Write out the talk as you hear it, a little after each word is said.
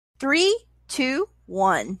3, 2,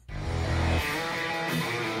 1.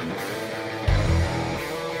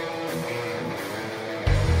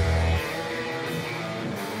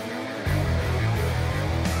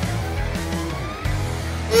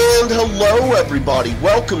 And hello, everybody.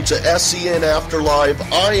 Welcome to SEN After Live.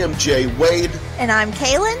 I am J Wade. And I'm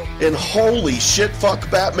Kalyn. And holy shit, fuck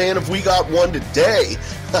Batman, if we got one today.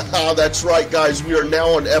 That's right, guys. We are now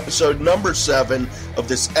on episode number 7 of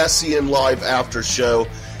this SEN Live After Show.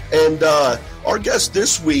 And our guest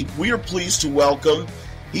this week, we are pleased to welcome.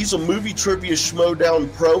 He's a movie trivia Schmoedown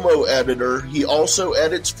promo editor. He also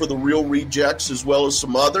edits for The Real Rejects as well as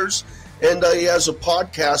some others. And he has a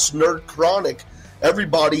podcast, Nerd Chronic.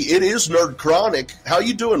 Everybody, it is Nerd Chronic. How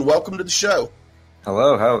you doing? Welcome to the show.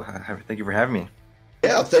 Hello. Thank you for having me.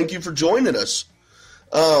 Yeah, thank you for joining us.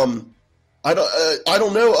 I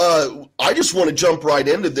don't know. I just want to jump right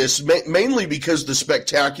into this, mainly because the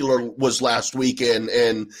Spectacular was last weekend,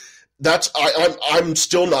 and I'm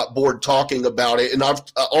still not bored talking about it. And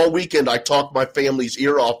all weekend I talked my family's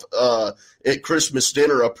ear off at Christmas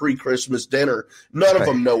dinner, a pre-Christmas dinner. None of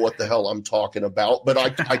them know what the hell I'm talking about, but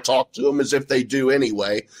I talk to them as if they do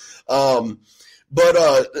anyway.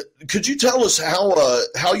 But could you tell us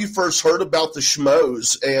how you first heard about the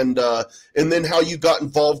Schmoes and then how you got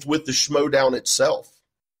involved with the Schmoedown itself?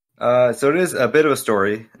 So it is a bit of a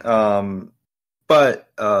story, but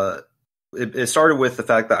it started with the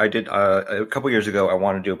fact that I did a couple years ago. I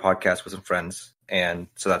wanted to do a podcast with some friends, and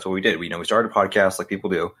so that's what we did. We started a podcast like people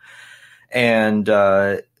do, and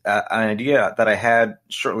an idea that I had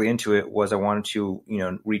shortly into it was I wanted to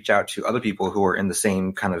reach out to other people who were in the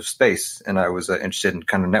same kind of space, and I was interested in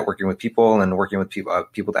kind of networking with people and working with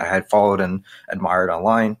people that I had followed and admired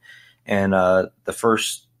online. And the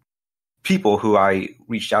first people who I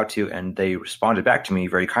reached out to and they responded back to me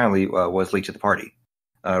very kindly was Late to the Party.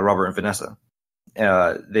 Robert and Vanessa.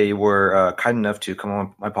 They were kind enough to come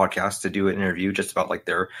on my podcast to do an interview just about like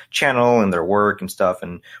their channel and their work and stuff,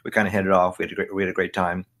 and we kind of hit it off. We had a great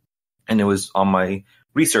time, and it was on my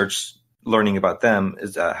research learning about them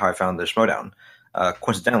is how I found the Schmoedown.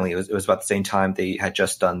 Coincidentally, it was about the same time they had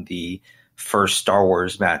just done the first Star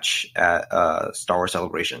Wars match at Star Wars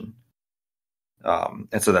Celebration.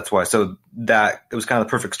 And so that's why. So that it was kind of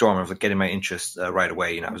the perfect storm of like getting my interest right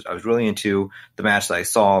away. I was really into the match that I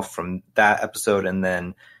saw from that episode, and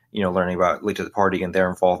then learning about Late to the Party and their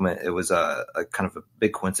involvement. It was a kind of a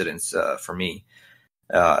big coincidence for me.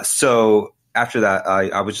 So after that,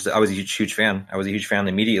 I was a huge fan. I was a huge fan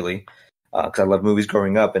immediately because I loved movies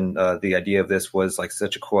growing up, and the idea of this was like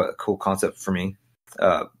such a cool concept for me.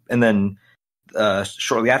 And then.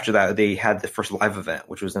 Shortly after that, they had the first live event,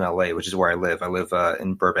 which was in LA, which is where I live. I live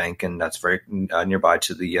in Burbank, and that's very nearby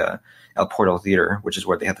to the El Portal Theater, which is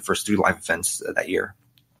where they had the first 3 live events that year.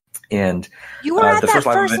 And you were at that first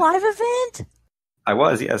live event? I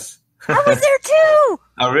was, yes. I was there too.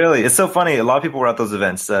 Oh, really? It's so funny. A lot of people were at those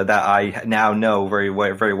events that I now know very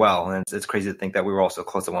well, and it's crazy to think that we were all so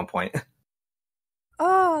close at one point.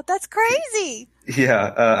 Oh, that's crazy. Yeah,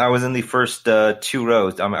 I was in the first 2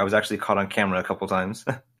 rows. I was actually caught on camera a couple times.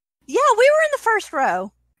 Yeah, we were in the first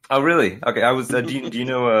row. Oh, really? Okay, I was. Do you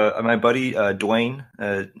know my buddy Dwayne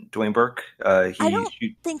Burke? I don't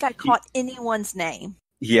think I caught anyone's name.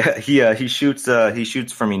 Yeah, he shoots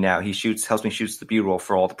for me now. He helps me shoot the B-roll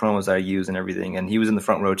for all the promos that I use and everything. And he was in the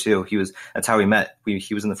front row too. That's how we met.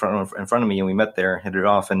 He was in the front row in front of me, and we met there, hit it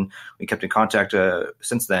off, and we kept in contact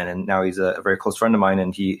since then. And now he's a very close friend of mine,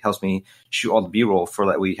 and he helps me shoot all the B-roll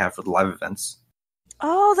that we have for the live events.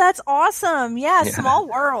 Oh, that's awesome! Yeah, small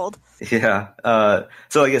world. Yeah.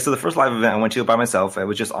 So the first live event I went to by myself. I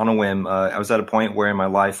was just on a whim. I was at a point where in my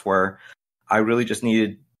life where I really just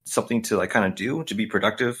needed something to like kind of do to be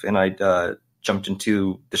productive, and I jumped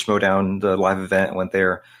into the Schmoedown, the live event, and went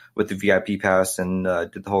there with the VIP pass and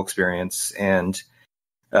did the whole experience. And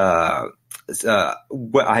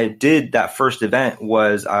what I did that first event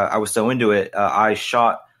was I was so into it, I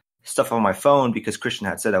shot stuff on my phone because Christian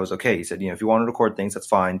had said that was okay. He said, if you want to record things, that's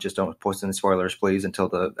fine. Just don't post any spoilers, please, until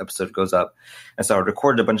the episode goes up. And so I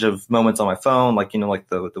recorded a bunch of moments on my phone, like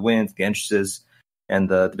the wins, the entrances, and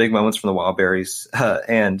the big moments from the Wild Berries.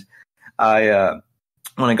 And I,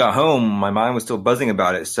 when I got home, my mind was still buzzing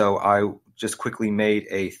about it. So I just quickly made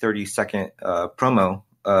a 30-second promo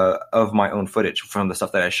of my own footage from the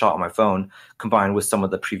stuff that I shot on my phone, combined with some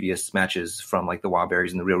of the previous matches from like the Wild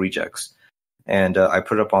Berries and the Real Rejects. And I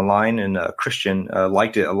put it up online, and Christian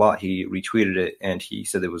liked it a lot. He retweeted it, and he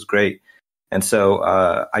said it was great. And so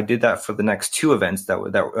I did that for the next 2 events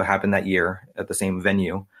that happened that year at the same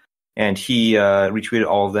venue. And he retweeted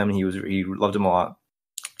all of them. He loved them a lot.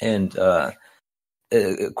 And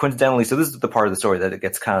coincidentally, so this is the part of the story that it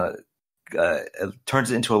gets kind of it turns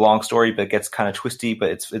it into a long story, but it gets kind of twisty.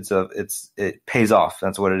 But it pays off.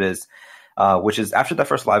 That's what it is. Which is after that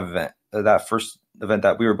first live event, that first event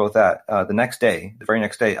that we were both at. The very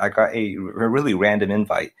next day, I got a really random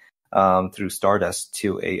invite through Stardust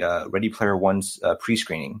to a Ready Player One's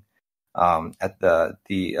pre-screening at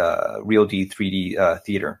the Real D 3D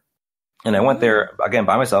theater, and I went there again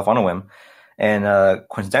by myself on a whim. And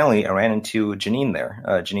coincidentally, I ran into Janine there,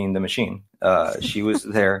 Janine the Machine. She was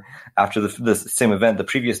there after the same event the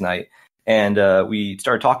previous night, and we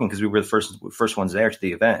started talking because we were the first ones there to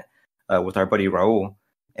the event with our buddy Raul,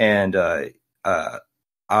 and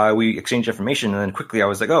we exchanged information. And then quickly, I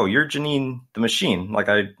was like, "Oh, you're Janine the Machine. Like,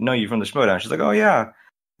 I know you from the Schmoedown." She's like, "Oh yeah,"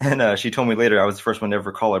 and she told me later I was the first one to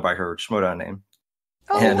ever call her by her Schmoedown name.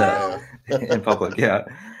 Oh, and wow. in public, yeah.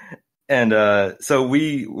 And so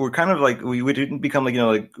we were kind of like we didn't become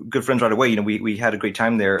like good friends right away. We had a great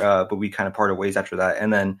time there, but we kind of parted ways after that.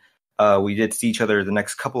 And then we did see each other the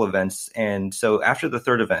next couple events. And so after the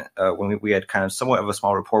third event, when we had kind of somewhat of a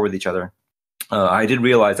small rapport with each other, I did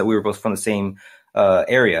realize that we were both from the same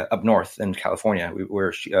area up north in California. We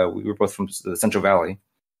were both from the Central Valley,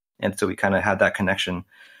 and so we kind of had that connection.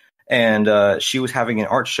 And she was having an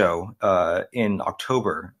art show in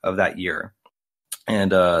October of that year.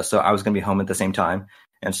 And so I was going to be home at the same time.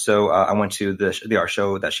 And so I went to the art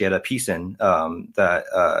show that she had a piece in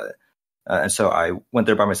and so I went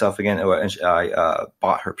there by myself again. And I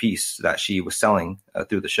bought her piece that she was selling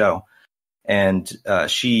through the show. And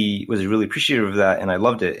she was really appreciative of that. And I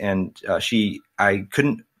loved it. And I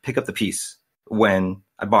couldn't pick up the piece when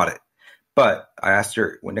I bought it. But I asked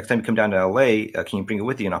her, well, next time you come down to LA, can you bring it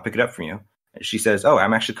with you and I'll pick it up from you? And she says, "Oh,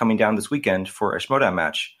 I'm actually coming down this weekend for a Schmoedown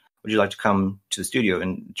match. Would you like to come to the studio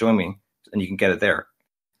and join me? And you can get it there."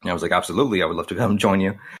 And I was like, "Absolutely, I would love to come join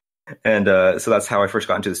you." And so that's how I first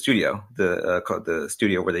got into the studio, the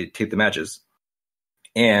studio where they tape the matches.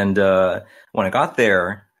 And when I got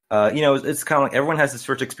there, it's kind of like everyone has this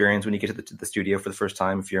first experience when you get to the studio for the first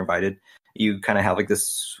time. If you're invited, you kind of have like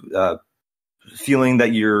this feeling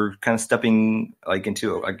that you're kind of stepping like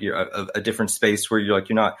into a different space where you're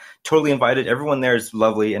not totally invited. Everyone there is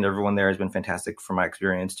lovely and everyone there has been fantastic from my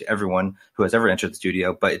experience to everyone who has ever entered the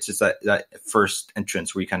studio. But it's just that first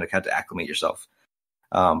entrance where you kind of had to acclimate yourself.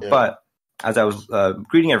 But as I was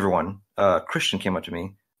greeting everyone, Christian came up to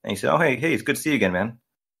me and he said, "Oh, hey, it's good to see you again, man."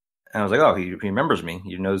 And I was like, "Oh, he remembers me.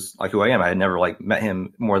 He knows like who I am." I had never met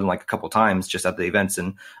him more than like a couple times just at the events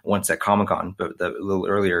and once at Comic-Con, but a little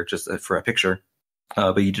earlier just for a picture.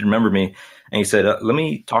 But he did remember me. And he said, "Let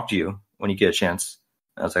me talk to you when you get a chance."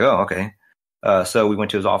 And I was like, "Oh, okay." So we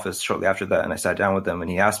went to his office shortly after that and I sat down with him and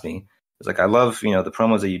he asked me, he's like, "I love, the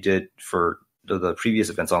promos that you did for the previous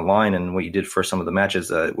events online and what you did for some of the matches.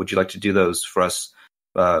 Would you like to do those for us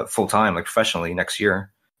full time, like professionally next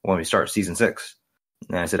year when we start season 6?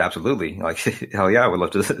 And I said, "Absolutely. Like, hell yeah, I would love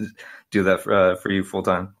to do that for you full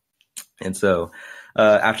time." And so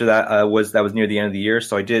after that was near the end of the year.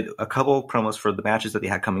 So I did a couple promos for the matches that they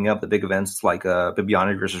had coming up, the big events like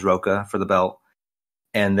Bibiani versus Roca for the belt.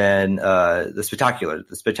 And then the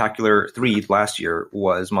Spectacular 3 last year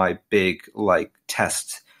was my big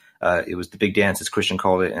test. It was the big dance, as Christian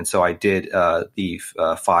called it. And so I did the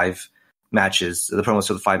 5 matches, the promos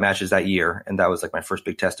for the 5 matches that year, and that was like my first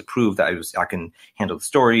big test to prove that I can handle the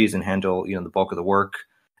stories and handle the bulk of the work.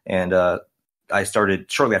 And I started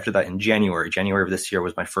shortly after that in January of this year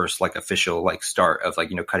was my first official start of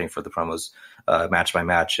cutting for the promos match by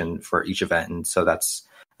match and for each event. And so that's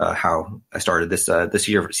how I started this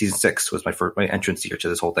year. Season 6 was my entrance year to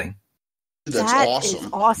this whole thing. That's awesome. Is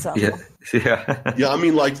awesome. Yeah. I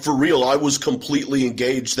mean, for real, I was completely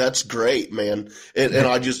engaged. That's great, man. And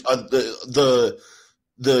I just the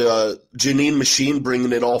Janine Machine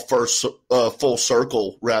bringing it all full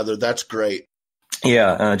circle. Rather, that's great.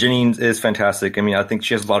 Yeah, Janine is fantastic. I mean, I think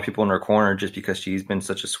she has a lot of people in her corner just because she's been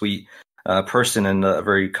such a sweet person and a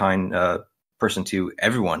very kind person to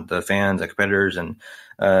everyone, the fans, the competitors, and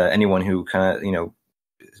anyone who kind of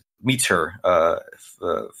meets her,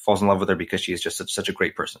 falls in love with her because she is just such a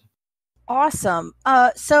great person. Awesome.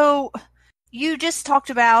 So you just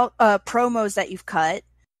talked about promos that you've cut,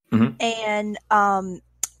 and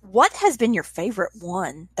what has been your favorite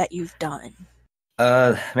one that you've done?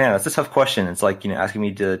 Man, that's a tough question. It's like, asking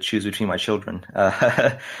me to choose between my children,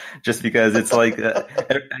 just because it's like,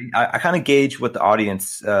 I kind of gauge what the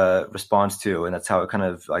audience responds to. And that's how it kind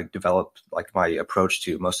of developed my approach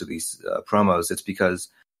to most of these promos. It's because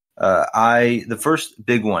the first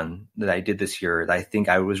big one that I did this year that I think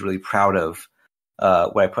I was really proud of,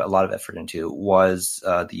 what I put a lot of effort into was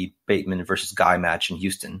the Bateman versus Guy match in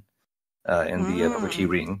Houston. in the rubber T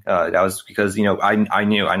ring. That was because I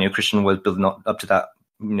knew Christian was building up to that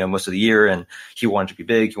most of the year, and he wanted to be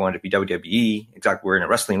big. He wanted to be WWE. Exactly, we're in a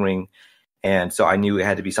wrestling ring, and so I knew it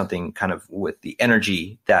had to be something kind of with the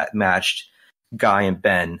energy that matched Guy and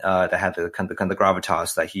Ben, that had the kind of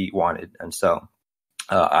gravitas that he wanted, and so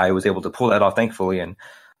I was able to pull that off, thankfully, and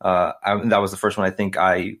that was the first one I think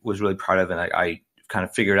I was really proud of, and I kind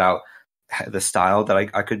of figured out the style that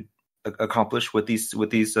I could accomplish with these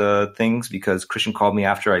things, because Christian called me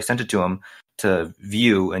after I sent it to him to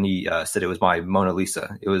view, and he said it was my Mona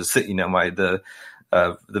Lisa. It was the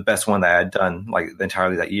best one that I had done like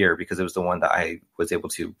entirely that year, because it was the one that I was able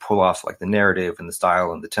to pull off like the narrative and the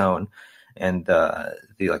style and the tone and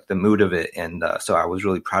the mood of it, and so I was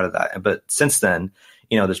really proud of that. But since then,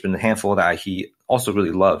 there's been a handful that he also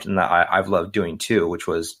really loved, and that I've loved doing too, which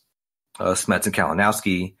was Smets and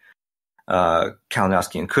Kalinowski,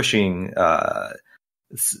 Kalinowski and Cushing,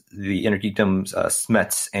 the Inner Geekdoms,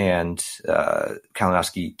 Smets and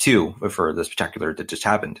Kalinowski too, for the spectacular that just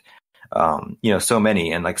happened. So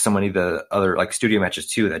many, and like so many of the other like studio matches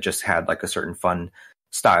too that just had like a certain fun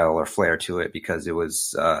style or flair to it, because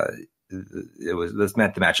this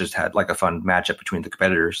meant the matches had like a fun matchup between the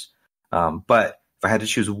competitors. But if I had to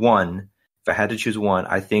choose one,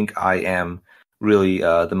 I think I am really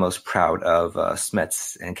the most proud of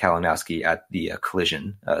Smets and Kalinowski at the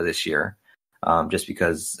Collision this year, just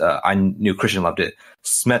because I knew Christian loved it,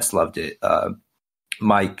 Smets loved it,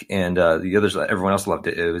 Mike and the others, everyone else loved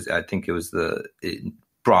it. It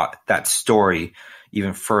brought that story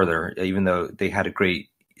even further, even though they had a great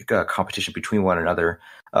competition between one another.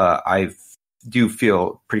 I do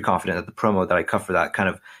feel pretty confident that the promo that I cut for that kind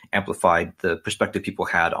of amplified the perspective people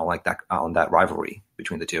had on that rivalry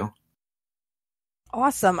between the two.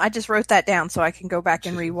 Awesome. I just wrote that down so I can go back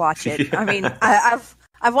and rewatch it. Yeah. I mean, I've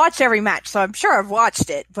watched every match, so I'm sure I've watched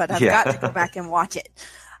it, but I've got to go back and watch it.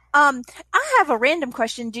 I have a random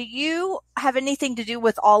question. Do you have anything to do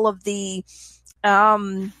with all of the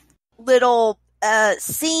little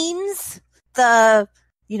scenes, the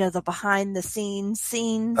behind the scenes,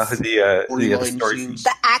 the stories,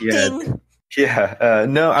 the acting? Yeah.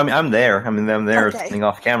 No, I mean, I'm there. I'm there okay. Standing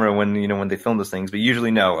off camera when they film those things, but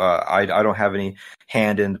usually no, I don't have any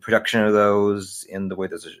hand in the production of those, in the way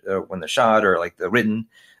those when they're shot or like the written.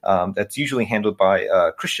 That's usually handled by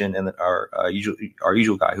Christian, and our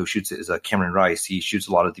usual guy who shoots it is Cameron Rice. He shoots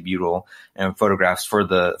a lot of the B-roll and photographs for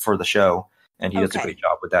the show, and he does a great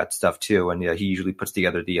job with that stuff too. And he usually puts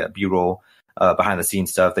together the B-roll behind the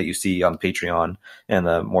scenes stuff that you see on Patreon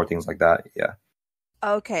and more things like that. Yeah.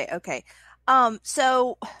 Okay.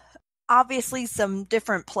 So obviously some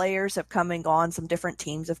different players have come and gone, some different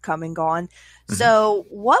teams have come and gone. Mm-hmm. So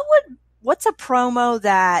what's a promo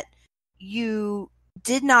that you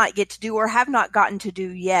did not get to do or have not gotten to do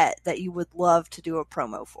yet that you would love to do a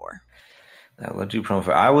promo for?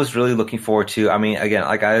 I was really looking forward to, I mean, again,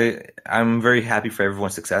 like I'm very happy for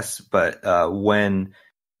everyone's success, but when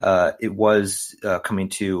it was coming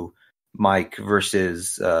to Mike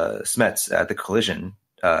versus Smets at the Collision,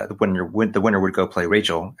 the winner would go play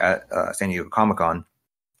Rachel at San Diego Comic-Con.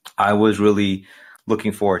 I was really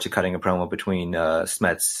looking forward to cutting a promo between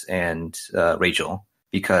Smets and Rachel,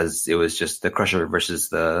 because it was just the Crusher versus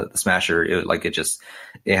the Smasher.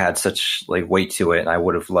 It had such like weight to it, and I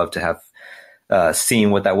would have loved to have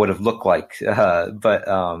seen what that would have looked like. But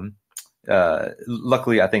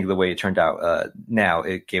luckily, I think the way it turned out now,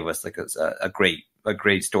 it gave us like a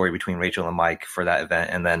great story between Rachel and Mike for that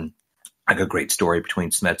event, and then like a great story between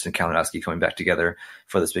Smets and Kalinowski coming back together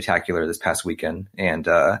for the spectacular this past weekend. And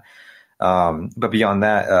but beyond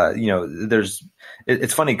that,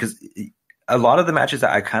 it's funny because a lot of the matches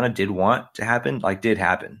that I kind of did want to happen, did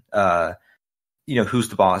happen. Who's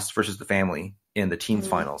the boss versus the family in the teams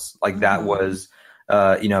finals. That was,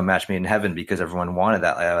 a match made in heaven, because everyone wanted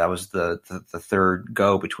that. That was the third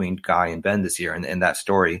go between Guy and Ben this year, and that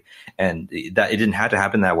story. And that it didn't have to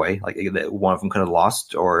happen that way. One of them could have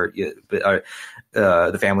lost, or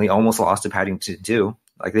the family almost lost to Paddington too.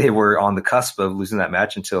 They were on the cusp of losing that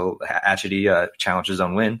match until Atchity challenged his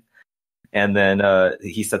own win. And then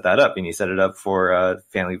he set that up, and he set it up for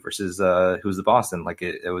family versus who's the boss. And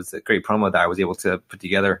it was a great promo that I was able to put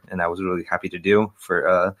together, and I was really happy to do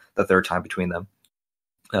for the third time between them.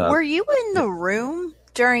 Were you in the room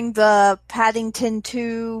during the Paddington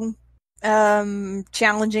 2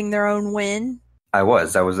 challenging their own win? I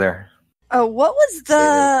was there. Oh, what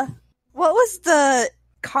was the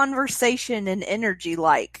conversation and energy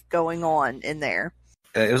like going on in there?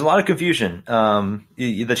 It was a lot of confusion.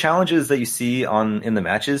 The challenges that you see in the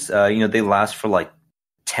matches, they last for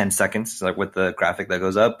 10 10 seconds, like with the graphic that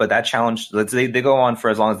goes up. But that challenge, they go on for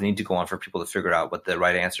as long as they need to go on for people to figure out what the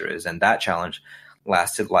right answer is. And that challenge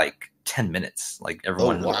lasted like 10 minutes. Like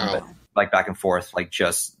everyone like back and forth, like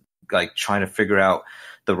just like trying to figure out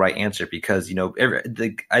the right answer, because, you know,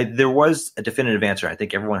 there was a definitive answer. I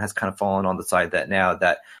think everyone has kind of fallen on the side that now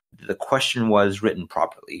that the question was written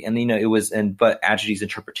properly, and, you know, it was, but Adji's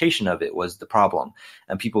interpretation of it was the problem,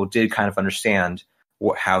 and people did kind of understand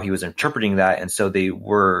how he was interpreting that, and so they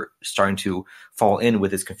were starting to fall in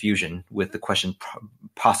with his confusion with the question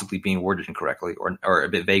possibly being worded incorrectly or a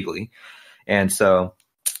bit vaguely. And so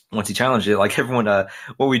once he challenged it, like everyone,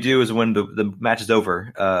 what we do is when the match is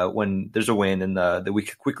over, when there's a win, and we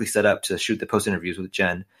quickly set up to shoot the post interviews with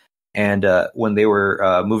Jen. And when they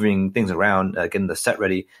were moving things around, getting the set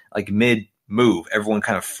ready, like mid move, everyone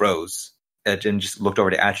kind of froze and just looked over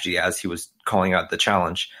to Adji as he was calling out the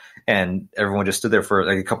challenge. And everyone just stood there for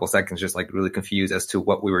like a couple of seconds, just like really confused as to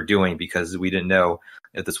what we were doing, because we didn't know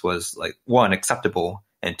if this was like, one, acceptable,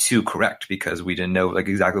 and two, correct, because we didn't know like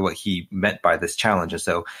exactly what he meant by this challenge. And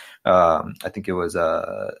so I think it was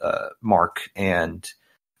Mark and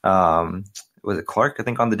was it Clark, I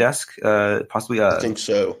think, on the desk, possibly. I think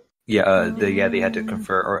so. Yeah, they had to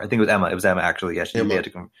confer, or I think it was Emma. It was Emma, actually. Yeah,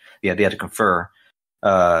 they had to confer.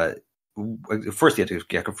 First, they had to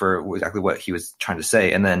confer exactly what he was trying to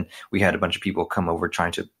say, and then we had a bunch of people come over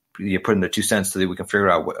trying to put in their 2 cents so that we can figure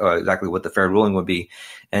out exactly what the fair ruling would be.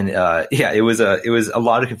 And it was a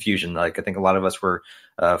lot of confusion. Like, I think a lot of us were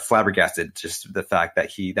flabbergasted, just the fact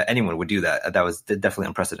that anyone would do that. That was definitely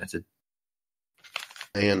unprecedented.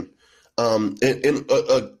 And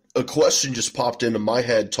a question just popped into my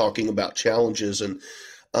head talking about challenges, and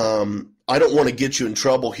I don't want to get you in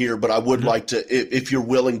trouble here, but I would like to, if you're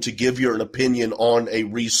willing to give your opinion on a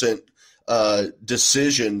recent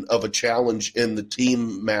decision of a challenge in the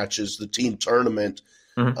team matches, the team tournament.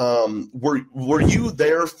 Were you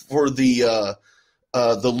there for the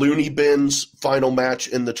Looney Bins final match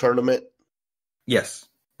in the tournament? Yes,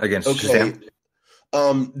 against Shazam.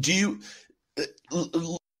 Do you?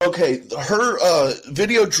 Okay, her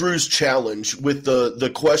Video Drew's challenge with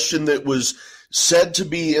the question that was said to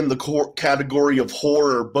be in the category of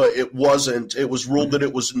horror, but it wasn't. It was ruled that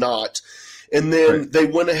it was not. And then they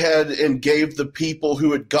went ahead and gave the people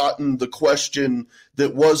who had gotten the question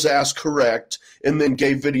that was asked correct, and then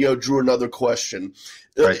gave Video Drew another question.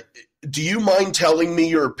 Right. Do you mind telling me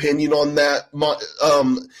your opinion on that?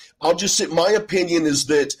 I'll just say my opinion is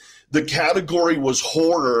that the category was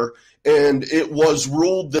horror, and it was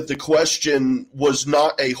ruled that the question was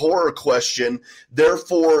not a horror question.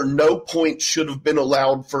 Therefore, no point should have been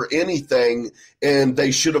allowed for anything, and they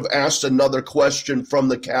should have asked another question from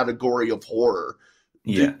the category of horror.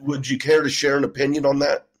 Yeah. Would you care to share an opinion on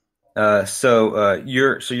that? So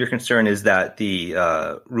your concern is that the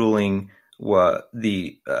ruling,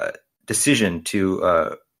 the decision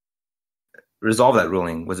to resolve that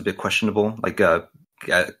ruling was a bit questionable, like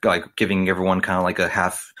giving everyone kind of like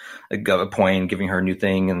a point, giving her a new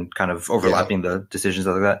thing, and kind of overlapping the decisions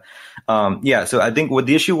like that. So I think what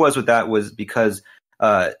the issue was with that was because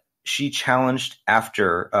she challenged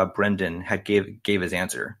after Brendan had gave his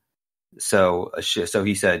answer. So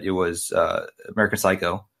he said it was American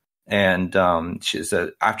Psycho, and she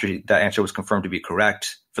said after that answer was confirmed to be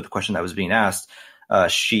correct for the question that was being asked,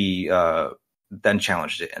 she then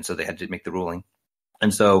challenged it, and so they had to make the ruling.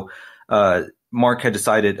 And so Mark had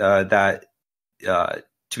decided that,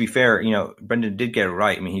 to be fair, Brendan did get it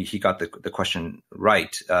right. I mean, he got the question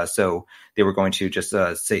right. So they were going to just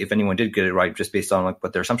say if anyone did get it right, just based on like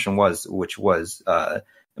what their assumption was, which was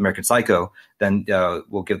American Psycho, then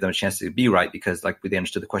we'll give them a chance to be right, because like they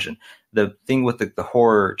understood the question. The thing with the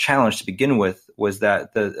horror challenge to begin with was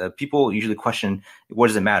that the people usually question, what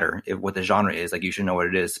does it matter what the genre is? Like, you should know what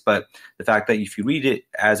it is. But the fact that if you read it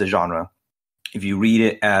as a genre, if you read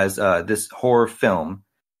it as this horror film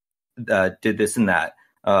did this and that,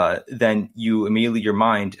 then you immediately, your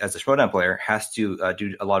mind as a Schmoedown player has to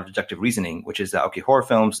do a lot of deductive reasoning, which is that, okay, horror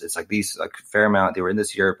films, it's like these, like fair amount, they were in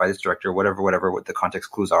this year by this director, whatever, what the context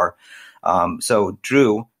clues are. So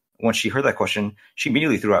Drew, when she heard that question, she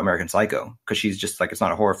immediately threw out American Psycho, because she's just like, it's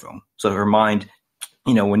not a horror film. So her mind,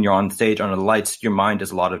 when you're on stage under the lights, your mind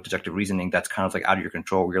does a lot of deductive reasoning that's kind of like out of your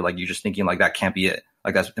control, where you're just thinking like, that can't be it.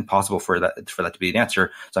 Like, that's impossible for that to be an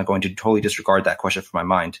answer. So I'm going to totally disregard that question from my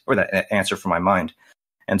mind, or that answer from my mind.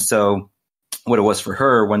 And so what it was for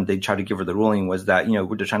her when they tried to give her the ruling was that,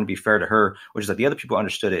 they're trying to be fair to her, which is that the other people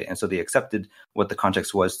understood it. And so they accepted what the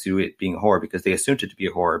context was to it being a horror, because they assumed it to be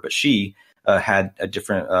a horror. But she had a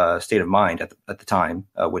different state of mind at the time,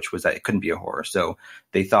 which was that it couldn't be a horror. So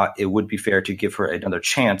they thought it would be fair to give her another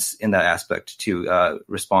chance in that aspect to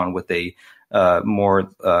respond with a more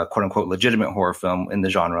quote unquote legitimate horror film in the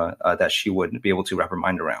genre that she would be able to wrap her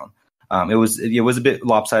mind around. It was a bit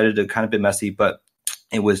lopsided, a kind of bit messy, but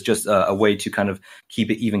it was just a way to kind of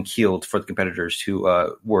keep it even keeled for the competitors who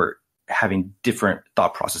were having different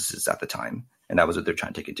thought processes at the time. And that was what they're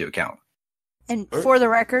trying to take into account. And for the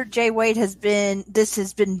record, J Wade has been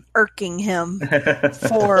irking him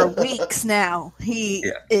for weeks now.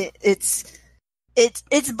 It's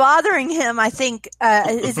bothering him. I think,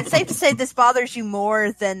 is it safe to say this bothers you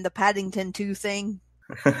more than the Paddington 2 thing?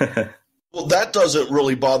 Well, that doesn't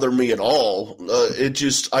really bother me at all. I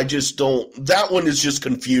just don't. That one is just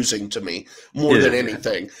confusing to me more than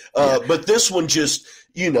anything. But this one just,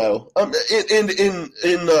 in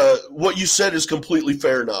what you said is completely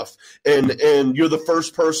fair enough. And you're the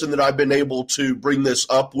first person that I've been able to bring this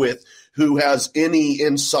up with who has any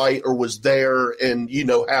insight or was there and,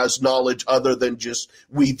 has knowledge other than just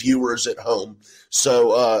we viewers at home.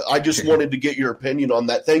 So I just wanted to get your opinion on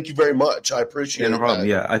that. Thank you very much. I appreciate it. No problem.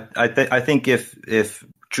 Yeah, I think if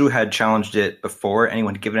Drew had challenged it before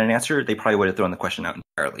anyone had given an answer, they probably would have thrown the question out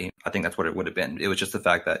entirely. I think that's what it would have been. It was just the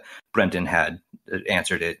fact that Brendan had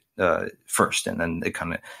answered it first, and then it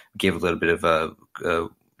kind of gave a little bit of a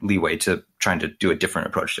leeway to trying to do a different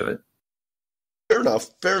approach to it. Fair enough.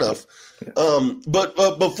 Yeah. But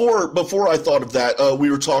before I thought of that,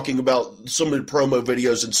 we were talking about some of the promo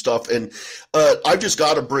videos and stuff, and I just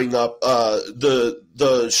got to bring up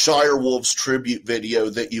the Shire Wolves tribute video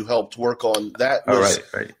that you helped work on. That was,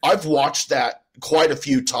 right. I've watched that quite a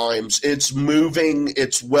few times. It's moving.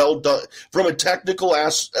 It's well done from a technical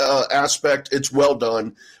aspect. It's well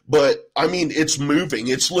done. But I mean, it's moving.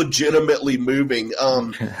 It's legitimately moving.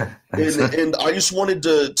 And I just wanted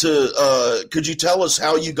to could you tell us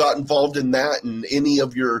how you got involved in that and any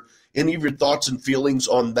of your thoughts and feelings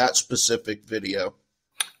on that specific video?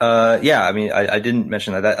 Yeah, I mean, I didn't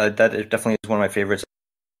mention that. That definitely is one of my favorites.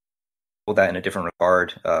 That in a different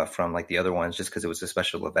regard from like the other ones, just because it was a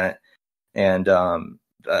special event. And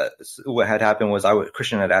what had happened was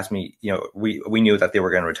Christian had asked me. We knew that they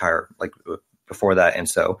were going to retire like before that, and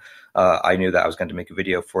so I knew that I was going to make a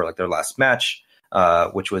video for like their last match,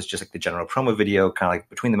 which was just like the general promo video, kind of like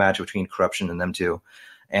between the match between Corruption and them two.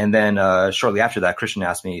 And then shortly after that, Christian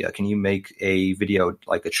asked me, "Can you make a video,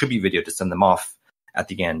 like a tribute video, to send them off at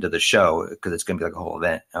the end of the show because it's going to be like a whole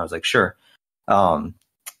event?" And I was like, "Sure."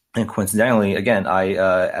 And coincidentally, again, I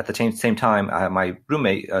at the same time, I have my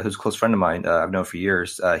roommate, who's a close friend of mine, I've known for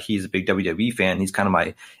years. He's a big WWE fan. He's kind of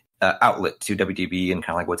my outlet to WWE and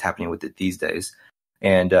kind of like what's happening with it these days.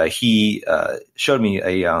 And he showed me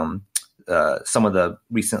some of the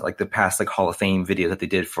recent, like the past, like Hall of Fame videos that they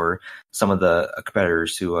did for some of the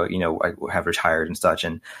competitors who, have retired and such.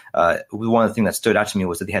 And one of the things that stood out to me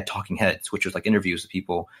was that they had talking heads, which was like interviews with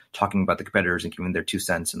people talking about the competitors and giving their 2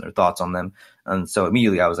 cents and their thoughts on them. And so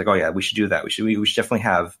immediately I was like, oh yeah, we should do that. We should definitely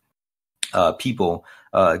have people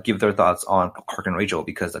give their thoughts on Clark and Rachel,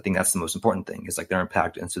 because I think that's the most important thing, is like their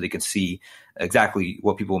impact. And so they can see exactly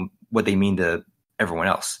what they mean to everyone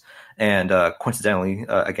else. And coincidentally,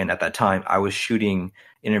 again, at that time, I was shooting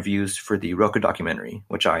interviews for the Roku documentary,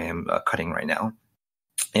 which I am cutting right now.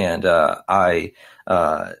 And I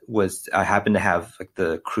happened to have like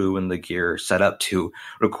the crew and the gear set up to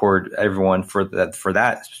record everyone for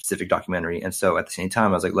that specific documentary. And so at the same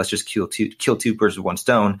time, I was like, let's just kill two birds with one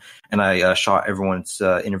stone. And I shot everyone's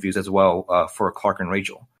interviews as well for Clark and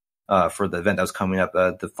Rachel for the event that was coming up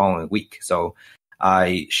the following week. So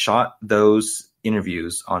I shot those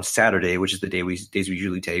interviews on Saturday, which is the days we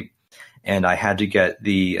usually tape, and I had to get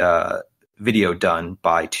the video done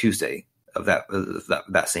by Tuesday of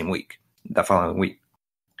that same week, that following week.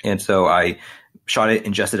 And so I shot it,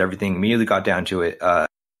 ingested everything, immediately got down to it,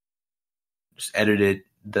 just edited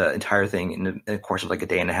the entire thing in the course of like a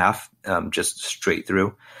day and a half, just straight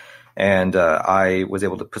through. And I was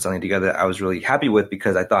able to put something together that I was really happy with,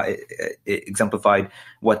 because I thought it exemplified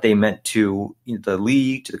what they meant to the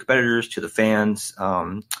league, to the competitors, to the fans,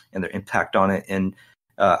 and their impact on it. And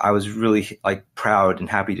I was really like proud and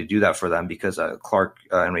happy to do that for them, because Clark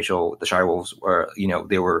and Rachel, the Shire Wolves, were,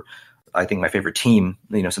 they were, I think, my favorite team,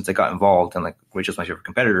 since I got involved. And like Rachel's my favorite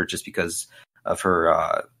competitor just because of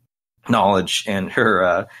her knowledge and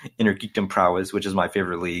her inner geekdom prowess, which is my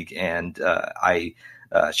favorite league. And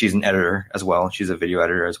she's an editor as well. She's a video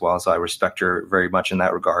editor as well. So I respect her very much in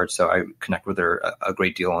that regard. So I connect with her a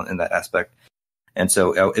great deal in that aspect. And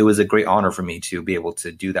so it was a great honor for me to be able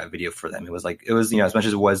to do that video for them. It was as much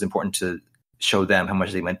as it was important to show them how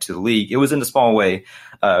much they meant to the league. It was in a small way,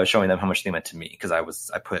 showing them how much they meant to me, because I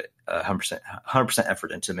put 100%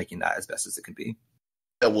 effort into making that as best as it could be.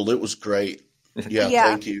 Yeah, well, it was great. Yeah.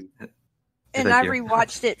 Thank you. And I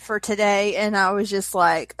rewatched it for today, and I was just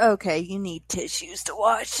like, okay, you need tissues to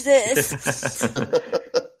watch this.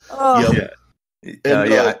 Oh. Yeah.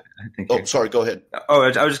 And, I think sorry, go ahead. Oh, I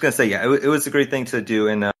was just going to say, it was a great thing to do,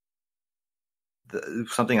 and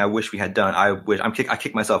something I wish we had done. I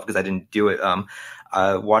kick myself because I didn't do it.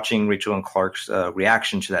 Watching Rachel and Clark's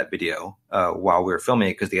reaction to that video while we were filming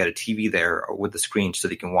it, because they had a TV there with the screen so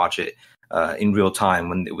they can watch it in real time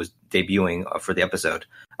when it was debuting for the episode.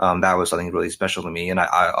 That was something really special to me, and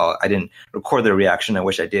I didn't record their reaction. I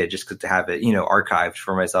wish I did, just to have it, archived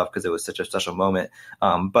for myself, because it was such a special moment.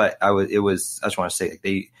 But I just want to say, like,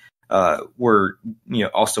 they were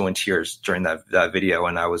also in tears during that video,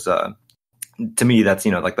 and I was to me, that's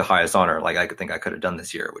like the highest honor like I could think I could have done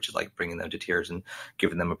this year, which is like bringing them to tears and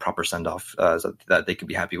giving them a proper send off so that they could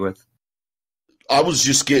be happy with. I was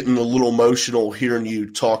just getting a little emotional hearing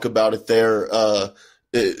you talk about it there.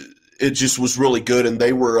 It just was really good, and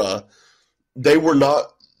they were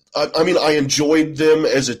not. I mean, I enjoyed them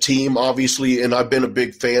as a team, obviously, and I've been a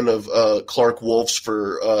big fan of Clark Wolf's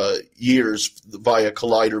for years via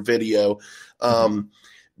Collider Video.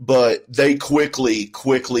 But they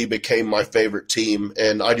quickly became my favorite team,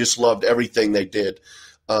 and I just loved everything they did.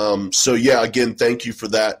 So yeah, again, thank you for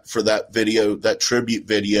that video, that tribute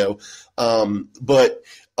video. But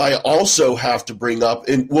I also have to bring up,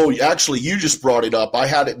 and well, actually, you just brought it up. I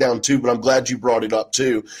had it down too, but I'm glad you brought it up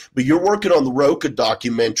too. But you're working on the Roca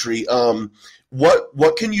documentary.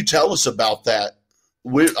 What can you tell us about that?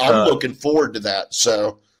 I'm looking forward to that.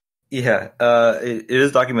 So yeah, it is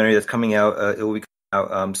a documentary that's coming out. It will be coming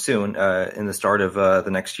out soon, in the start of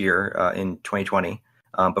the next year, in 2020,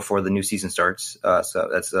 before the new season starts. So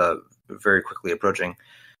that's very quickly approaching.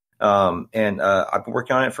 And I've been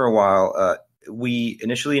working on it for a while. We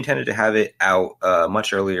initially intended to have it out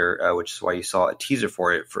much earlier, which is why you saw a teaser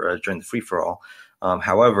for it during the free-for-all.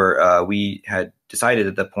 However, we had decided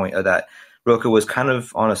at that point that Roca was kind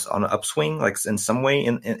of on an upswing, like in some way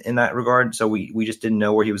in that regard. So we just didn't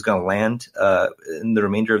know where he was going to land in the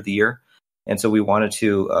remainder of the year. And so we wanted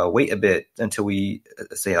to wait a bit until we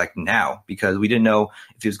say like now, because we didn't know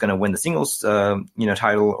if he was going to win the singles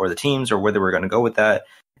title or the teams, or whether we were going to go with that.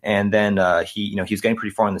 And then he was getting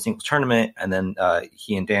pretty far in the singles tournament, and then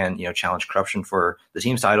he and Dan challenged Corruption for the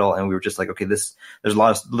team's title, and we were just like, okay, there's a lot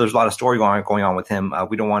of story going on with him.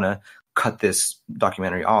 We don't want to cut this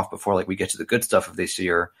documentary off before like we get to the good stuff of this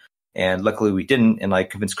year. And luckily we didn't, and I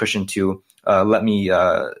convinced Christian to let me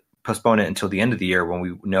postpone it until the end of the year, when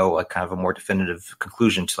we know like kind of a more definitive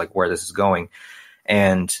conclusion to like where this is going.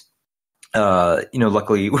 And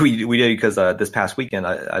luckily we did, because this past weekend,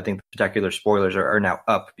 I think the spectacular spoilers are now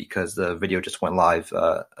up, because the video just went live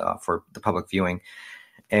for the public viewing.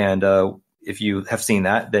 And if you have seen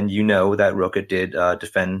that, then you know that Roca did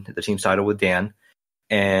defend the team's title with Dan.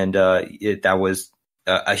 And that was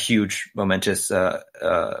a huge, momentous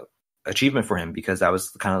achievement for him, because that was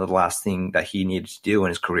kind of the last thing that he needed to do in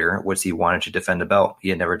his career, was he wanted to defend a belt. He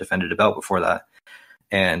had never defended a belt before that.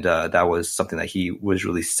 And that was something that he was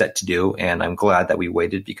really set to do. And I'm glad that we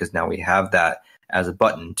waited, because now we have that as a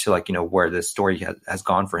button to like, where this story has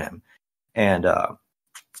gone for him. And so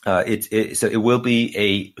it will be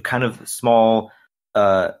a kind of small,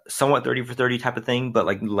 somewhat 30 for 30 type of thing, but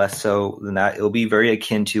like less so than that. It'll be very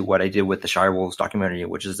akin to what I did with the Shire Wolves documentary,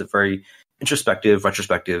 which is a very introspective,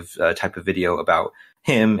 retrospective type of video about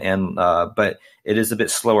him, and but it is a bit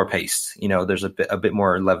slower paced. There's a bit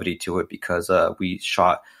more levity to it, because we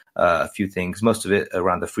shot a few things, most of it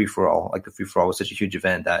around the free for all. Like the free for all was such a huge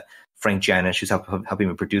event that Frank Janish, who's helping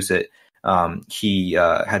me produce it, he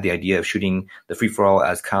had the idea of shooting the free for all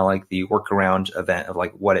as kind of like the workaround event of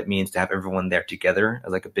like what it means to have everyone there together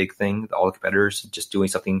as like a big thing, all the competitors just doing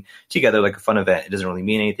something together, like a fun event. It doesn't really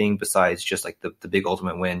mean anything besides just like the big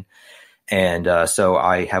ultimate win. And so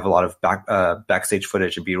I have a lot of backstage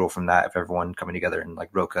footage and B-roll from that, of everyone coming together and like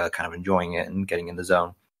Roca kind of enjoying it and getting in the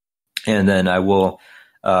zone. And then I will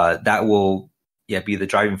that will be the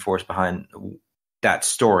driving force behind that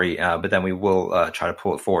story. But then we will try to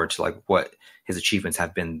pull it forward to like what his achievements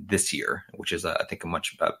have been this year, which is I think a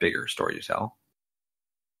much bigger story to tell.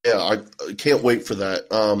 Yeah, I can't wait for that.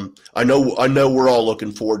 I know we're all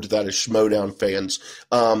looking forward to that as Schmoedown fans.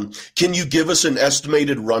 Can you give us an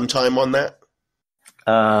estimated runtime on that?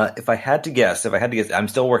 If I had to guess, I'm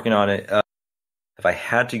still working on it. If I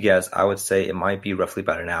had to guess, I would say it might be roughly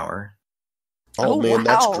about an hour. Oh man, wow.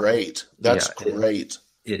 that's great. That's great.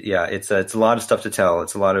 It's a lot of stuff to tell.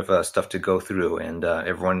 It's a lot of stuff to go through, and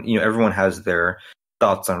everyone has their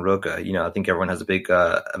thoughts on Roca. I think everyone has a big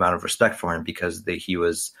amount of respect for him because he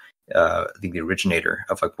was, I think, the originator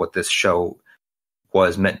of like what this show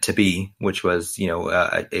was meant to be, which was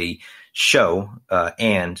a show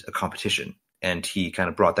and a competition, and he kind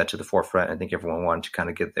of brought that to the forefront. I think everyone wanted to kind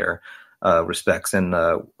of get their respects and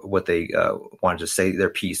what they wanted to say their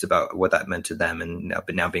piece about what that meant to them, and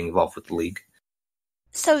now being involved with the league.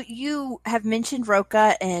 So you have mentioned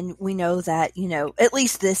Roca, and we know that, at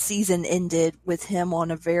least this season ended with him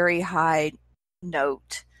on a very high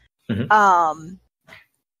note. Mm-hmm.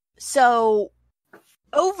 So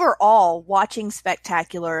overall, watching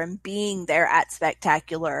Spectacular and being there at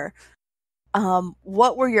Spectacular,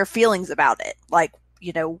 what were your feelings about it? Like,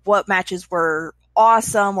 what matches were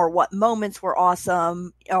awesome, or what moments were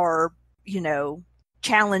awesome, or,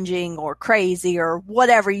 challenging or crazy, or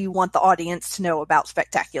whatever you want the audience to know about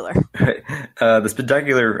Spectacular. Right. The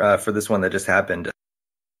Spectacular for this one that just happened,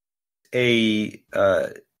 like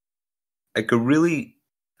a really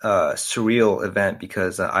surreal event,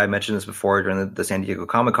 because I mentioned this before during the San Diego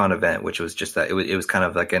Comic-Con event, which was just that it was kind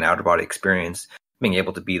of like an out-of-body experience, being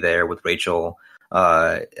able to be there with Rachel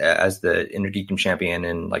as the Intergeekdom champion,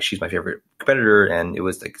 and like she's my favorite competitor, and it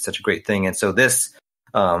was like such a great thing. And so this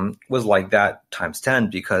was like that times 10,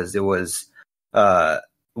 because it was a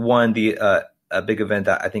big event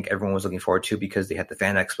that I think everyone was looking forward to, because they had the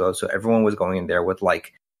fan expo, so everyone was going in there with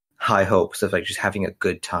like high hopes of like just having a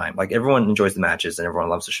good time. Like everyone enjoys the matches and everyone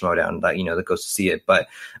loves the Schmoedown that goes to see it, but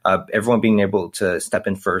everyone being able to step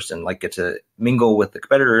in first and like get to mingle with the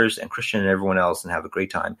competitors and Christian and everyone else and have a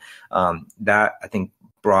great time, that I think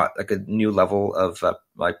brought like a new level of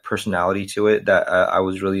like personality to it that I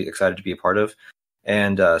was really excited to be a part of.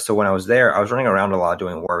 And so when I was there, I was running around a lot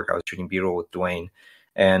doing work. I was shooting B-roll with Dwayne,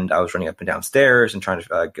 and I was running up and down stairs and trying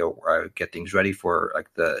to go get things ready for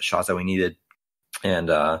like the shots that we needed.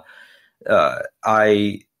 And I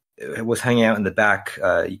was hanging out in the back.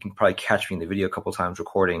 You can probably catch me in the video a couple times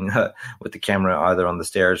recording with the camera either on the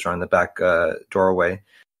stairs or on the back doorway.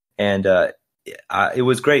 And it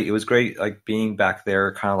was great. It was great, like being back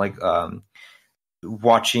there, kind of like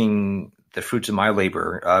watching the fruits of my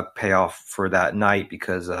labor pay off for that night,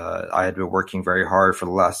 because I had been working very hard for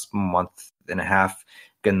the last month and a half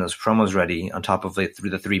getting those promos ready, on top of through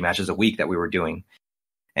the 3 matches a week that we were doing.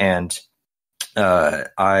 And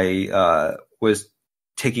I was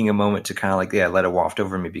taking a moment to kind of like, let it waft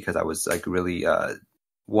over me, because I was like really,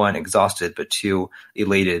 1, exhausted, but 2,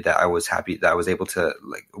 elated that I was happy that I was able to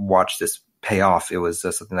like watch this pay off. It was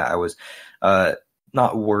something that I was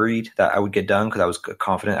not worried that I would get done, because I was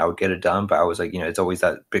confident I would get it done. But I was like, it's always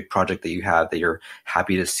that big project that you have that you're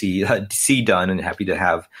happy to see done, and happy to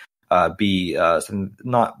have be something,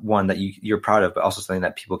 not one that you're proud of, but also something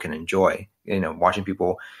that people can enjoy. Watching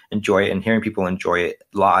people enjoy it and hearing people enjoy it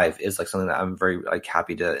live is like something that I'm very like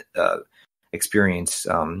happy to experience,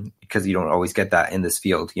 because you don't always get that in this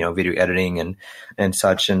field, video editing and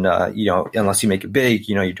such. And unless you make it big,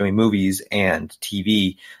 you're doing movies and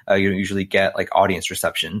TV, you don't usually get like audience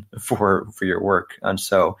reception for your work. And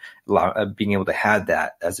so being able to have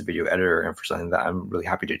that as a video editor, and for something that I'm really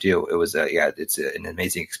happy to do, it was it's an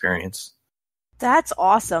amazing experience. That's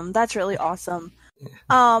awesome. That's really awesome.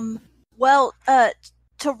 Well,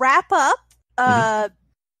 to wrap up,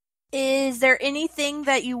 is there anything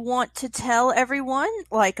that you want to tell everyone,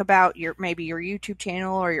 like about maybe your YouTube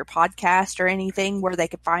channel or your podcast or anything where they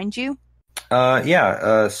could find you?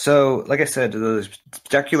 So like I said, the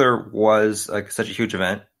Spectacular was like such a huge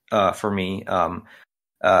event for me. On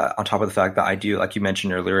top of the fact that I do, like you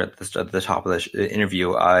mentioned earlier at the top of the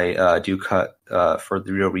interview, I do cut for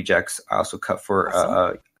the Real Rejects. I also cut for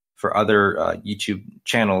Awesome. For other YouTube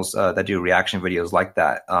channels that do reaction videos like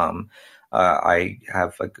that. I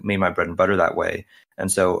have like made my bread and butter that way.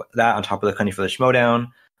 And so that, on top of the cutting for the Schmoedown,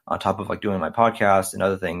 on top of like doing my podcast and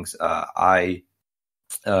other things, I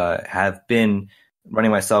have been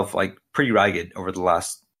running myself like pretty ragged over the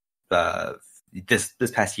last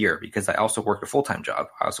this past year, because I also work a full-time job.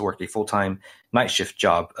 I also work a full-time night shift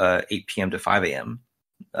job, 8 p.m. to 5 a.m.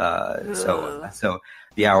 So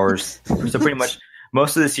the hours, so pretty much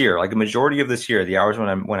most of this year, like a majority of this year, the hours when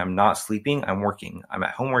I'm not sleeping, I'm working. I'm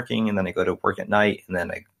at home working, and then I go to work at night, and then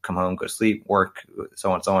I come home, go to sleep, work,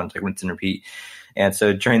 so on and so on, like rinse and repeat. And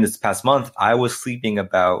so during this past month, I was sleeping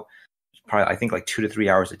about probably, I think, like 2 to 3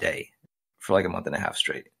 hours a day for like a month and a half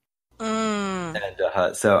straight. And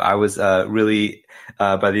so I was really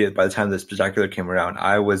by the time this Spectacular came around,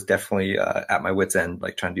 I was definitely at my wit's end,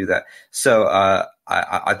 like trying to do that. So I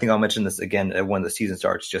think I'll mention this again when the season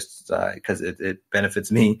starts, just because it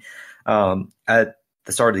benefits me. At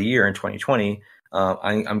the start of the year in 2020,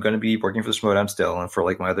 I'm going to be working for the Schmoedown still and for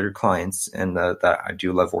like my other clients, and that I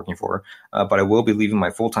do love working for. But I will be leaving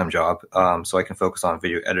my full-time job so I can focus on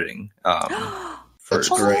video editing. That's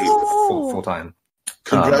great. Full time.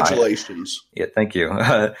 Congratulations. Yeah, thank you.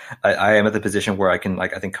 I am at the position where I can,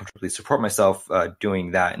 like, I think comfortably support myself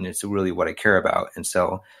doing that, and it's really what I care about. And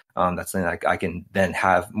so that's something I can then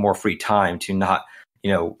have more free time to not,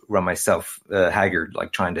 run myself haggard,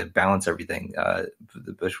 like trying to balance everything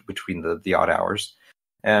between the odd hours.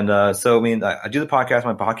 And so, I mean, I do the podcast.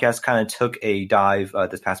 My podcast kind of took a dive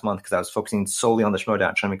this past month because I was focusing solely on the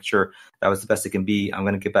Schmoedown, trying to make sure that was the best it can be. I'm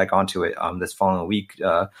going to get back onto it this following week,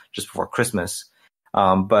 just before Christmas.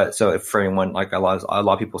 But so if for anyone, like a lot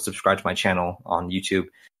of people subscribe to my channel on YouTube,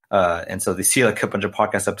 and so they see like a bunch of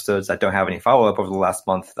podcast episodes that don't have any follow up over the last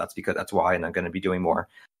month. That's why, and I'm going to be doing more.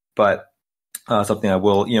 But something I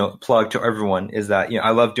will, plug to everyone is that,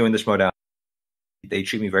 I love doing the Schmoedown. They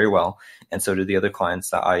treat me very well, and so do the other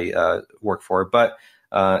clients that I work for. But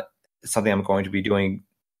something I'm going to be doing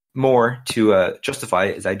more to justify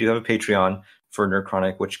it is I do have a Patreon for Nerd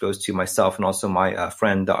Chronic, which goes to myself and also my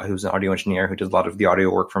friend who's an audio engineer who does a lot of the audio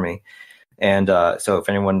work for me. And so if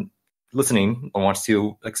anyone listening wants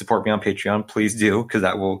to support me on Patreon, please do, because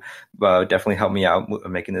that will definitely help me out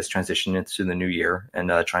making this transition into the new year and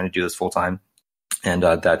trying to do this full time. And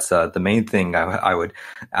that's the main thing I would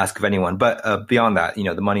ask of anyone. But beyond that,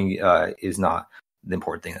 the money is not the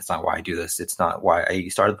important thing. That's not why I do this. It's not why I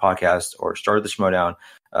started the podcast or started the Schmoedown.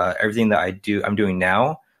 Everything that I'm doing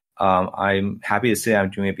now, I'm happy to say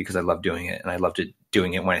I'm doing it because I love doing it. And I loved it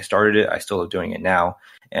doing it when I started it. I still love doing it now.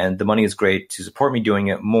 And the money is great to support me doing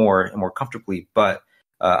it more and more comfortably. But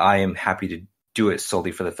I am happy to do it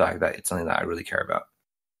solely for the fact that it's something that I really care about.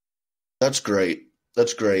 That's great.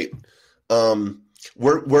 That's great.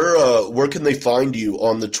 Where can they find you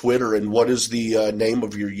on the Twitter, and what is the name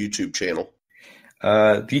of your YouTube channel?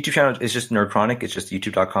 The YouTube channel is just Nerd Chronic. It's just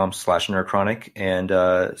youtube.com/Nerd Chronic. And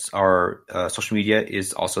our social media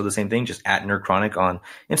is also the same thing, just at Nerd Chronic on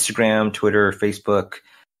Instagram, Twitter, Facebook,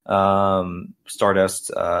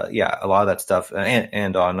 Stardust. Yeah, a lot of that stuff.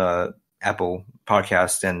 And on Apple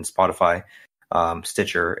Podcasts and Spotify,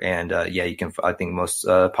 Stitcher. And yeah, you can, I think most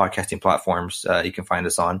podcasting platforms you can find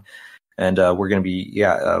us on. And we're going to be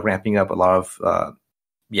ramping up a lot of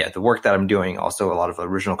the work that I'm doing. Also, a lot of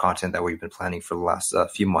original content that we've been planning for the last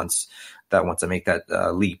few months. That once I make that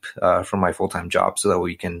leap from my full time job, so that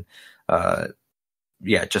we can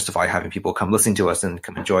justify having people come listen to us and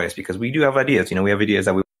come enjoy us, because we do have ideas. We have ideas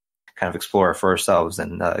that we kind of explore for ourselves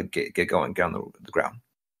and get going, get on the ground.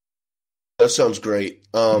 That sounds great.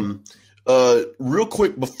 Real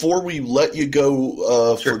quick before we let you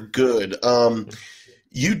go Sure. for good.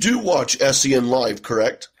 You do watch SEN Live,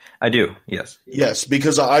 correct? I do, yes. Yes,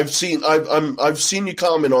 because I've seen you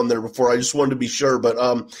comment on there before. I just wanted to be sure. But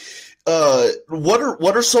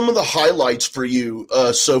what are some of the highlights for you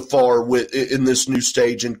so far in this new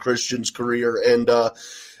stage in Christian's career? And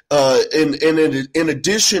in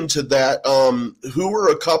addition to that, who are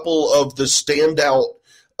a couple of the standout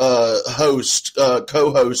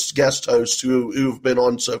co-hosts, guest hosts who've been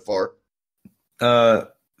on so far?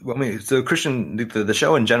 Well, I mean, so Christian, the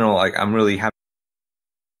show in general, like, I'm really happy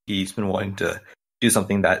he's been wanting to do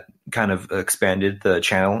something that kind of expanded the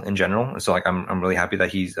channel in general. So like, I'm really happy that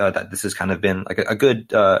he's that this has kind of been like a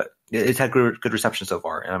good it's had good reception so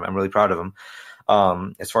far, and I'm really proud of him.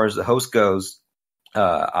 As far as the host goes,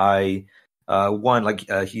 he's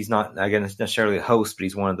not, again, necessarily a host, but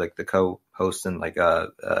he's one of the co-hosts and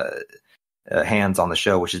hands on the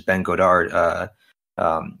show, which is Ben Goddard.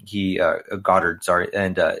 Goddard, sorry.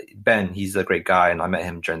 And Ben, he's a great guy, and I met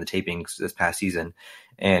him during the tapings this past season,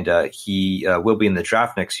 and he will be in the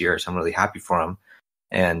draft next year, so I'm really happy for him.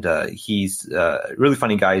 And he's a really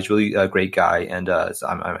funny guy. He's really a great guy, and so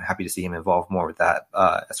I'm happy to see him involved more with that.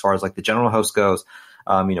 As far as like the general host goes,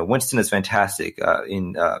 Winston is fantastic.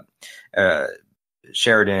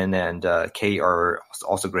 Sheridan and Kate are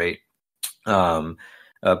also great. But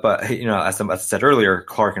as I said earlier,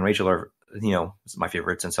 Clark and Rachel are my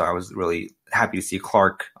favorites, and so I was really happy to see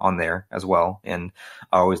Clark on there as well. And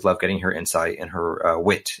I always love getting her insight and her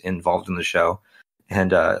wit involved in the show.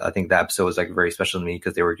 And I think that episode was like very special to me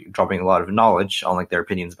because they were dropping a lot of knowledge on like their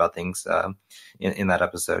opinions about things in that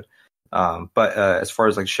episode. But as far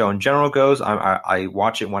as like show in general goes, I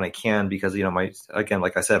watch it when I can because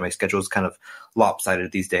like I said, my schedule is kind of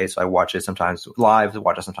lopsided these days. So I watch it sometimes live,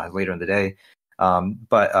 watch it sometimes later in the day.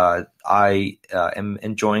 But I am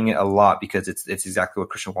enjoying it a lot because it's exactly what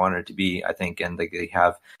Christian wanted it to be, I think, and they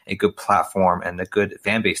have a good platform and a good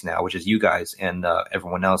fan base now, which is you guys and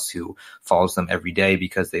everyone else who follows them every day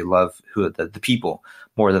because they love the people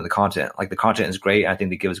more than the content. Like, the content is great. I think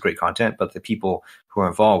they give us great content, but the people who are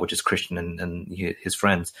involved, which is Christian and his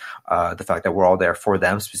friends, the fact that we're all there for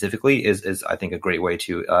them specifically is I think a great way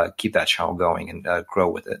to keep that channel going and grow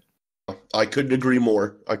with it. I couldn't agree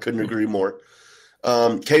more.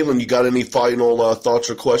 Kalyn, you got any final thoughts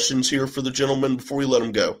or questions here for the gentleman before we let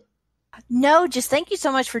him go? No, just thank you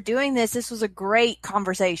so much for doing this. This was a great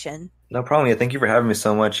conversation. No problem. Yeah, thank you for having me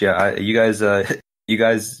so much. Yeah, you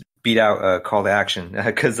guys beat out Call to Action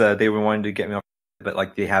because they were wanting to get me on, but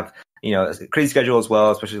like they have a crazy schedule as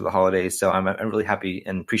well, especially the holidays. So I'm really happy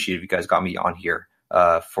and appreciative you guys got me on here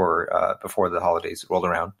for before the holidays rolled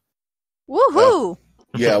around. Woohoo!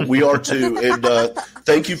 Yeah, we are too, and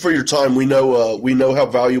thank you for your time. We know how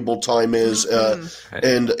valuable time is,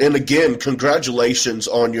 and again, congratulations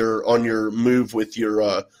on your move with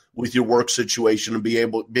your work situation and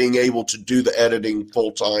being able to do the editing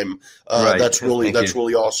full time. Right. That's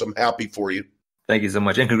really awesome. Happy for you. Thank you so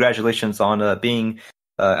much, and congratulations on being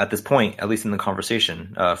at this point, at least in the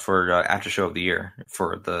conversation, for After Show of the Year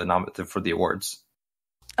for the awards.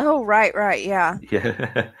 Oh, right, yeah.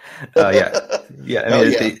 Yeah.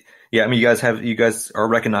 I mean, you guys are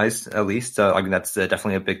recognized at least. I mean, that's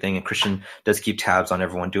definitely a big thing. And Christian does keep tabs on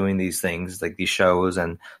everyone doing these things, like these shows,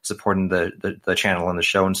 and supporting the channel and the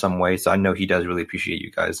show in some way. So I know he does really appreciate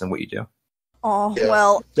you guys and what you do. Oh, yeah.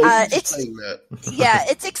 Well, it's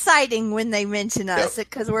it's exciting when they mention us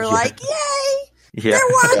because we're like, yay, they're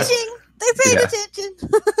watching. They paid attention.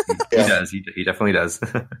 He definitely does.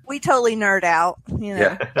 We totally nerd out,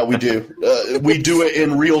 Yeah, we do. We do it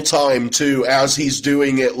in real time too. As he's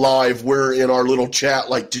doing it live, we're in our little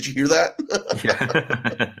chat. Like, did you hear that?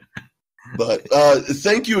 Yeah. But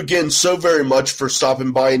thank you again so very much for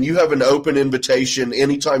stopping by. And you have an open invitation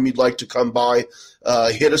anytime you'd like to come by.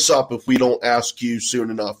 Hit us up if we don't ask you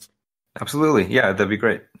soon enough. Absolutely. Yeah, that'd be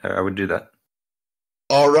great. I would do that.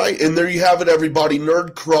 All right, and there you have it, everybody.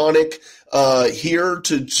 Nerd Chronic here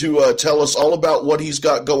to tell us all about what he's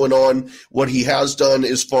got going on, what he has done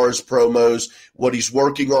as far as promos, what he's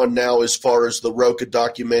working on now as far as the Roka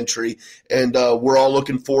documentary, and we're all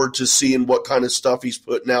looking forward to seeing what kind of stuff he's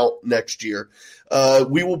putting out next year.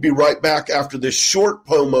 We will be right back after this short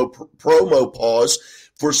promo pause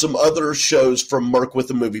for some other shows from Merc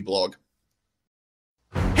with a Movie Blog.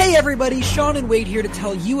 Hey everybody, Sean and Wade here to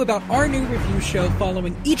tell you about our new review show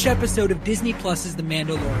following each episode of Disney Plus's The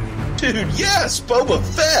Mandalorian. Dude, yes, Boba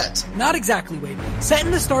Fett! Not exactly, Wade. Set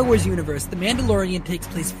in the Star Wars universe, The Mandalorian takes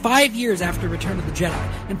place 5 years after Return of the Jedi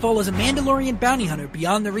and follows a Mandalorian bounty hunter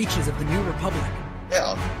beyond the reaches of the New Republic.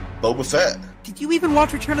 Yeah, Boba Fett. Did you even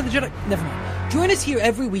watch Return of the Jedi? Never mind. Join us here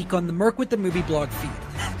every week on the Merc with the Movie Blog feed.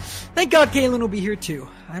 Thank God Kalyn will be here too.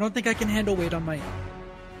 I don't think I can handle Wade on my own.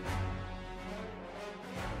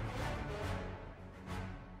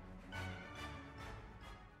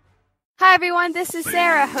 Hi everyone, this is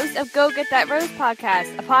Sarah, host of Go Get That Rose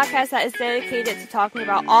podcast, a podcast that is dedicated to talking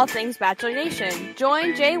about all things Bachelor Nation.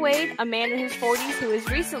 Join J Wade, a man in his 40s who is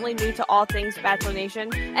recently new to all things Bachelor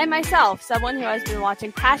Nation, and myself, someone who has been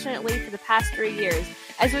watching passionately for the past 3 years,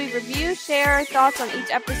 as we review, share our thoughts on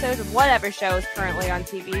each episode of whatever show is currently on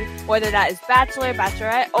TV, whether that is Bachelor,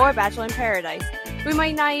 Bachelorette, or Bachelor in Paradise. We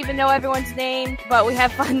might not even know everyone's name, but we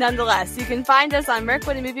have fun nonetheless. You can find us on Merc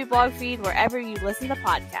with a Movie Blog feed wherever you listen to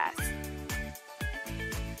podcasts.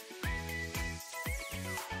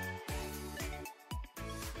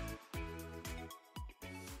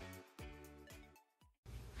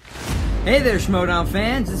 Hey there, Schmoedown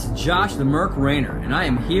fans. This is Josh the Merc Rainer, and I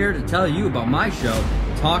am here to tell you about my show,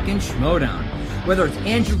 Talkin' Schmoedown. Whether it's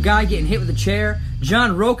Andrew Guy getting hit with a chair,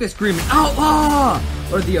 John Roca screaming, "Outlaw!"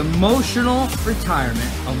 or the emotional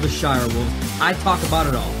retirement of the Shire Wolves, I talk about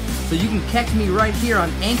it all. So you can catch me right here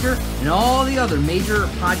on Anchor and all the other major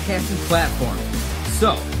podcasting platforms.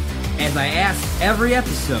 So, as I ask every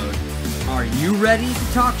episode, are you ready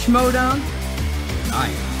to talk Schmoedown? I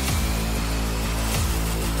am.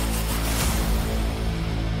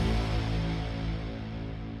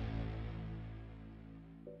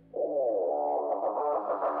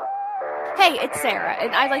 Hey, it's Sarah,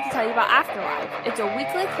 and I'd like to tell you about Afterlife. It's a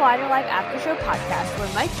weekly Collider Live after show podcast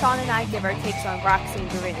where Mike, Sean, and I give our takes on Roxy and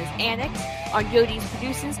Dorinda's antics, on Yodi's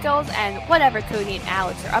producing skills, and whatever Cody and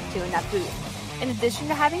Alex are up to in that booth. In addition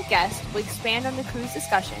to having guests, we expand on the crew's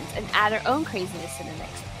discussions and add our own craziness in the mix.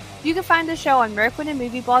 You can find the show on Merc with a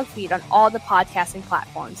Movie Blog feed on all the podcasting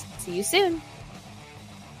platforms. See you soon!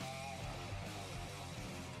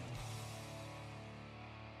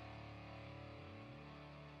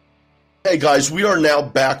 Hey guys, we are now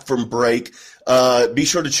back from break. Be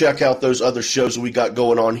sure to check out those other shows we got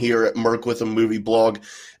going on here at Merc with a Movie Blog.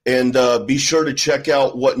 And be sure to check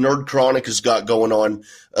out what Nerd Chronic has got going on.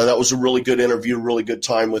 That was a really good interview, really good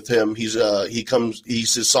time with him. He's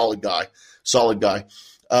a solid guy.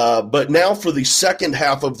 But now for the second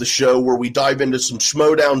half of the show where we dive into some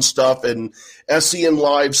Schmoedown stuff and SEN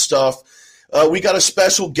Live stuff. We got a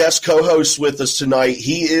special guest co-host with us tonight.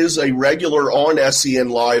 He is a regular on SEN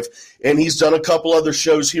Live, and he's done a couple other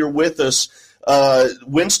shows here with us.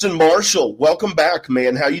 Winston Marshall, welcome back,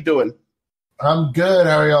 man. How you doing? I'm good.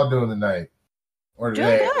 How are y'all doing tonight? Or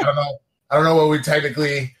today? I don't know what we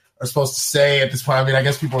technically are supposed to say at this point. I mean, I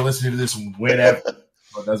guess people are listening to this whenever.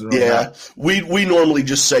 So it doesn't really matter. We normally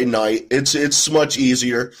just say night. It's much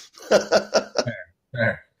easier.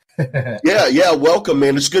 Fair. Yeah. Welcome,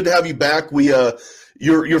 man. It's good to have you back. We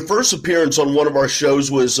your first appearance on one of our shows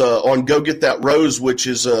was on Go Get That Rose, which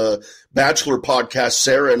is a Bachelor podcast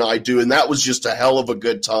Sarah and I do, and that was just a hell of a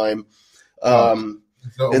good time. I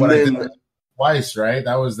did twice, right?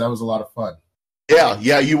 That was a lot of fun.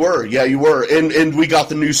 Yeah, you were. And we got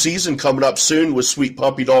the new season coming up soon with Sweet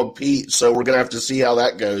Puppy Dog Pete, so we're gonna have to see how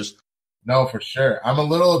that goes. No, for sure. I'm a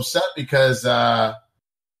little upset because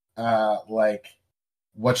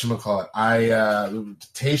whatchamacallit,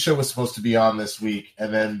 Tasha was supposed to be on this week,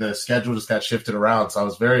 and then the schedule just got shifted around, so I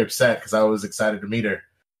was very upset because I was excited to meet her.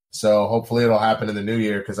 So hopefully it'll happen in the new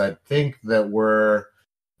year, because I think that we're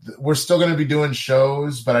still going to be doing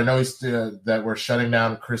shows, but I know that we're shutting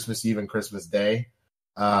down Christmas Eve and Christmas Day,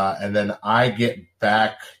 and then I get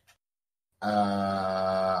back.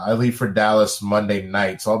 I leave for Dallas Monday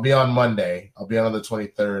night, so I'll be on Monday. I'll be on the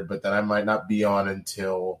 23rd, but then I might not be on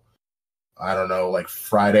until, I don't know, like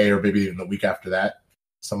Friday or maybe even the week after that,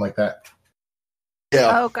 something like that.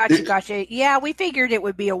 Yeah. Oh, gotcha. Yeah, we figured it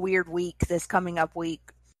would be a weird week this coming up week.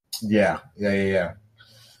 Yeah. And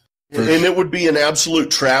it would be an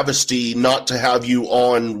absolute travesty not to have you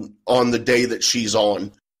on the day that she's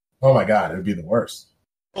on. Oh my God, it would be the worst.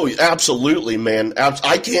 Oh, absolutely, man.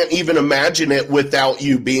 I can't even imagine it without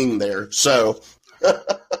you being there. So.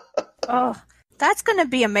 Oh, that's going to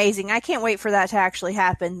be amazing. I can't wait for that to actually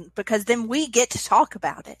happen, because then we get to talk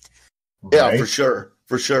about it. Yeah, right? for sure.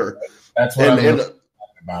 That's what I'm talking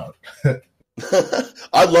about.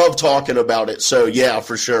 I love talking about it. So, yeah,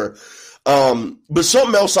 for sure. But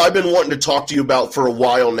something else I've been wanting to talk to you about for a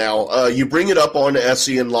while now. You bring it up on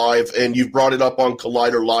SEN Live, and you've brought it up on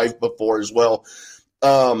Collider Live before as well.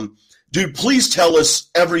 Dude, please tell us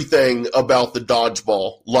everything about the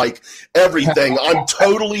dodgeball. Like, everything. I'm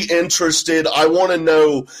totally interested. I want to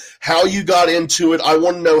know how you got into it. I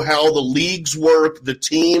want to know how the leagues work, the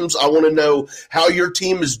teams. I want to know how your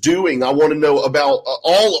team is doing. I want to know about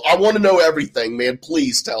I want to know everything, man.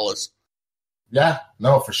 Please tell us. Yeah,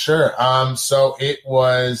 no, for sure. So it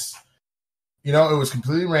was, it was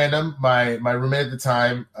completely random. My roommate at the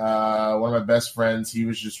time, one of my best friends, he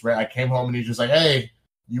was just, I came home and he was just like, hey,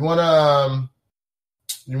 you want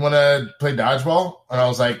to play dodgeball? And I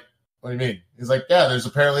was like, what do you mean? He's like, yeah, there's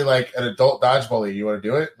apparently like an adult dodgeball league. You want to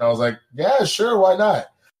do it? And I was like, yeah, sure. Why not?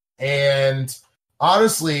 And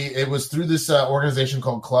honestly, it was through this organization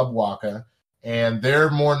called Club Waka, and they're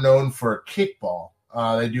more known for kickball.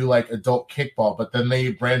 They do like adult kickball, but then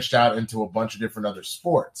they branched out into a bunch of different other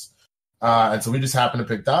sports. And so we just happened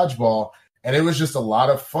to pick dodgeball, and it was just a lot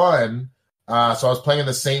of fun. So I was playing in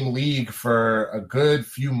the same league for a good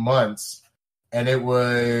few months, and it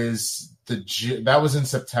was that was in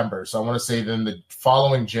September. So I want to say then the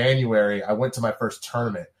following January, I went to my first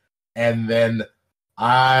tournament, and then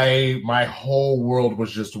my whole world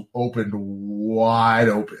was just opened wide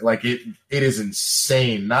open. Like it is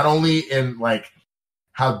insane. Not only in like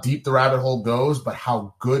how deep the rabbit hole goes, but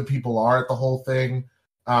how good people are at the whole thing.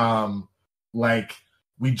 Like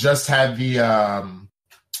we just had the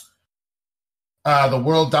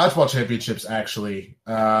World Dodgeball Championships actually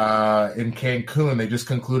in Cancun. They just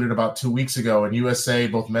concluded about 2 weeks ago, and USA,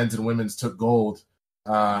 both men's and women's, took gold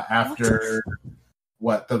after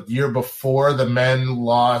the year before the men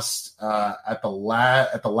lost at the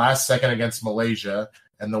last second against Malaysia,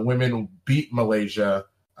 and the women beat Malaysia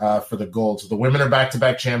for the gold. So the women are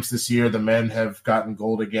back-to-back champs this year. The men have gotten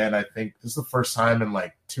gold again. I think this is the first time in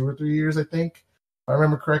like 2 or 3 years, I think, if I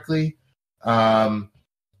remember correctly. And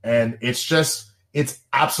it's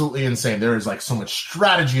absolutely insane. There is like so much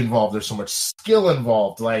strategy involved. There's so much skill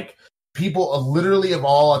involved. Like people literally of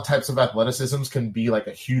all types of athleticisms can be like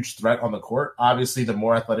a huge threat on the court. Obviously, the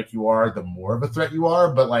more athletic you are, the more of a threat you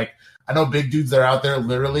are. But like I know big dudes that are out there,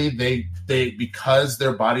 literally they because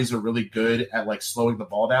their bodies are really good at like slowing the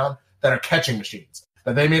ball down, that are catching machines.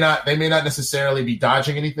 That they may not necessarily be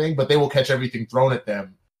dodging anything, but they will catch everything thrown at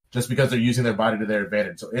them just because they're using their body to their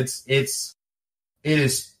advantage. So it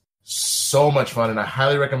is so much fun, and I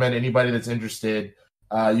highly recommend anybody that's interested.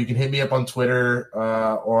 You can hit me up on Twitter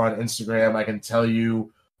or on Instagram. I can tell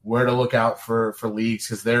you where to look out for leagues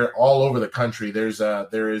because they're all over the country. There is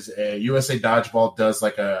a USA Dodgeball does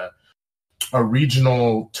like a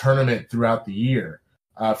regional tournament throughout the year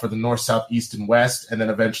for the North, South, East, and West, and then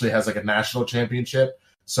eventually has like a national championship.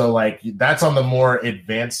 So like that's on the more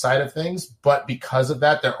advanced side of things. But because of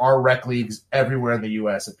that, there are rec leagues everywhere in the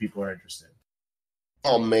U.S. if people are interested.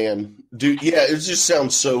 Oh man, dude, yeah, it just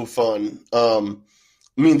sounds so fun.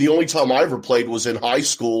 I mean, the only time I ever played was in high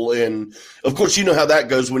school, and of course, you know how that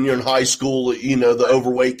goes when you're in high school. You know, the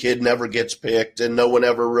overweight kid never gets picked, and no one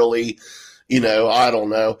ever really. I don't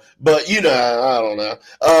know. But, I don't know.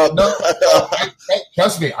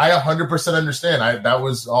 Trust me, I 100% understand. That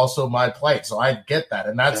was also my plight, so I get that.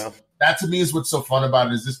 And that to me is what's so fun about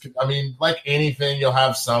it is this. I mean, like anything, you'll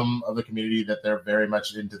have some of the community that they're very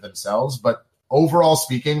much into themselves. But overall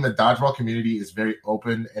speaking, the dodgeball community is very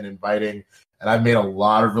open and inviting. And I've made a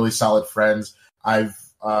lot of really solid friends. I've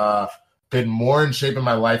been more in shape in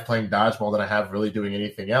my life playing dodgeball than I have really doing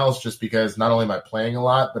anything else, just because not only am I playing a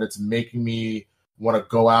lot, but it's making me want to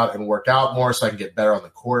go out and work out more so I can get better on the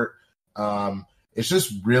court. It's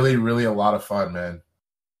just really, really a lot of fun, man.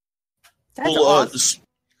 That's awesome.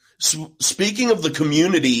 Speaking of the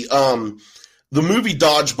community, the movie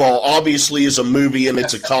Dodgeball obviously is a movie and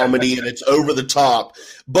it's a comedy and it's over the top.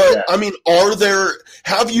 But yeah. I mean,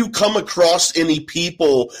 have you come across any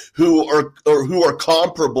people who are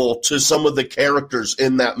comparable to some of the characters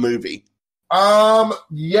in that movie?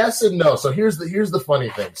 Yes and no. So here's the funny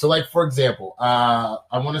thing. So like, for example, I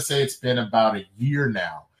want to say it's been about a year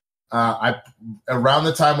now. Around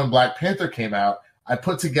the time when Black Panther came out, I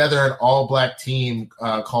put together an all-black team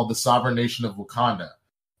called the Sovereign Nation of Wakanda.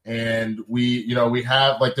 And we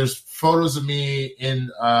have like, there's photos of me in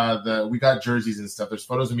we got jerseys and stuff. There's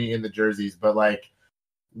photos of me in the jerseys, but like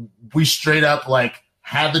we straight up like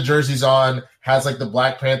had the jerseys on, has like the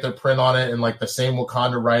Black Panther print on it and like the same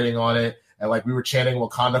Wakanda writing on it. And like we were chanting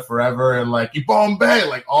Wakanda forever and like Ibombe,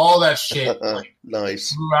 like all that shit. Like,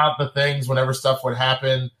 nice. Throughout the things, whenever stuff would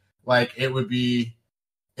happen, like it was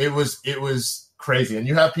crazy. And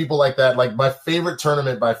you have people like that. Like my favorite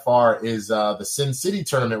tournament by far is the Sin City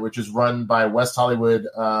tournament, which is run by West Hollywood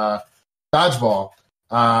Dodgeball.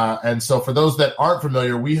 And so for those that aren't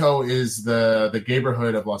familiar, WeHo is the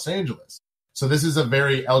neighborhood of Los Angeles. So this is a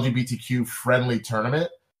very LGBTQ friendly tournament.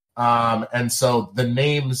 And so the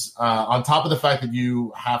names, on top of the fact that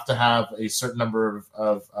you have to have a certain number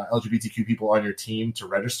of LGBTQ people on your team to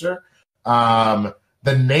register, the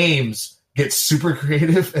names get super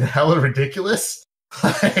creative and hella ridiculous.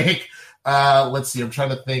 Like, let's see, I'm trying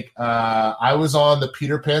to think. I was on the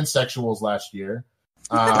Peter Pan Sexuals last year.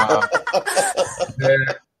 You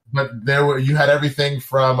had everything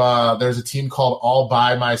from, there's a team called All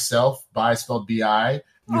By Myself, by spelled B-I.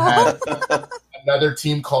 You had another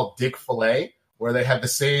team called Dick Filet, where they had the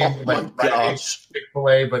same, Dick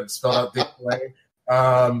Filet, but spelled out Dick Filet.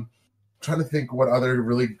 Trying to think what other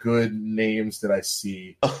really good names did I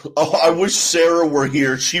see. Oh, I wish Sarah were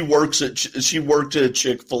here. She worked at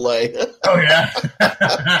Chick-fil-A. Oh yeah.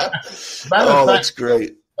 That's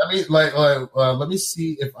great. Let me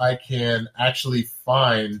see if I can actually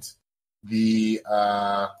find the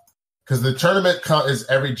because the tournament is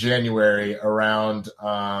every January around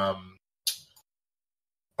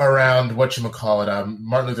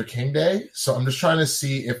Martin Luther King Day. So I'm just trying to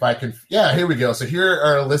see if I can. Yeah, here we go. So here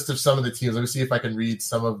are a list of some of the teams. Let me see if I can read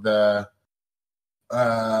some of the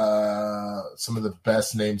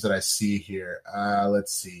best names that I see here.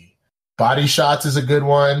 Let's see. Body Shots is a good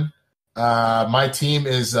one. My team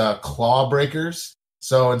is Claw Breakers.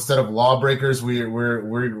 So instead of Lawbreakers,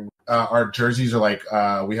 we're our jerseys are like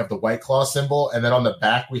we have the White Claw symbol, and then on the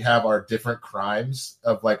back we have our different crimes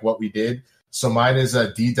of like what we did. So mine is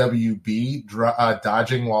a DWB,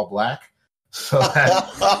 dodging while black. So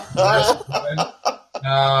that's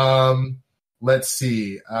let's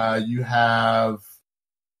see. You have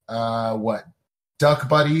Duck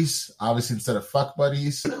Buddies, obviously instead of Fuck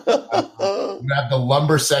Buddies. You have the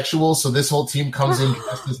Lumber Sexuals. So this whole team comes in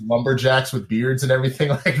dressed as lumberjacks with beards and everything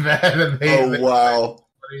like that. And wow.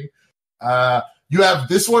 You have,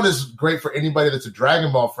 this one is great for anybody that's a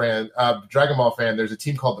Dragon Ball fan. There's a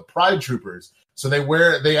team called the Pride Troopers. So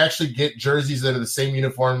they actually get jerseys that are the same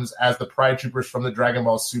uniforms as the Pride Troopers from the Dragon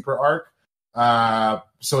Ball Super arc.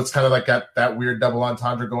 So it's kind of like that weird double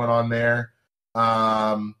entendre going on there.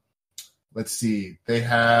 Let's see. They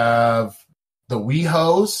have the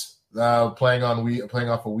WeHos. playing off of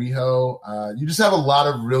WeHo. You just have a lot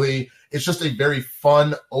of it's just a very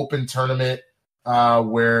fun, open tournament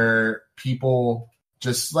where people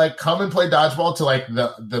just like come and play dodgeball to like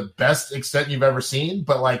the best extent you've ever seen,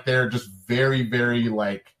 but like they're just very, very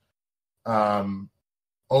like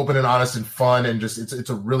open and honest and fun, and just it's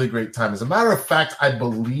a really great time. As a matter of fact, I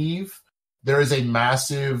believe there is a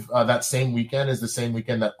massive that same weekend is the same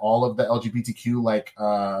weekend that all of the LGBTQ like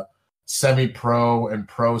semi-pro and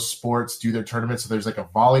pro sports do their tournaments. So there's like a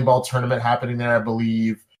volleyball tournament happening there, I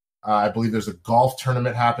believe. I believe there's a golf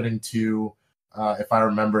tournament happening too, if I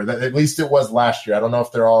remember. That at least it was last year. I don't know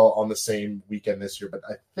if they're all on the same weekend this year, but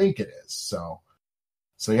I think it is. So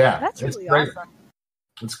yeah, that's really great. awesome.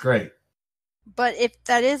 It's great. But if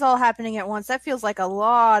that is all happening at once, that feels like a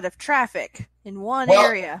lot of traffic in one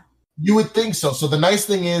area. You would think so. So the nice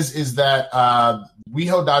thing is that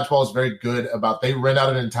WeHo Dodgeball is very good about, they rent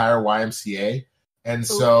out an entire YMCA. And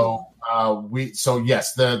so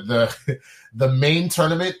yes, the main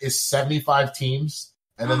tournament is 75 teams.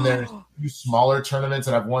 And then there's two smaller tournaments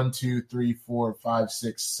that have 1, 2, 3, 4, 5,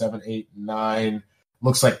 6, 7, 8, 9,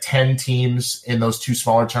 looks like 10 teams in those two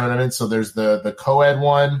smaller tournaments. So there's the co-ed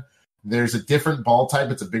one. There's a different ball type.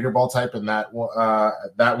 It's a bigger ball type, and that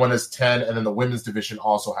one is 10, and then the women's division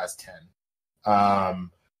also has 10.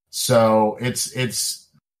 So it's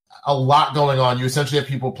a lot going on. You essentially have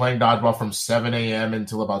people playing dodgeball from 7 a.m.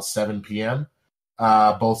 until about 7 p.m.,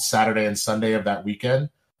 both Saturday and Sunday of that weekend,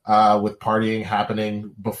 with partying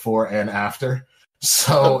happening before and after.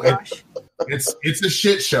 So it's a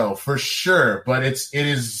shit show for sure, but it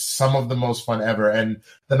is some of the most fun ever. And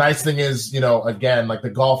the nice thing is, again, like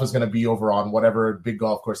the golf is going to be over on whatever big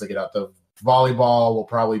golf course they get out. The volleyball will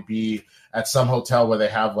probably be at some hotel where they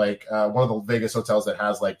have like one of the Vegas hotels that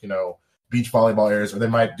has like, beach volleyball areas, or they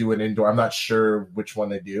might do an indoor. I'm not sure which one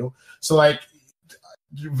they do. So like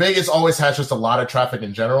Vegas always has just a lot of traffic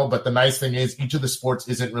in general, but the nice thing is each of the sports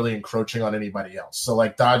isn't really encroaching on anybody else. So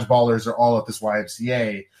like dodgeballers are all at this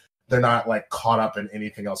YMCA. They're not like caught up in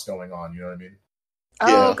anything else going on. You know what I mean?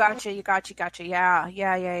 Oh, Yeah. gotcha.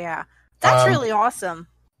 Yeah. That's really awesome.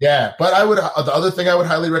 Yeah, but the other thing I would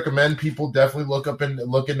highly recommend people definitely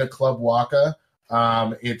look into Club Waka.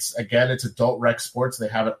 It's adult rec sports. They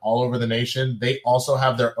have it all over the nation. They also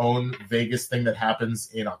have their own Vegas thing that happens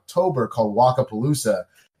in October called Wakapalooza.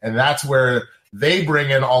 And that's where they bring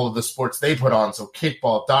in all of the sports they put on. So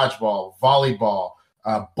kickball, dodgeball, volleyball,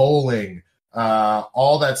 bowling,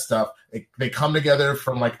 all that stuff. They come together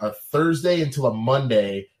from like a Thursday until a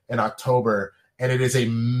Monday in October. And it is a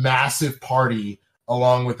massive party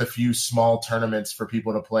along with a few small tournaments for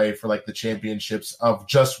people to play for like the championships of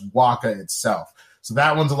just Waka itself. So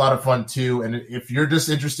that one's a lot of fun too. And if you're just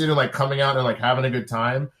interested in like coming out and like having a good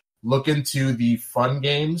time, look into the fun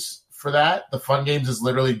games for that. The fun games is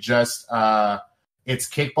literally just it's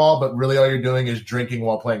kickball, but really all you're doing is drinking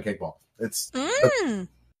while playing kickball. It's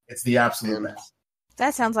the absolute best.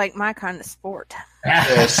 That sounds like my kind of sport.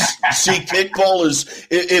 Yes. See, kickball is,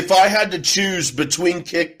 if I had to choose between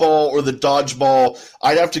kickball or the dodgeball,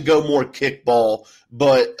 I'd have to go more kickball,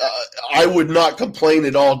 but I would not complain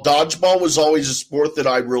at all. Dodgeball was always a sport that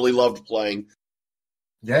I really loved playing.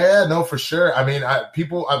 Yeah, no, for sure. I mean, I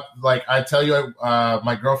tell you,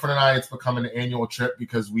 my girlfriend and I, it's become an annual trip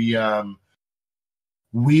because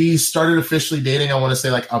we started officially dating, I want to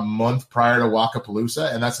say like a month prior to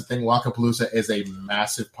Wakapalooza. And that's the thing. Wakapalooza is a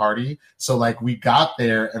massive party. So like we got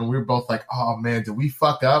there and we were both like, oh man, did we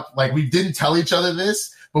fuck up? Like we didn't tell each other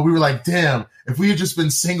this, but we were like, damn, if we had just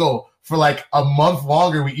been single for like a month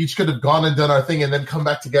longer, we each could have gone and done our thing and then come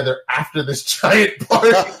back together after this giant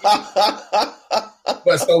party.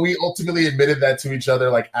 But so we ultimately admitted that to each other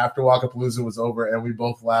like after Wakapalooza was over, and we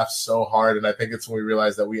both laughed so hard. And I think it's when we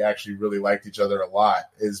realized that we actually really liked each other a lot,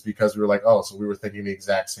 is because we were like, oh, so we were thinking the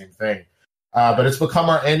exact same thing. But it's become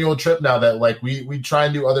our annual trip now that like we try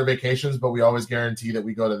and do other vacations, but we always guarantee that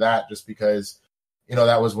we go to that just because,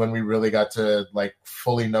 that was when we really got to like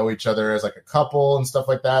fully know each other as like a couple and stuff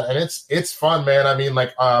like that. And it's fun, man. I mean,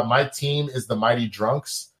 like my team is the Mighty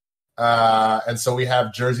Drunks. And so we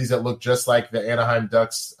have jerseys that look just like the Anaheim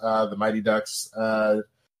Ducks, the Mighty Ducks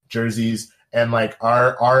jerseys. And like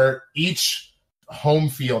our each home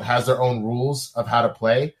field has their own rules of how to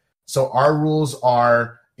play. So our rules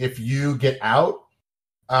are, if you get out,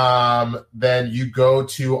 then you go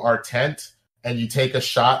to our tent and you take a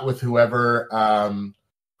shot with whoever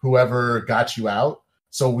got you out.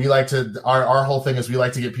 So we like to, our whole thing is we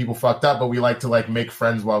like to get people fucked up, but we like to like make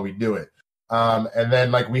friends while we do it. And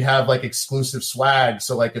then like we have like exclusive swag.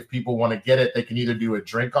 So like if people want to get it, they can either do a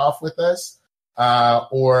drink off with us,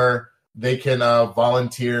 or they can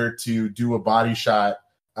volunteer to do a body shot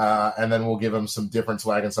And then we'll give them some different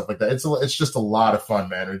swag and stuff like that. It's just a lot of fun,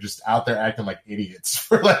 man. We're just out there acting like idiots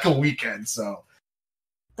for like a weekend. So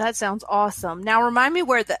that sounds awesome. Now remind me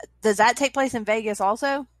does that take place in Vegas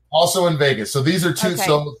also? Also in Vegas. So these are two. Okay.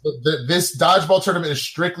 So this dodgeball tournament is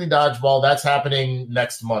strictly dodgeball. That's happening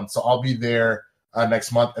next month. So I'll be there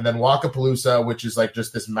next month. And then Walkapalooza, which is like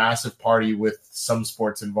just this massive party with some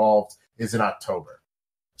sports involved, is in October.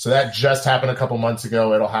 So that just happened a couple months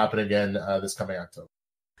ago. It'll happen again this coming October.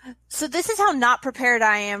 So this is how not prepared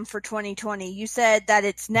I am for 2020. You said that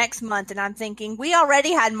it's next month, and I'm thinking we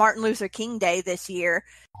already had Martin Luther King Day this year.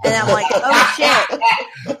 And I'm like, oh, shit.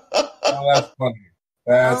 Oh, that's funny.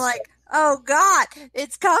 I'm like, oh, God,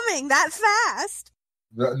 it's coming that fast.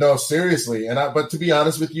 No, seriously. But to be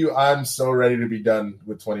honest with you, I'm so ready to be done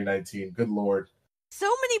with 2019. Good Lord. So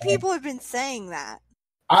many people have been saying that.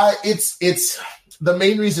 It's the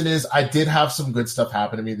main reason is I did have some good stuff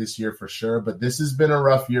happen to me this year for sure, but this has been a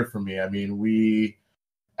rough year for me. I mean,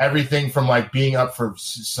 everything from like being up for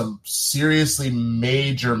some seriously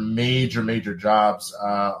major jobs,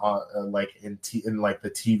 like in like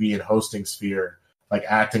the TV and hosting sphere, like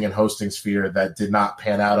acting and hosting sphere that did not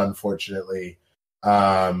pan out, unfortunately.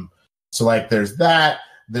 So like there's that.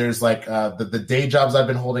 There's like the day jobs I've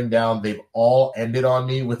been holding down. They've all ended on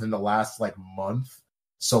me within the last like month.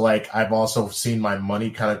 So, like, I've also seen my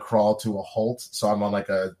money kind of crawl to a halt. So I'm on, like,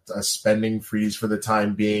 a spending freeze for the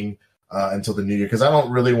time being until the new year. Because I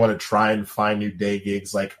don't really want to try and find new day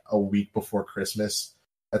gigs, like, a week before Christmas.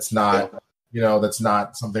 That's not, that's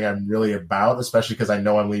not something I'm really about, especially because I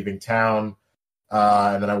know I'm leaving town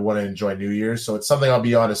and then I want to enjoy New Year's. So it's something I'll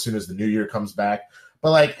be on as soon as the new year comes back.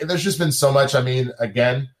 But, like, there's just been so much. I mean,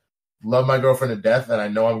 again, love my girlfriend to death, and I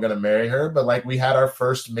know I'm going to marry her. But, like, we had our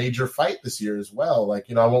first major fight this year as well. Like,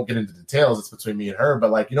 I won't get into details. It's between me and her. But,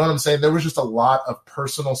 like, you know what I'm saying? There was just a lot of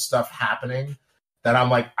personal stuff happening that I'm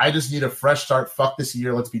like, I just need a fresh start. Fuck this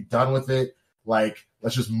year. Let's be done with it. Like,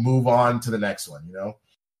 let's just move on to the next one,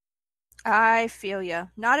 I feel you.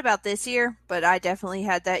 Not about this year, but I definitely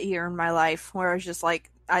had that year in my life where I was just like,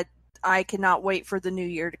 I cannot wait for the new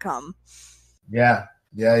year to come. Yeah.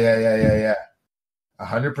 100%,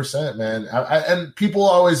 man. And people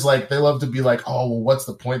always they love to be like, oh, well, what's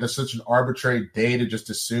the point? There's such an arbitrary day to just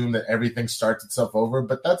assume that everything starts itself over.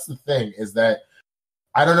 But that's the thing, is that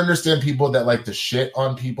I don't understand people that like to shit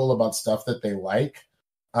on people about stuff that they like.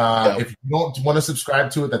 If you don't want to subscribe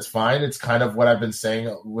to it, that's fine. It's kind of what I've been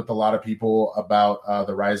saying with a lot of people about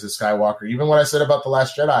The Rise of Skywalker. Even what I said about The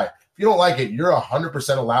Last Jedi. If you don't like it, you're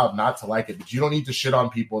 100% allowed not to like it. But you don't need to shit on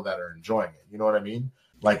people that are enjoying it. You know what I mean?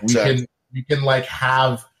 Like, we can like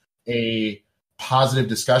have a positive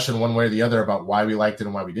discussion one way or the other about why we liked it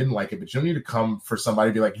and why we didn't like it, but you don't need to come for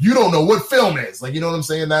somebody to be like, you don't know what film is. Like, you know what I'm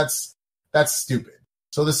saying? That's stupid.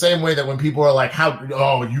 So the same way that when people are like,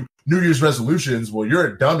 you New Year's resolutions, well, you're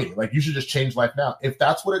a dummy. Like, you should just change life now. If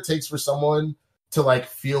that's what it takes for someone to like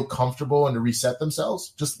feel comfortable and to reset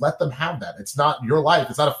themselves, just let them have that. It's not your life.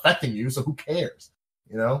 It's not affecting you. So who cares?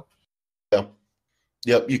 Yeah.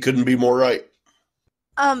 Yep. You couldn't be more right.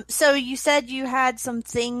 So you said you had some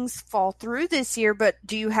things fall through this year, but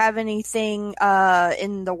do you have anything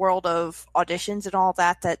in the world of auditions and all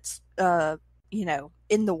that that's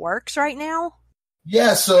in the works right now?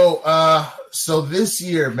 Yeah, so this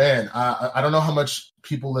year, man, I don't know how much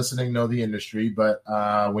people listening know the industry, but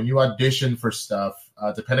when you audition for stuff,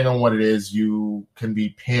 depending on what it is, you can be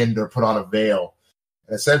pinned or put on a veil.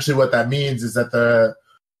 And essentially what that means is that the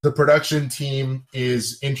production team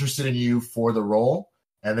is interested in you for the role,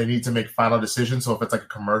 and they need to make final decisions. So if it's like a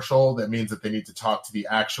commercial, that means that they need to talk to the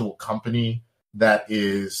actual company that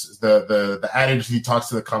is the ad agency talks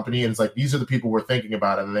to the company, and it's like, these are the people we're thinking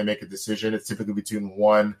about, and then they make a decision. It's typically between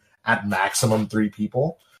 1 at maximum 3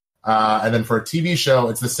 people. And then for a TV show,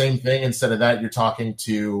 it's the same thing. Instead of that, you're talking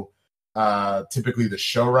to typically the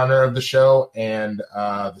showrunner of the show and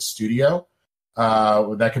the studio.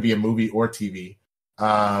 That could be a movie or TV.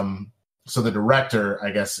 So the director,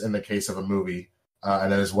 I guess, in the case of a movie,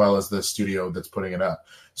 and then as well as the studio that's putting it up.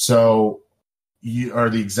 So you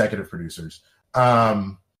are the executive producers.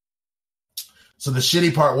 So the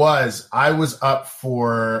shitty part was I was up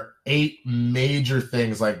for 8 major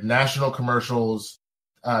things, like national commercials,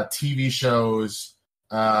 TV shows,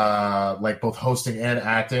 like both hosting and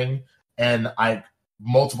acting. And I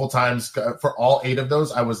multiple times for all 8 of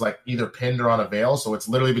those, I was like either pinned or on a veil. So it's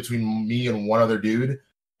literally between me and one other dude.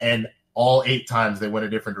 And all 8 times they went a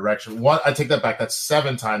different direction. I take that back. That's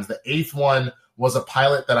 7 times. The 8th one was a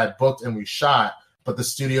pilot that I booked and we shot, but the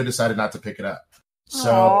studio decided not to pick it up.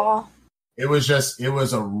 So it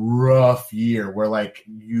was a rough year where like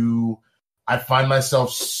I find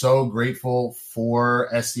myself so grateful for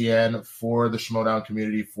SEN, for the Schmoedown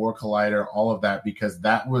community, for Collider, all of that, because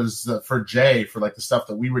that was for Jay, for like the stuff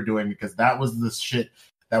that we were doing, because that was the shit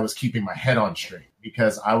that was keeping my head on straight.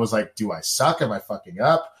 Because I was like, do I suck? Am I fucking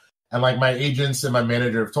up? And like my agents and my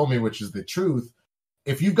manager have told me, which is the truth,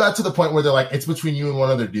 if you got to the point where they're like, it's between you and one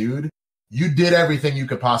other dude, you did everything you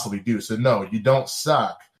could possibly do. So no, you don't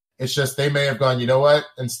suck. It's just they may have gone, you know what?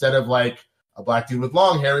 Instead of like a black dude with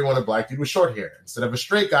long hair, we want a black dude with short hair. Instead of a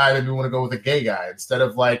straight guy, maybe we want to go with a gay guy. Instead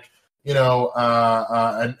of like,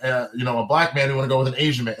 a black man, we want to go with an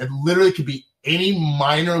Asian man. It literally could be any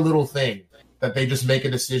minor little thing that they just make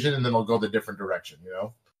a decision and then they'll go the different direction, you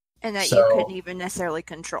know? And that you couldn't even necessarily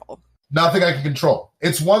control. Nothing I can control.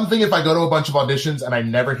 It's one thing if I go to a bunch of auditions and I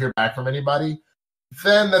never hear back from anybody,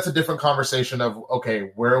 then that's a different conversation of,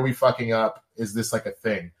 okay, where are we fucking up? Is this like a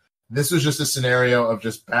thing? This was just a scenario of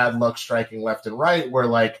just bad luck striking left and right where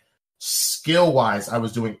like skill-wise, I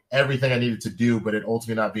was doing everything I needed to do, but it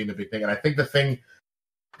ultimately not being the big thing. And I think the thing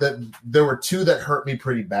that there were two that hurt me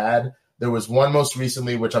pretty bad. There was one most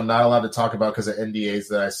recently, which I'm not allowed to talk about because of NDAs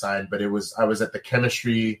that I signed, but I was at the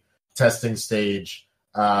chemistry testing stage,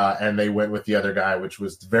 and they went with the other guy, which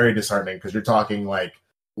was very disheartening because you're talking like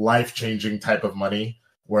life-changing type of money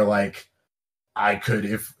where like I could,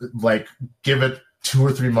 if like give it 2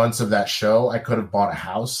 or 3 months of that show, I could have bought a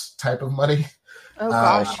house type of money. Oh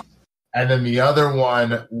gosh. And then the other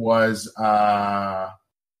one was for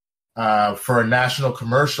a national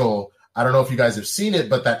commercial. I don't know if you guys have seen it,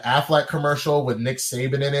 but that Aflac commercial with Nick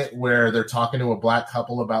Saban in it, where they're talking to a black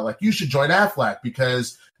couple about like, you should join Aflac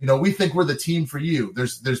because, we think we're the team for you.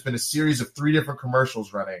 There's been a series of 3 different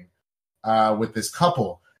commercials running with this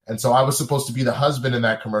couple. And so I was supposed to be the husband in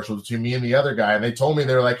that commercial between me and the other guy. And they told me,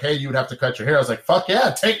 they were like, hey, you would have to cut your hair. I was like, fuck yeah,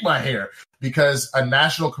 take my hair. Because a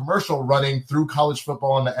national commercial running through college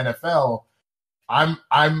football and the NFL,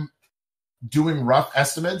 I'm doing rough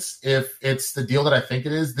estimates. If it's the deal that I think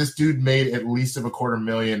it is, this dude made at least of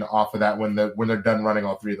 $250,000 off of that when they're done running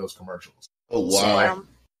all 3 of those commercials. Oh, wow.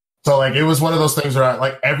 So like it was one of those things where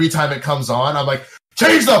like every time it comes on, I'm like,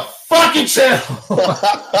 change the fucking channel.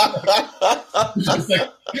 Just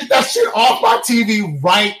like, get that shit off my TV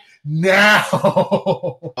right now.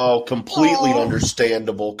 Oh, completely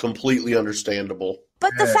understandable. Completely understandable.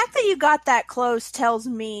 But the fact that you got that close tells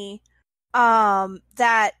me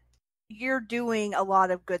that you're doing a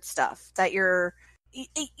lot of good stuff, that you're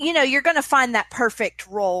going to find that perfect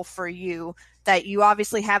role for you, that you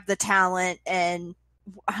obviously have the talent, and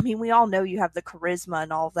I mean, we all know you have the charisma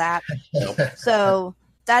and all that. So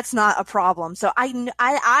that's not a problem. So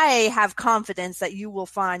I have confidence that you will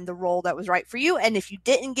find the role that was right for you. And if you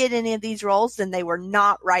didn't get any of these roles, then they were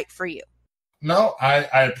not right for you. No,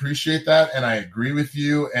 I appreciate that. And I agree with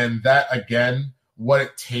you. And that, again, what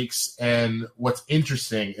it takes and what's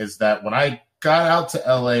interesting is that when I got out to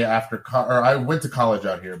LA or I went to college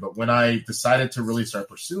out here, but when I decided to really start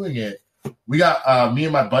pursuing it, we got me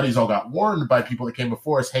and my buddies all got warned by people that came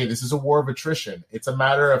before us, hey, this is a war of attrition. It's a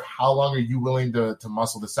matter of how long are you willing to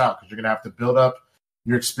muscle this out, because you're going to have to build up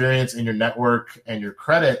your experience and your network and your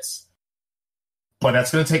credits. But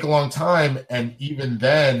that's going to take a long time. And even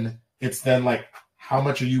then, it's then like, how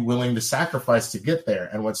much are you willing to sacrifice to get there?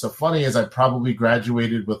 And what's so funny is I probably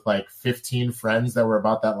graduated with like 15 friends that were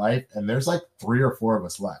about that life. And there's like 3 or 4 of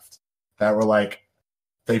us left that were like,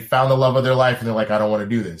 they found the love of their life and they're like, I don't want to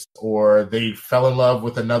do this. Or they fell in love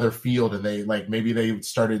with another field and they like, maybe they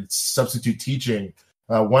started substitute teaching.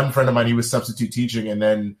 One friend of mine, he was substitute teaching, and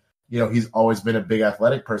then, he's always been a big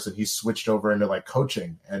athletic person. He switched over into like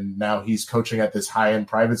coaching, and now he's coaching at this high-end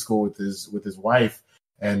private school with his wife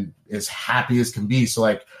and is happy as can be. So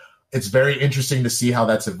like, it's very interesting to see how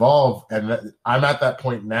that's evolved. And I'm at that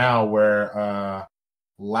point now where,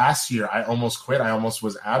 last year, I almost quit. I almost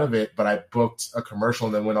was out of it, but I booked a commercial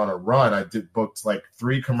and then went on a run. I booked like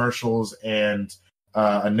 3 commercials and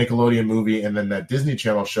a Nickelodeon movie and then that Disney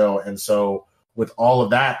Channel show. And so with all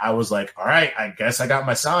of that, I was like, all right, I guess I got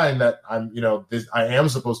my sign that I'm, I am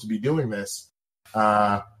supposed to be doing this.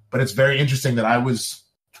 But it's very interesting that I was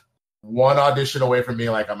one audition away from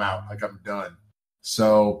being like, I'm out, like I'm done.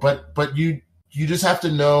 So, but you just have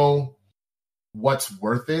to know what's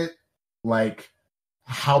worth it. Like,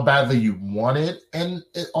 how badly you want it. And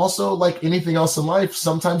it also, like anything else in life,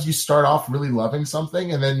 sometimes you start off really loving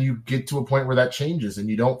something and then you get to a point where that changes and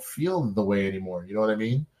you don't feel the way anymore. You know what I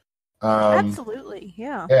mean? Absolutely.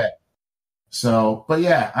 Yeah. So, but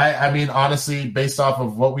yeah, I mean, honestly, based off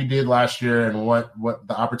of what we did last year and what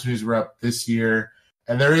the opportunities were up this year,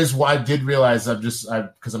 and there is what I did realize,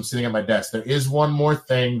 because I'm sitting at my desk, there is one more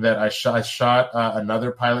thing that I shot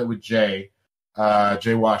another pilot with Jay.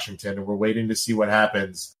 Jay Washington, and we're waiting to see what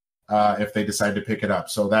happens if they decide to pick it up.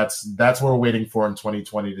 So that's what we're waiting for in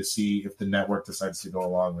 2020 to see if the network decides to go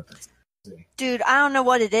along with it. Dude, I don't know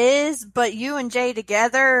what it is, but you and Jay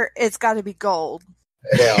together, it's got to be gold.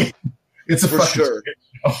 Yeah, it's a for sure.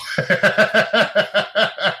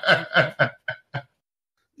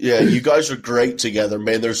 Yeah, you guys are great together,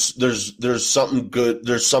 man. There's something good.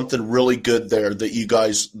 There's something really good there that you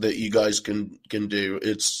guys can do.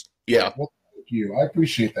 It's Well, thank you. I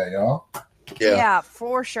appreciate that, y'all. Yeah,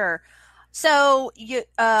 for sure. So you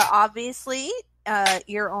obviously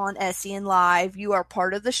you're on SEN Live. You are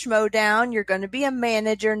part of the Schmoedown. You're going to be a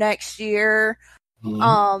manager next year.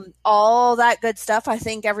 Mm-hmm. All that good stuff. I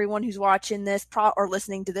think everyone who's watching this or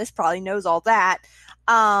listening to this probably knows all that.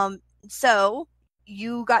 So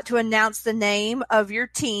you got to announce the name of your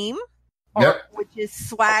team, which is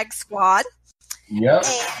Swag Squad. Yep.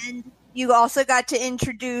 And you also got to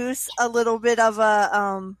introduce a little bit of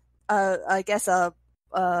a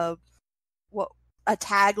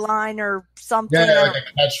tagline or something. Yeah, like a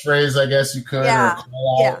catchphrase, I guess you could, or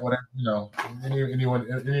call out, whatever,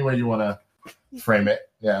 any way you want to frame it.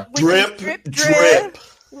 Yeah. Drip. Drip.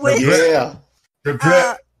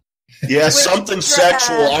 Yeah, something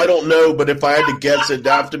sexual. I don't know, but if I had to guess, it'd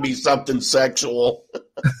have to be something sexual.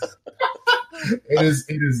 It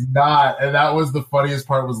is not. And that was the funniest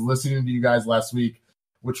part, was listening to you guys last week,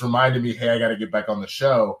 which reminded me, hey, I got to get back on the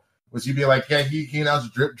show. Was you be like, yeah, he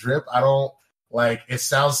announced drip. I don't, like, it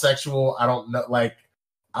sounds sexual. I don't know, like,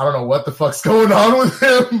 I don't know what the fuck's going on with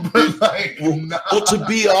him, but like, well, to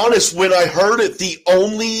be honest, when I heard it, the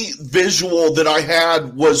only visual that I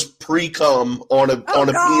had was pre-cum on a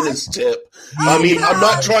penis tip. I mean, I'm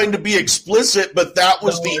not trying to be explicit, but that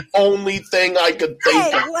was the only thing I could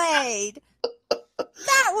think of. Wade.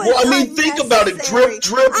 That was well, I mean, think about it. Drip.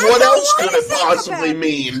 What else could it possibly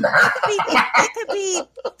mean? It could be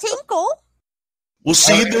tinkle. Well,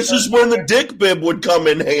 see, this is when the dick bib would come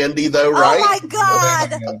in handy, though, right? Oh, my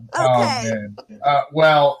God. Okay.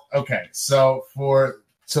 Well, okay. So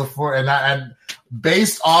and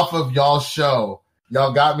based off of y'all's show,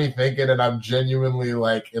 y'all got me thinking, and I'm genuinely,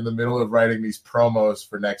 like, in the middle of writing these promos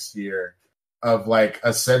for next year of, like,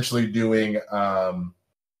 essentially doing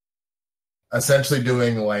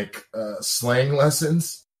like slang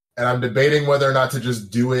lessons. And I'm debating whether or not to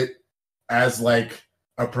just do it as, like,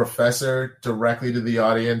 a professor directly to the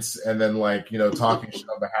audience and then, like, talking shit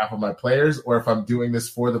on behalf of my players, or if I'm doing this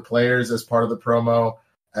for the players as part of the promo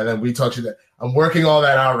and then we talk shit. I'm working all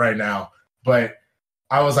that out right now, but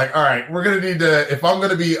I was like, all right, we're going to need to, if I'm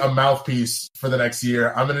going to be a mouthpiece for the next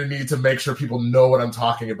year, I'm going to need to make sure people know what I'm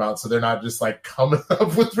talking about, so they're not just, like, coming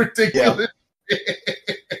up with ridiculous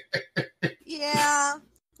Yeah.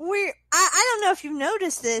 I don't know if you've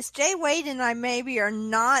noticed this. J Wade and I maybe are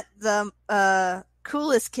not the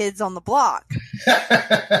coolest kids on the block.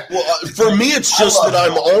 Well, for me, it's just that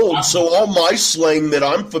I'm old, so all my slang that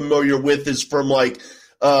I'm familiar with is from, like,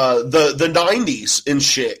 the 90s and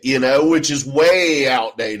shit, which is way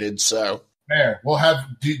outdated. So fair. Well,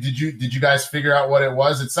 did you guys figure out what it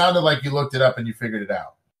was? It sounded like you looked it up and you figured it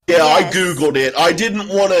out. Yeah, yes. I Googled it. I didn't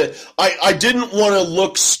want to. I didn't want to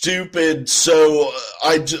look stupid, so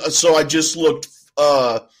I just looked.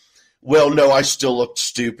 Well, no, I still looked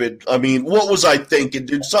stupid. I mean, what was I thinking,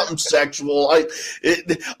 dude? Something sexual. I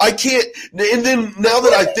can't. And then now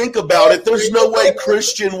that I think about it, there's no way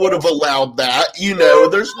Christian would have allowed that.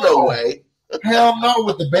 There's no way. Hell no,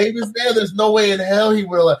 with the babies there's no way in hell he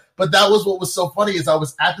would have. But that was what was so funny, is I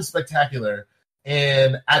was at the Spectacular,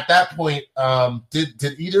 and at that point, did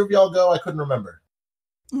either of y'all go? I couldn't remember.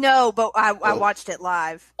 No, but I watched it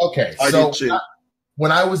live. Okay, so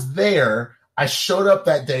when I was there, I showed up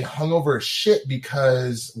that day hungover as shit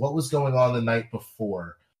because what was going on the night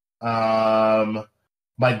before?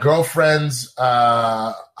 My girlfriend's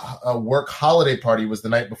work holiday party was the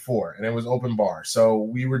night before, and it was open bar. So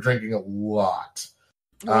we were drinking a lot.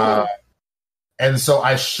 And so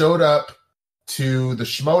I showed up to the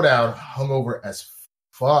Schmoedown hungover as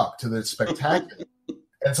fuck to the Spectacular.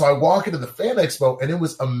 And so I walk into the fan expo, and it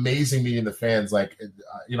was amazing meeting the fans. Like,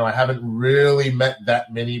 I haven't really met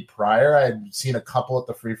that many prior. I had seen a couple at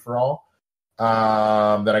the free-for-all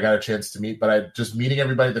that I got a chance to meet. But just meeting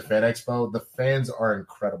everybody at the fan expo, the fans are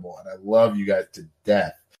incredible, and I love you guys to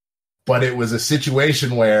death. But it was a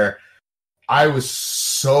situation where I was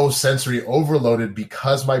so sensory overloaded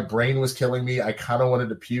because my brain was killing me. I kind of wanted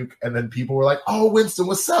to puke. And then people were like, oh, Winston,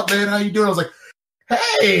 what's up, man? How you doing? I was like,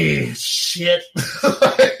 hey, shit.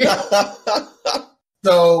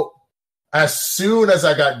 So as soon as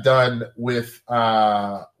I got done with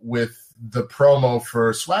the promo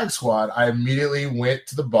for Swag Squad, I immediately went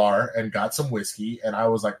to the bar and got some whiskey, and I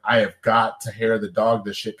was like, I have got to hair the dog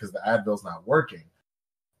this shit because the Advil's not working.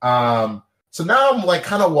 So now I'm like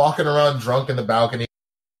kind of walking around drunk in the balcony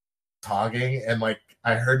talking, and like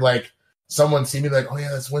I heard like someone see me like, oh yeah,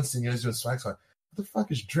 that's Winston, you guys doing Swag Squad. What the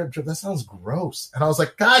fuck is drip? That sounds gross. And I was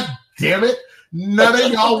like, God damn it, none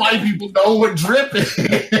of y'all white people know what drip is.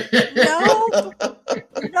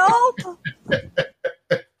 Nope.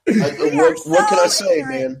 What can I say,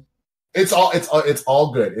 man? It's all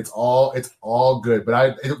good. It's all good.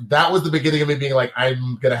 But that was the beginning of me being like,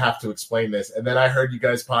 I'm gonna have to explain this. And then I heard you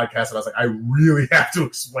guys podcast, and I was like, I really have to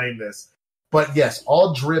explain this. But yes,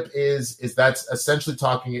 all drip is that's essentially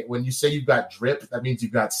talking it. When you say you've got drip, that means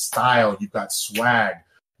you've got style, you've got swag,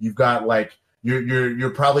 you've got like you're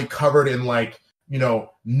probably covered in like, you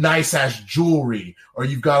know, nice ass jewelry, or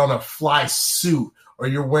you've got on a fly suit, or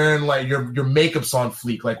you're wearing like your makeup's on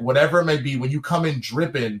fleek, like whatever it may be. When you come in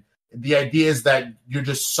dripping, the idea is that you're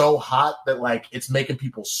just so hot that like it's making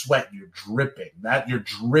people sweat. You're dripping. That you're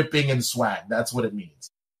dripping in swag. That's what it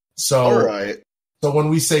means. So, all right. So when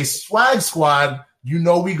we say Swag Squad, you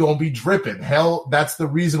know we gonna be dripping. Hell, that's the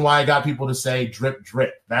reason why I got people to say drip,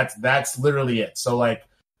 drip. That's literally it. So like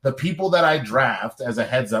the people that I draft, as a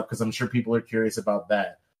heads up, because I'm sure people are curious about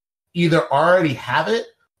that, either already have it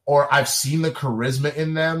or I've seen the charisma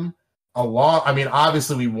in them. I mean,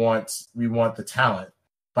 obviously we want the talent,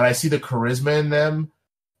 but I see the charisma in them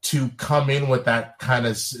to come in with that kind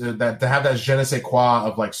of that to have that je ne sais quoi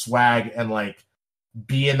of like swag and like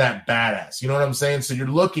being that badass. You know what I'm saying? So you're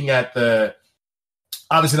looking at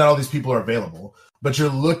obviously not all these people are available, but you're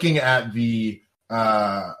looking at the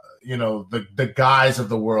guys of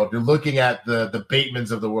the world. You're looking at the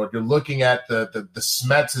Batemans of the world. You're looking at the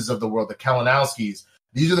Smetses of the world, the Kalinowskis.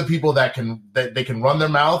 These are the people that they can run their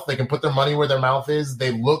mouth. They can put their money where their mouth is.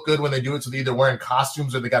 They look good when they do it. So they're either wearing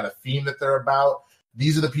costumes or they got a theme that they're about.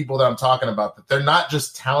 These are the people that I'm talking about, that they're not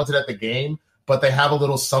just talented at the game, but they have a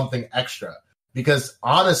little something extra. Because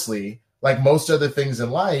honestly, like most other things in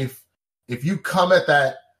life, if you come at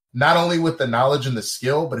that not only with the knowledge and the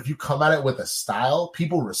skill, but if you come at it with a style,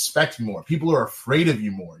 people respect you more. People are afraid of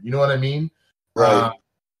you more. You know what I mean? Right.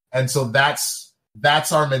 And so that's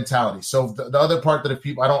our mentality. So the other part that if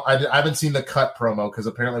people, I haven't seen the cut promo because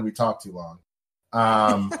apparently we talked too long.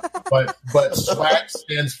 But SWAG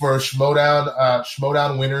stands for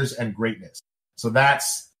Schmoedown winners and greatness. So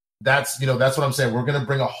that's what I'm saying. We're gonna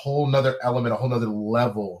bring a whole nother element, a whole nother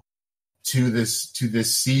level to this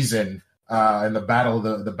season, and the battle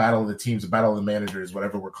of the teams, the battle of the managers,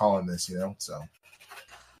 whatever we're calling this, you know. So,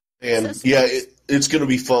 and yeah, it's gonna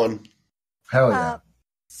be fun. Hell yeah!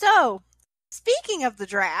 So, speaking of the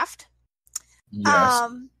draft,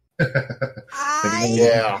 yes.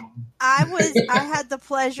 I had the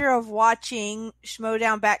pleasure of watching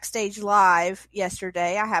Schmoedown backstage live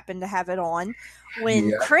yesterday. I happened to have it on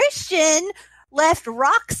when Christian left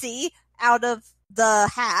Roxy out of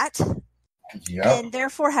the hat and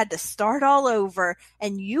therefore had to start all over.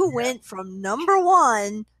 And you went from number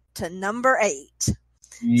 1 to number 8.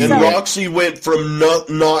 And Roxy went from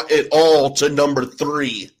not at all to number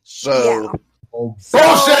 3. So,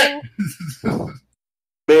 bullshit.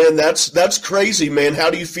 Man, that's crazy, man. How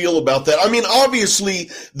do you feel about that? I mean, obviously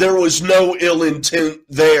there was no ill intent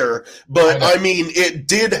there, but I mean, it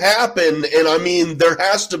did happen, and I mean, there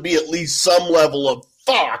has to be at least some level of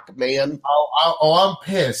fuck, man. I'm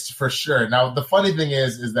pissed for sure. Now, the funny thing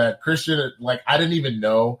is that Christian, like, I didn't even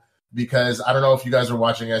know, because I don't know if you guys were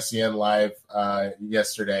watching SEN live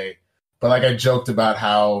yesterday, but like I joked about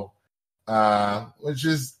how, which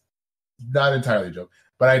is not entirely a joke,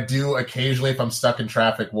 but I do occasionally, if I'm stuck in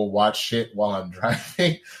traffic, will watch shit while I'm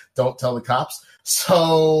driving. Don't tell the cops.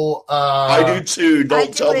 So I do too.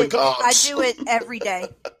 Don't tell the cops. I do it every day.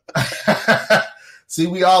 See,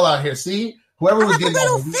 we all out here. See, whoever was getting I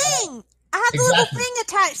have the little thing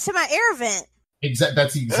attached to my air vent.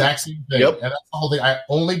 That's the exact same thing. Yep. And that's the whole thing. I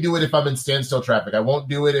only do it if I'm in standstill traffic. I won't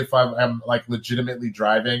do it if I'm like legitimately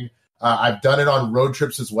driving. I've done it on road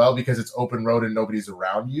trips as well because it's open road and nobody's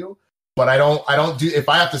around you. But I don't do, if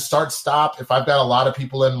I have to stop, if I've got a lot of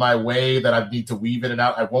people in my way that I need to weave in and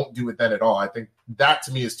out, I won't do it then at all. I think that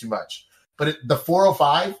to me is too much. But the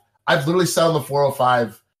 405, I've literally sat on the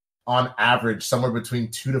 405 on average somewhere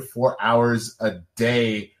between 2 to 4 hours a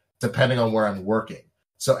day, depending on where I'm working.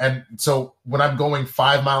 So when I'm going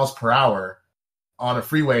 5 miles per hour on a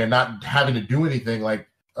freeway and not having to do anything, like,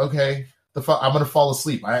 okay, I'm going to fall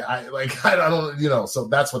asleep. I don't, so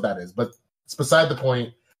that's what that is. But it's beside the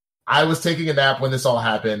point. I was taking a nap when this all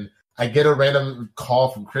happened. I get a random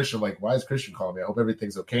call from Christian, like, why is Christian calling me? I hope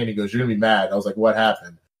everything's okay. And he goes, you're going to be mad. I was like, what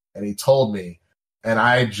happened? And he told me, and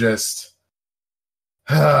I just,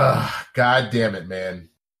 God damn it, man.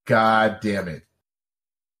 God damn it.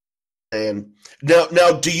 And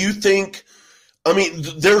now, do you think? I mean,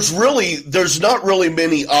 there's not really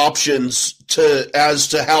many options as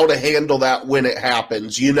to how to handle that when it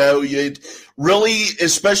happens. You know, you really,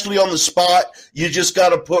 especially on the spot, you just got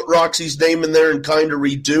to put Roxy's name in there and kind of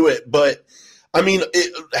redo it. But I mean,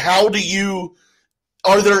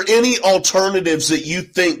 are there any alternatives that you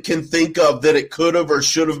can think of that it could have or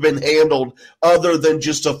should have been handled other than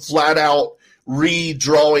just a flat out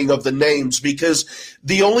redrawing of the names? Because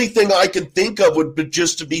the only thing I can think of would be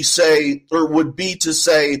to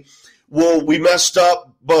say, well, we messed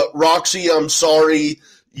up, but Roxy, I'm sorry,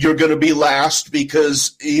 you're going to be last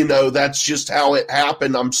because, you know, that's just how it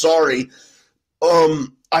happened. I'm sorry. But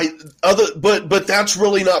that's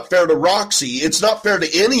really not fair to Roxy. It's not fair to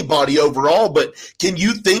anybody overall, but can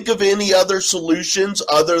you think of any other solutions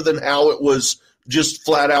other than how it was just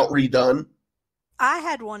flat out redone? I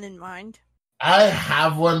had one in mind. I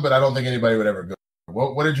have one, but I don't think anybody would ever go.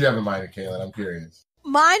 What did you have in mind, Kalyn? I'm curious.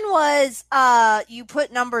 Mine was you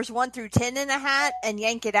put numbers 1 through 10 in a hat and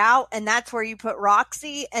yank it out, and that's where you put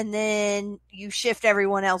Roxy, and then you shift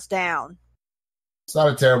everyone else down. It's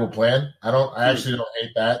not a terrible plan. I actually don't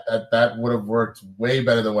hate that. That would have worked way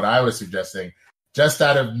better than what I was suggesting. Just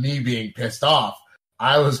out of me being pissed off,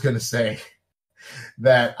 I was going to say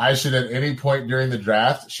that I should at any point during the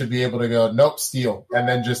draft should be able to go, nope, steal, and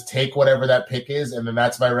then just take whatever that pick is, and then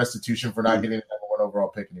that's my restitution for not getting the number 1 overall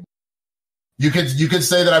pick anymore. You could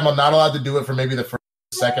say that I'm not allowed to do it for maybe the first,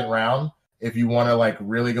 second round if you want to like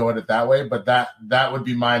really go at it that way, but that would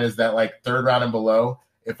be mine is that like third round and below.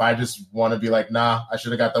 If I just want to be like, nah, I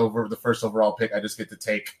should have got the first overall pick. I just get to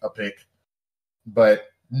take a pick, but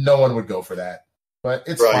no one would go for that. But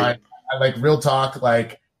it's fine. I like real talk.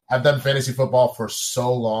 Like I've done fantasy football for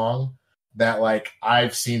so long that like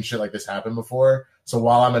I've seen shit like this happen before. So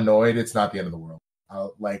while I'm annoyed, it's not the end of the world.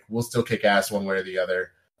 Like we'll still kick ass one way or the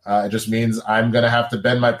other. It just means I'm gonna have to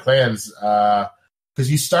bend my plans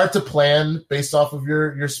because you start to plan based off of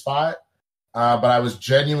your spot. But I was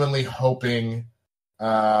genuinely hoping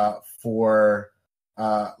for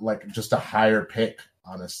like just a higher pick,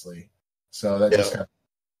 honestly. So that just kind of.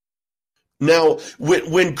 Now,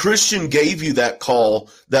 when Christian gave you that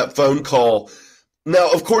phone call,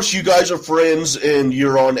 now, of course, you guys are friends and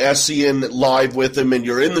you're on SEN Live with him and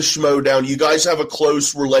you're in the Schmoedown. You guys have a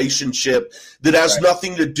close relationship that has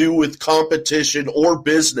nothing to do with competition or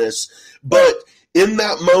business. But in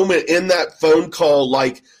that moment, in that phone call,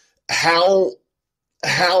 like how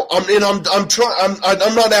I'm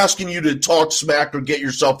not asking you to talk smack or get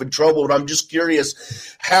yourself in trouble, but I'm just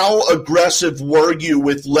curious, how aggressive were you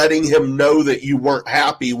with letting him know that you weren't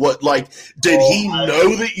happy? What, like, did he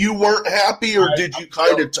know that you weren't happy, or did you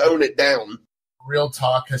kind of tone it down? Real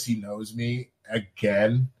talk, because he knows me.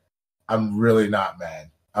 Again, I'm really not mad.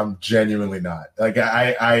 I'm genuinely not. Like,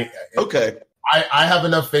 I have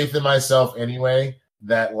enough faith in myself anyway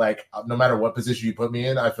that, like, no matter what position you put me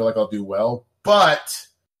in, I feel like I'll do well. But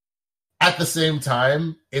at the same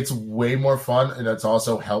time, it's way more fun, and it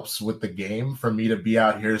also helps with the game for me to be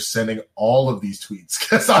out here sending all of these tweets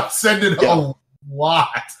because I'm sending a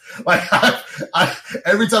lot. Like, I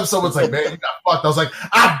every time someone's like, man, you got fucked, I was like,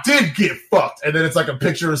 I did get fucked. And then it's like a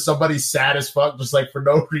picture of somebody sad as fuck, just like for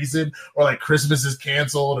no reason, or like Christmas is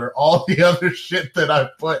canceled, or all the other shit that I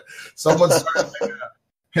put. Someone started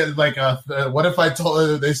what if I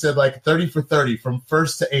told, they said like 30 for 30 from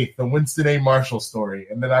 1st to 8th, the Winston A. Marshall story.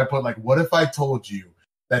 And then I put like, what if I told you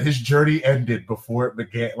that his journey ended before it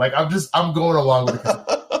began? Like, I'm going along with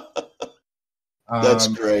it. That's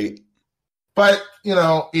great. But, you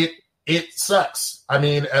know, it sucks. I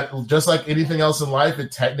mean, just like anything else in life,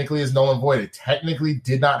 it technically is null and void. It technically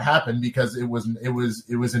did not happen because it was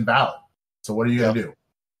invalid. So what are you going to do?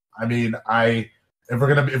 I mean, if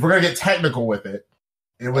we're going to get technical with it,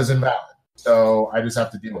 it was invalid, so I just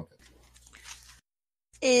have to deal with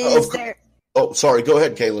it. Oh, sorry. Go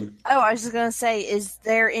ahead, Kalyn. Oh, I was just going to say, is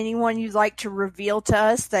there anyone you'd like to reveal to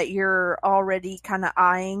us that you're already kind of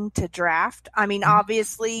eyeing to draft? I mean,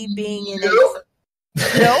 obviously, being in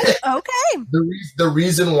No? Okay. The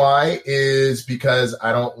reason why is because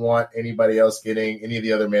I don't want anybody else getting any of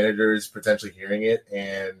the other managers potentially hearing it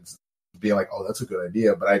and being like, oh, that's a good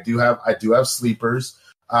idea. But I do have sleepers.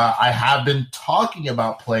 I have been talking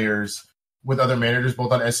about players with other managers,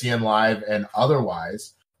 both on SEN Live and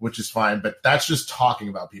otherwise, which is fine. But that's just talking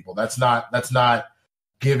about people. That's not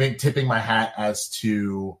tipping my hat as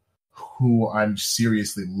to who I'm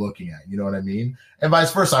seriously looking at. You know what I mean? And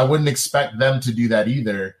vice versa. I wouldn't expect them to do that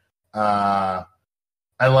either,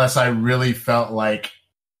 unless I really felt like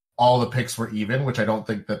all the picks were even, which I don't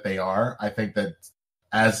think that they are. I think that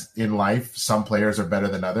as in life, some players are better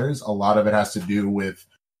than others. A lot of it has to do with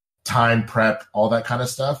time, prep, all that kind of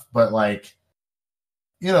stuff. But like,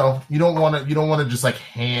 you know, you don't want to just like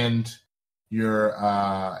hand your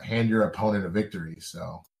opponent a victory.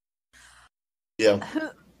 So yeah.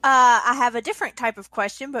 I have a different type of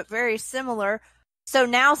question, but very similar. So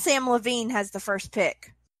now Sam Levine has the first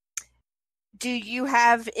pick. Do you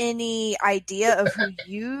have any idea of who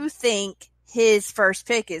you think his first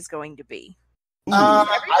pick is going to be?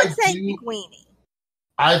 Everyone's saying McWeeny.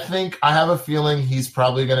 I think I have a feeling he's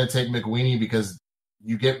probably going to take McWeeny because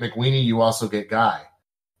you get McWeeny, you also get Guy.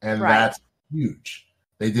 And that's huge.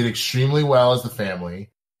 They did extremely well as the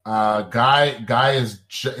family. Guy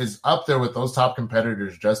is up there with those top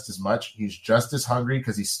competitors just as much. He's just as hungry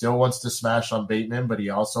because he still wants to smash on Bateman, but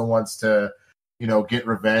he also wants to, you know, get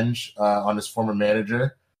revenge on his former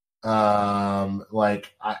manager. He's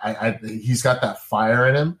got that fire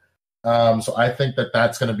in him. So I think that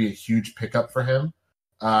that's going to be a huge pickup for him.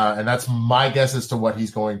 And that's my guess as to what he's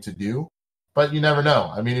going to do. But you never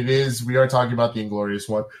know. I mean, we are talking about the Inglorious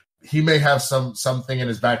One. He may have something in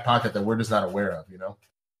his back pocket that we're just not aware of, you know?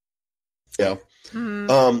 Yeah.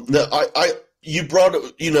 No, you brought,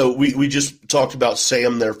 you know, we just talked about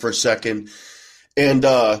Sam there for a second, and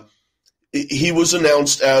he was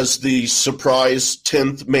announced as the surprise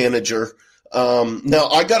 10th manager. Now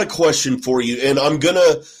I got a question for you, and I'm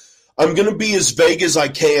gonna be as vague as I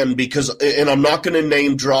can and I'm not gonna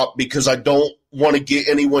name drop because I don't want to get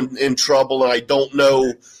anyone in trouble, and I don't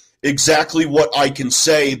know exactly what I can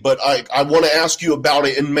say, but I want to ask you about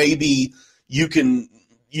it, and maybe you can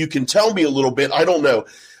tell me a little bit. I don't know.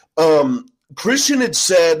 Christian had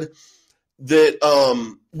said that,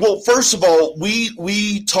 well, first of all,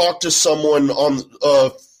 we talked to someone on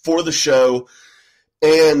for the show,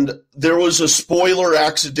 and there was a spoiler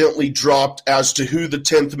accidentally dropped as to who the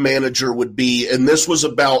 10th manager would be, and this was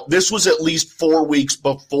at least 4 weeks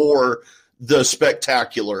before the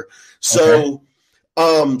spectacular. So,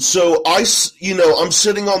 so I'm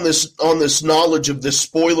sitting on this knowledge of this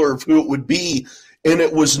spoiler of who it would be, and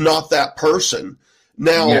it was not that person.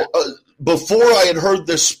 Now, before I had heard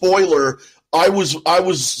this spoiler, I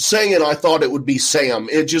was saying I thought it would be Sam.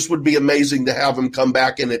 It just would be amazing to have him come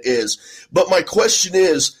back, and it is. But my question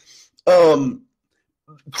is,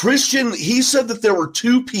 Christian, he said that there were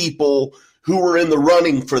 2 people who were in the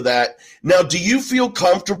running for that. Now, do you feel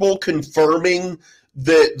comfortable confirming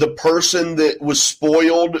that the person that was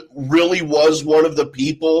spoiled really was one of the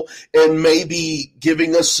people, and maybe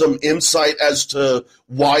giving us some insight as to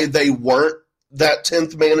why they weren't that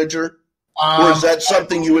 10th manager? Or is that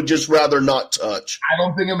something you would just rather not touch? I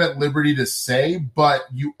don't think I'm at liberty to say, but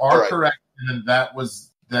you are correct in that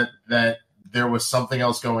there was something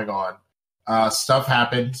else going on. Stuff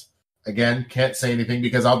happened. Again, can't say anything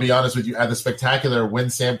because I'll be honest with you. At the spectacular, when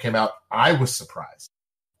Sam came out, I was surprised.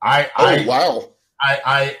 Wow.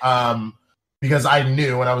 Because I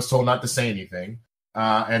knew and I was told not to say anything.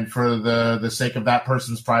 And for the sake of that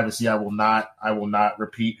person's privacy, I will not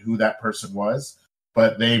repeat who that person was.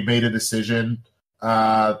 But they made a decision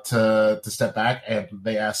to step back, and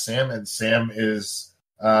they asked Sam, and Sam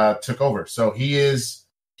took over. So he is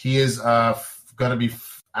going to be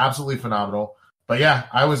absolutely phenomenal. But yeah,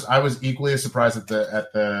 I was equally as surprised at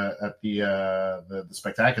the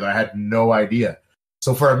spectacular. I had no idea.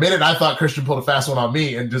 So for a minute, I thought Christian pulled a fast one on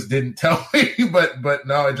me and just didn't tell me. But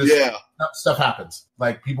no, it just stuff happens.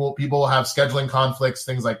 Like people have scheduling conflicts,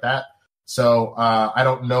 things like that. So I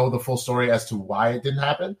don't know the full story as to why it didn't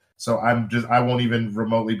happen. So I won't even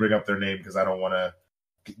remotely bring up their name because I don't want to.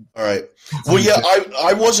 All right. Well, yeah,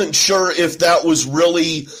 I wasn't sure if that was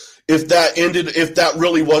really. If that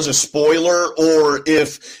really was a spoiler, or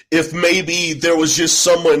if maybe there was just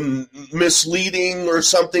someone misleading or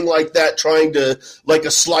something like that, trying to, like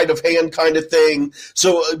a sleight of hand kind of thing.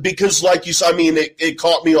 So, because like you said, I mean, it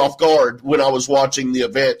caught me off guard when I was watching the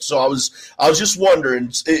event. So I was just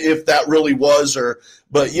wondering if that really was,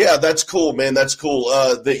 but yeah, that's cool, man. That's cool,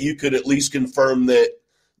 that you could at least confirm that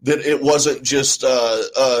it wasn't just,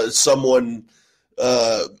 someone,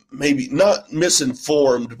 maybe not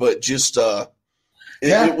misinformed, but just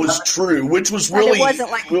it was true, which was really, it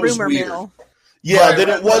wasn't like rumor mill. Yeah, right, that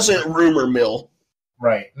it wasn't rumor mill.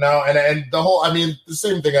 Right. No, and the whole, I mean, the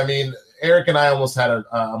same thing. I mean, Eric and I almost had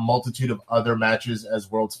a multitude of other matches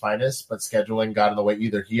as World's Finest, but scheduling got in the way.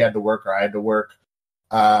 Either he had to work or I had to work,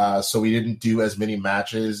 so we didn't do as many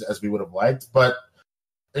matches as we would have liked. But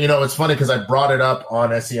you know, it's funny because I brought it up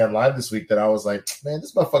on SEN Live this week that I was like, man,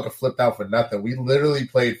 this motherfucker flipped out for nothing. We literally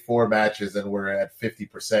played 4 matches and we're at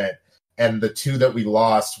 50%. and the 2 that we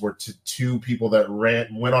lost were to 2 people that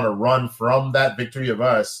went on a run from that victory of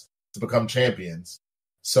us to become champions.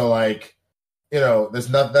 So, like, that's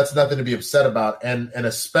nothing to be upset about. And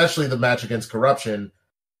especially the match against Corruption,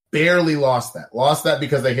 barely lost that. Lost that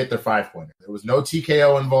because they hit their 5-pointer. There was no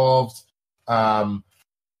TKO involved.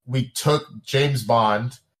 We took James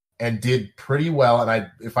Bond and did pretty well.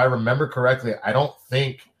 And if I remember correctly, I don't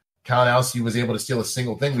think Kalinowski was able to steal a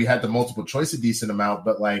single thing. We had the multiple choice a decent amount,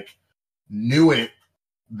 but like knew it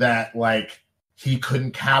that like he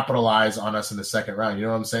couldn't capitalize on us in the second round. You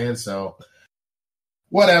know what I'm saying? So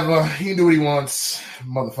whatever. He knew what he wants,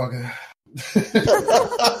 motherfucker.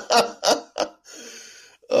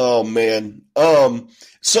 Oh man.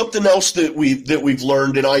 Something else that we've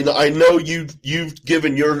learned, and I know you've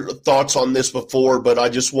given your thoughts on this before, but I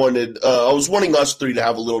just wanted I was wanting us 3 to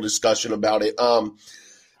have a little discussion about it.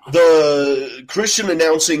 The Christian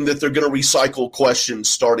announcing that they're going to recycle questions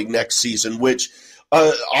starting next season, which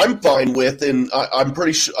I'm fine with, and I'm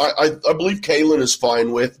pretty sure I believe Kalyn is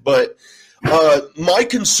fine with, but my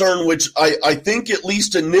concern, which I think at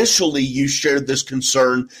least initially you shared this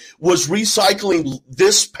concern, was recycling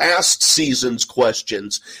this past season's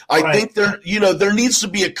questions. I think there needs to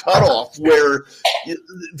be a cutoff where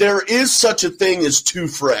there is such a thing as too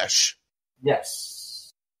fresh. Yes.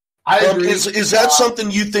 I agree. Is that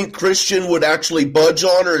something you think Christian would actually budge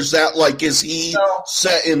on, or is that like, is he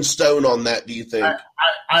set in stone on that, do you think?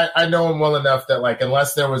 I know him well enough that like,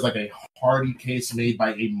 unless there was like a hardy case made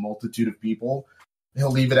by a multitude of people,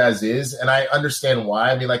 he'll leave it as is. And I understand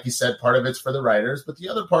why. I mean, like you said, part of it's for the writers, but the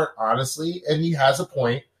other part, honestly, and he has a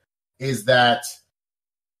point, is that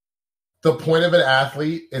the point of an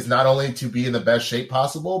athlete is not only to be in the best shape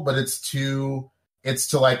possible, but it's to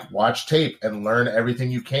like watch tape and learn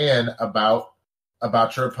everything you can about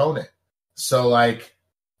your opponent. So like,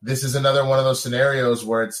 this is another one of those scenarios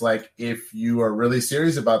where it's like, if you are really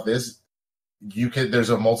serious about this, there's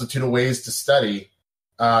a multitude of ways to study.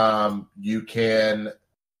 You can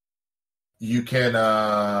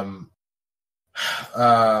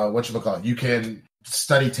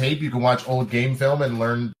study tape. You can watch old game film and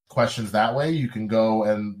learn questions that way. You can go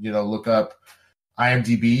and, look up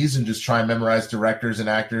IMDb's and just try and memorize directors and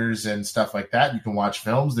actors and stuff like that. You can watch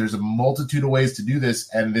films. There's a multitude of ways to do this,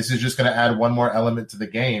 and this is just going to add one more element to the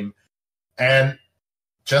game. And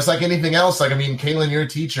just like anything else, like, I mean, Kalyn, you're a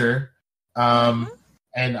teacher. And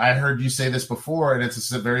I heard you say this before, and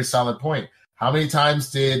it's a very solid point. How many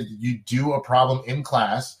times did you do a problem in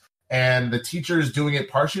class and the teacher is doing it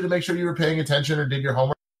partially to make sure you were paying attention or did your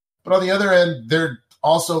homework? But on the other end,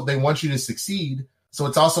 they want you to succeed. So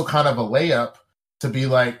it's also kind of a layup to be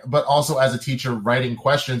like, but also as a teacher, writing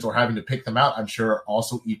questions or having to pick them out, I'm sure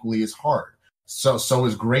also equally is hard. So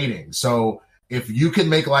is grading. So if you can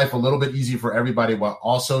make life a little bit easier for everybody while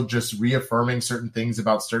also just reaffirming certain things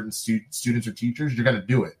about certain students or teachers, you're going to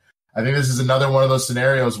do it. I think this is another one of those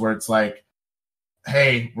scenarios where it's like,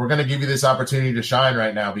 hey, we're going to give you this opportunity to shine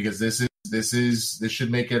right now because this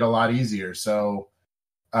should make it a lot easier. So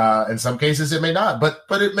in some cases it may not, but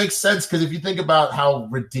it makes sense because if you think about how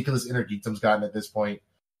ridiculous Inner Geekdom's gotten at this point,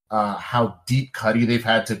 how deep cutty they've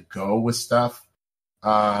had to go with stuff,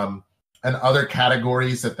 and other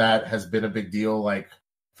categories that has been a big deal. Like,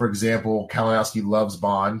 for example, Kalinowski loves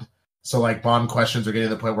Bond. So like Bond questions are getting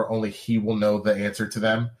to the point where only he will know the answer to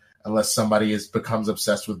them unless somebody becomes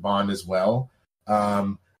obsessed with Bond as well.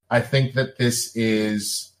 I think that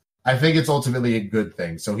I think it's ultimately a good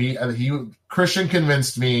thing. So Christian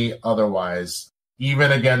convinced me otherwise,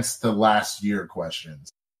 even against the last year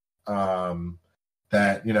questions. I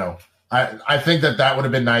think that would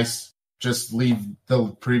have been nice. Just leave the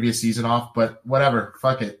previous season off, but whatever.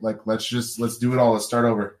 Fuck it. Like, let's do it all. Let's start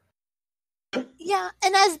over. Yeah.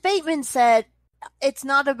 And as Bateman said, it's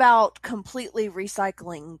not about completely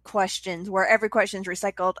recycling questions where every question is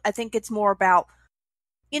recycled. I think it's more about,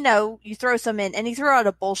 you throw some in, and he threw out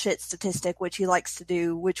a bullshit statistic, which he likes to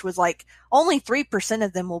do, which was like only 3%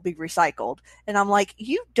 of them will be recycled. And I'm like,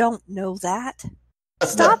 you don't know that.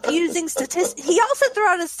 Stop using statistics. He also threw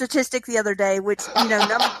out a statistic the other day, which,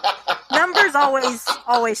 numbers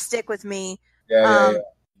always stick with me. Yeah.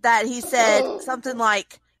 That he said something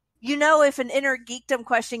like, if an Inner Geekdom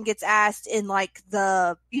question gets asked in like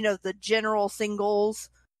the general singles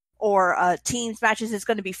or teams matches, it's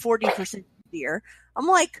going to be 40% easier. I'm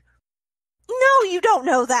like, no, you don't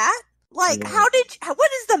know that. Like, what is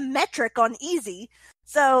the metric on easy?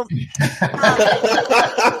 So, Ben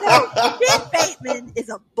Bateman is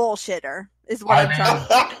a bullshitter, is what I'm trying to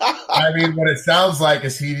say. I mean, what it sounds like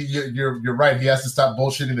is you're right. He has to stop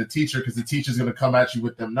bullshitting the teacher because the teacher's going to come at you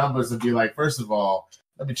with them numbers and be like, first of all,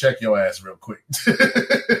 let me check your ass real quick.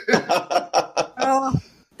 Oh,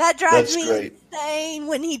 that drives That's me great. insane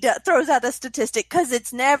when he throws out a statistic because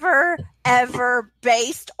it's never, ever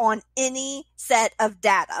based on any set of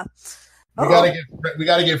data. We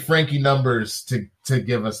gotta get Frankie numbers to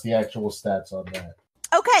give us the actual stats on that.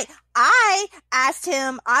 Okay, I asked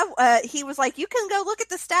him. He was like, "You can go look at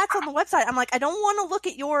the stats on the website." I'm like, "I don't want to look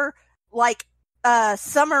at your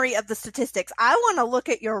summary of the statistics. I want to look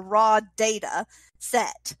at your raw data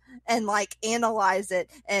set and analyze it."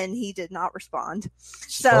 And he did not respond.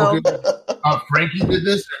 So Frankie did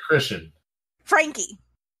this or Christian? Frankie.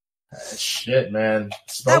 Shit, man.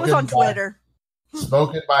 That was on Twitter.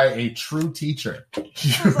 Spoken by a true teacher.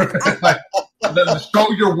 Show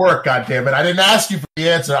your work, goddammit. I didn't ask you for the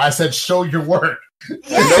answer. I said show your work.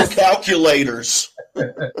 Yes. No calculators.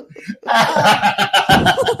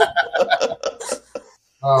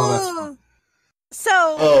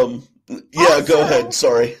 So go ahead.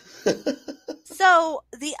 Sorry. So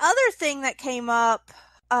the other thing that came up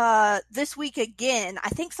this week again, I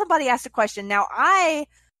think somebody asked a question. Now, I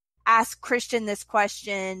asked Christian this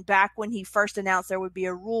question back when he first announced there would be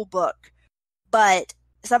a rule book, but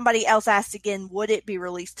somebody else asked again, would it be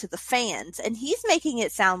released to the fans? And he's making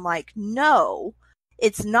it sound like, no,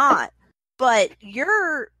 it's not. But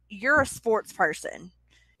you're a sports person.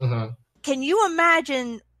 Mm-hmm. Can you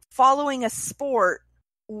imagine following a sport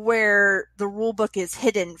where the rule book is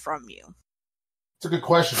hidden from you? It's a good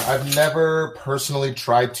question. I've never personally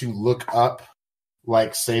tried to look up,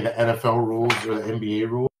 say, the NFL rules or the NBA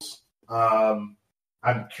rules.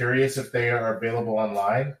 I'm curious if they are available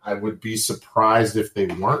online. I would be surprised if they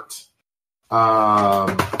weren't.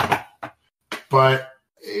 But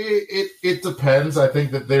it depends. I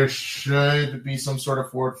think that there should be some sort of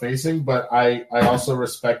forward-facing, but I also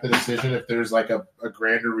respect the decision if there's a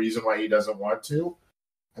grander reason why he doesn't want to.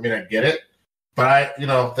 I mean, I get it. But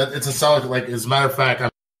that it's a solid, as a matter of fact, I'm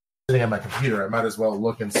sitting at my computer. I might as well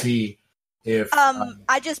look and see if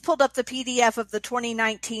I just pulled up the PDF of the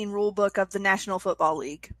 2019 rule book of the National Football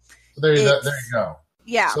League. There you go.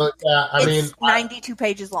 Yeah. So it's 92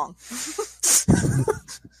 pages long.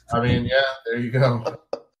 there you go.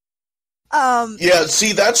 Yeah,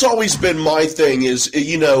 see, that's always been my thing is,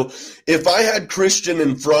 if I had Christian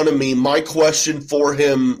in front of me, my question for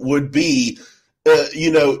him would be,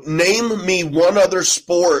 name me one other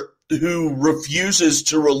sport who refuses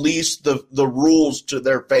to release the rules to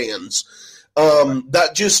their fans.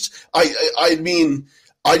 There's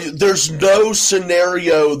no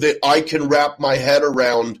scenario that I can wrap my head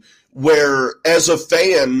around where, as a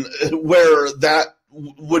fan, where that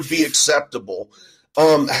would be acceptable.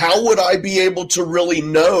 How would I be able to really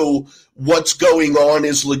know what's going on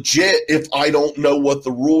is legit if I don't know what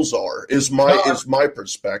the rules are? Is my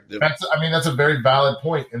perspective. That's a very valid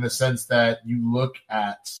point in the sense that you look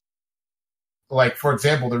at, for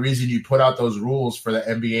example, the reason you put out those rules for the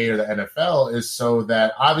NBA or the NFL is so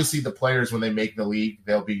that obviously the players, when they make the league,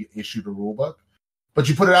 they'll be issued a rule book. But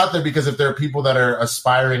you put it out there because if there are people that are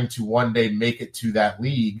aspiring to one day make it to that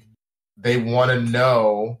league, they want to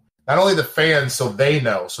know. Not only the fans, so they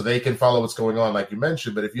know, so they can follow what's going on, like you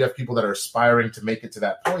mentioned, but if you have people that are aspiring to make it to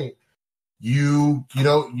that point, you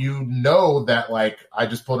know that, I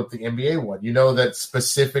just pulled up the NBA one, that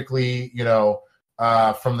specifically,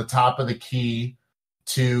 from the top of the key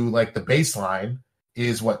to, the baseline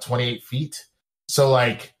is, 28 feet? So,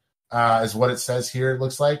 is what it says here, it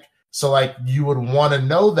looks like. So, you would want to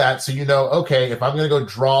know that, so okay, if I'm going to go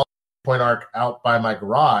draw point arc out by my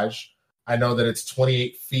garage, I know that it's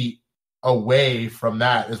 28 feet away from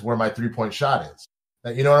that is where my 3-point shot is.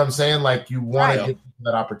 You know what I'm saying? You want to get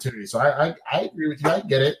that opportunity. So I agree with you. I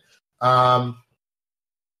get it. I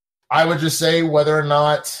would just say whether or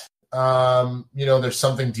not, there's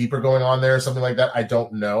something deeper going on there or something like that, I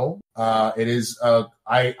don't know. It is,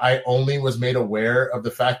 I only was made aware of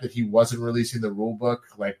the fact that he wasn't releasing the rule book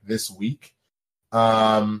this week.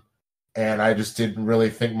 And I just didn't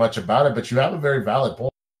really think much about it, but you have a very valid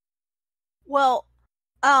point. Well,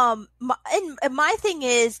 my thing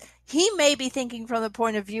is, he may be thinking from the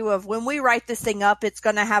point of view of when we write this thing up, it's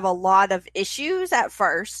going to have a lot of issues at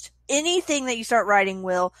first. Anything that you start writing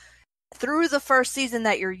will, through the first season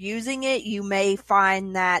that you're using it, you may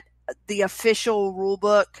find that the official rule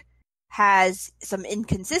book has some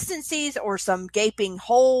inconsistencies or some gaping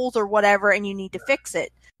holes or whatever, and you need to fix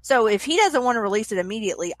it. So if he doesn't want to release it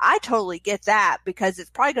immediately, I totally get that because it's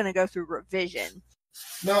probably going to go through revision.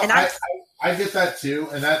 No, and I get that too,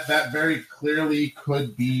 and that very clearly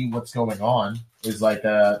could be what's going on. Is not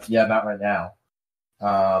right now,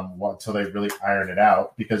 until they really iron it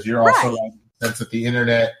out. Because you're also right in the sense that the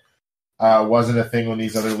internet wasn't a thing when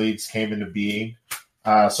these other leagues came into being.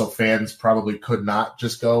 So fans probably could not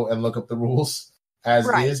just go and look up the rules as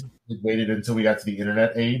is. They waited until we got to the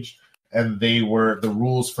internet age. And they were the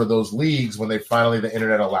rules for those leagues when the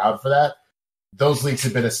internet allowed for that. Those leagues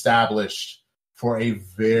have been established for a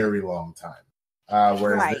very long time.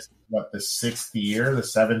 Whereas this is the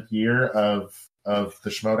 7th year of the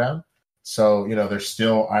Schmoedown. So, they're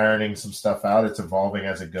still ironing some stuff out. It's evolving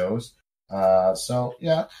as it goes. So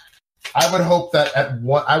yeah, I would hope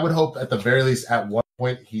at the very least at one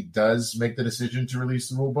point he does make the decision to release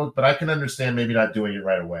the rule book, but I can understand maybe not doing it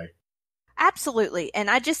right away. Absolutely. And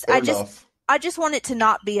I just want it to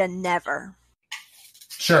not be a never.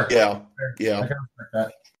 Sure. Yeah. I can respect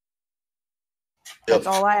that. That's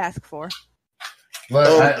all I ask for.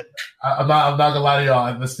 Look, I'm not gonna lie to y'all.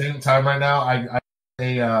 At the same time, right now,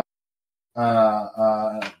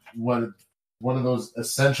 one of those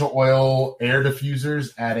essential oil air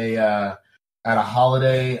diffusers at a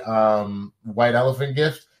holiday white elephant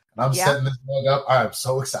gift, and I'm setting this mug up. I am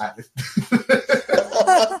so excited.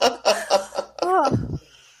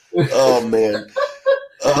 Oh man,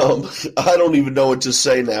 I don't even know what to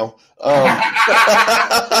say now.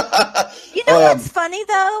 What's funny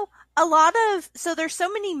though? There's so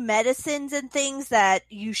many medicines and things that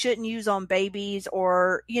you shouldn't use on babies,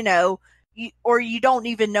 or you don't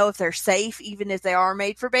even know if they're safe, even if they are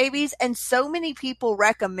made for babies. And so many people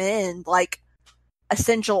recommend like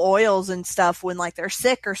essential oils and stuff when like they're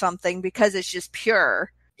sick or something because it's just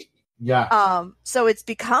pure. Yeah. So it's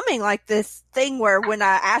becoming like this thing where when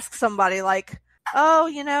I ask somebody like, oh,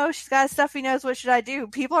 she's got stuffy nose, what should I do?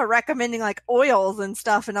 People are recommending like oils and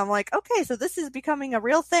stuff. And I'm like, okay, so this is becoming a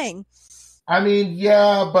real thing. I mean,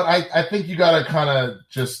 yeah, but I think you got to kind of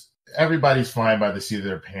just, everybody's flying by the seat of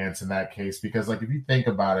their pants in that case. Because like, if you think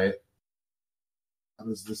about it, how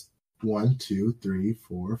does this 1, 2, 3,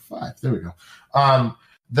 4, 5? There we go.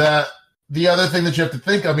 The other thing that you have to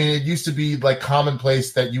think, I mean, it used to be like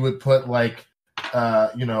commonplace that you would put like,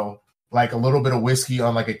 like a little bit of whiskey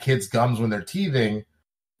on like a kid's gums when they're teething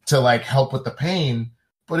to like help with the pain.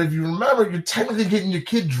 But if you remember, you're technically getting your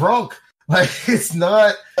kid drunk. Like it's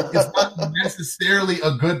not necessarily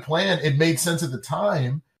a good plan. It made sense at the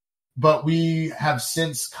time, but we have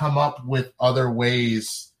since come up with other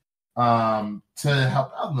ways to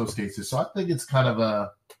help out in those cases. So I think it's kind of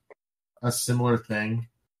a similar thing.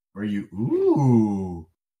 Where it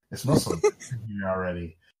smells so good here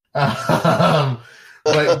already. But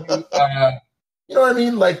you know what I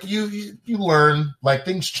mean? Like you learn, like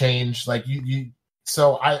things change. Like you.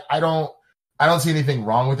 So I don't see anything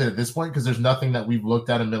wrong with it at this point because there's nothing that we've looked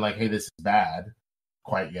at and been like, hey, this is bad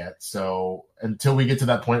quite yet. So until we get to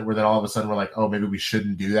that point where then all of a sudden we're like, oh, maybe we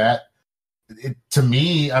shouldn't do that. To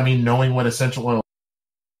me, I mean, knowing what essential oil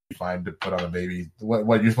is fine to put on a baby,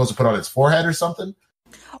 what you're supposed to put on its forehead or something.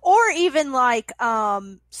 Or even like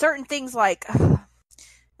certain things like I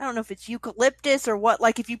don't know if it's eucalyptus or what.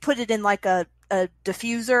 Like if you put it in like a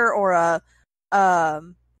diffuser or a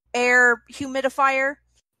air humidifier,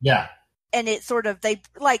 yeah, and it sort of they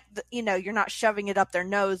like you're not shoving it up their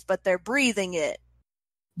nose, but they're breathing it.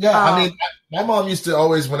 Yeah, I mean, my mom used to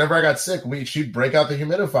always, whenever I got sick, she'd break out the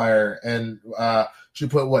humidifier and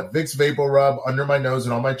she'd put Vicks Vapor Rub under my nose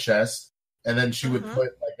and on my chest. And then she would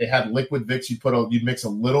put, like, they had liquid Vicks. You'd mix a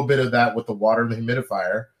little bit of that with the water in the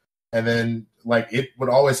humidifier. And then, like, it would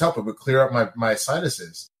always help. It would clear up my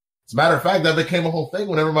sinuses. As a matter of fact, that became a whole thing.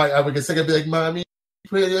 Whenever I would get sick, I'd be like, Mommy,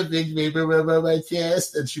 put a Vicks Vapor Rub on my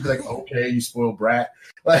chest. And she'd be like, okay, you spoiled brat.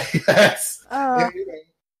 Like, it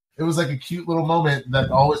was like a cute little moment that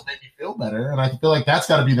always made me feel better. And I feel like that's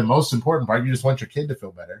got to be the most important part. You just want your kid to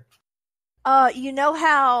feel better. You know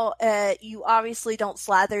how you obviously don't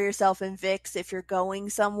slather yourself in Vicks if you're going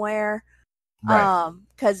somewhere, right?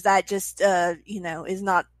 Because that just is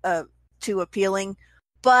not too appealing.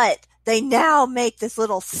 But they now make this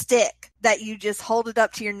little stick that you just hold it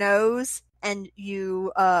up to your nose and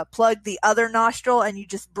you plug the other nostril and you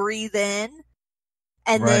just breathe in.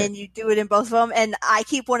 And then you do it in both of them. And I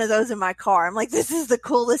keep one of those in my car. I'm like, this is the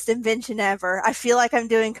coolest invention ever. I feel like I'm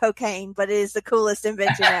doing cocaine, but it is the coolest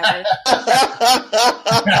invention ever.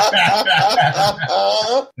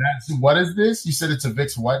 What is this? You said it's a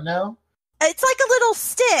Vicks what now? It's like a little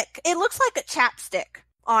stick. It looks like a chapstick,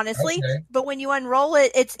 honestly. Okay. But when you unroll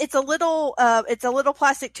it, it's a little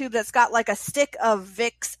plastic tube that's got like a stick of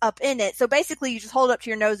Vicks up in it. So basically you just hold it up to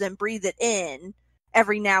your nose and breathe it in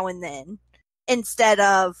every now and then, instead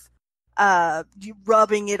of you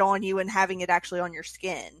rubbing it on you and having it actually on your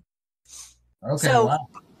skin. Okay. So, wow.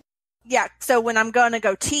 Yeah. So when I'm going to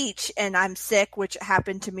go teach and I'm sick, which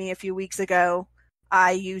happened to me a few weeks ago,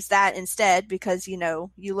 I use that instead because, you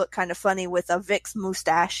look kind of funny with a Vicks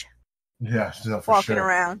mustache. Yeah, no, for walking sure.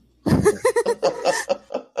 around.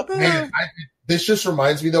 Man, this just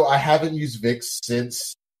reminds me though, I haven't used Vicks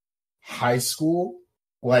since high school.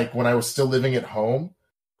 Like when I was still living at home.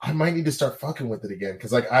 I might need to start fucking with it again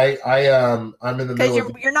because, like, I'm in the middle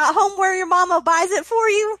Because you're not home where your mama buys it for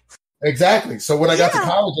you. Exactly. So when I got to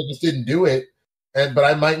college, I just didn't do it, but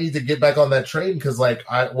I might need to get back on that train because, like,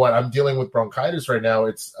 I'm dealing with bronchitis right now.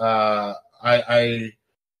 It's I'll be on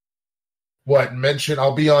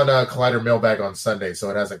Collider Mailbag on Sunday, so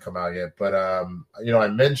it hasn't come out yet. But I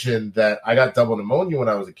mentioned that I got double pneumonia when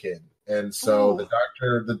I was a kid. And so the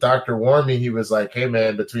doctor warned me. He was like, "Hey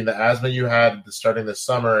man, between the asthma you had starting this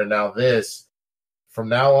summer and now this, from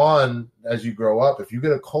now on, as you grow up, if you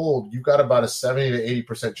get a cold, you've got about a 70 to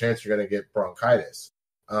 80% chance you're going to get bronchitis.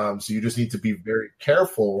 So you just need to be very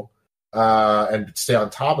careful and stay on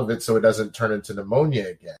top of it so it doesn't turn into pneumonia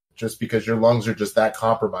again. Just because your lungs are just that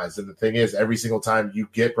compromised. And the thing is, every single time you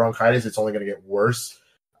get bronchitis, it's only going to get worse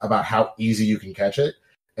about how easy you can catch it.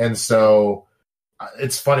 And so."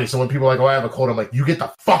 It's funny. So when people are like, "Oh, I have a cold," I'm like, "You get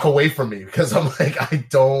the fuck away from me," because I'm like, I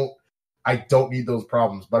don't need those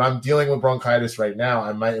problems. But I'm dealing with bronchitis right now.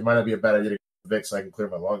 It might not be a bad idea to get Vicks so I can clear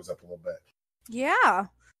my lungs up a little bit. Yeah.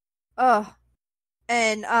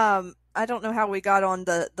 And I don't know how we got on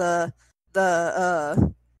the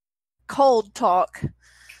cold talk.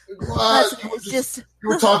 We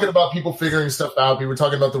were talking about people figuring stuff out. We were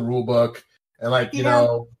talking about the rule book and like we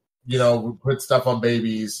put stuff on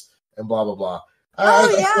babies and blah blah blah. This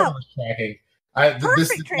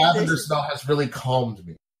lavender smell has really calmed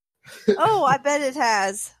me. Oh, I bet it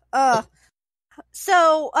has.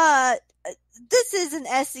 So this is an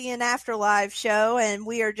SEN After Live show, and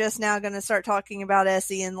we are just now going to start talking about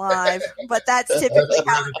SEN Live. But that's typically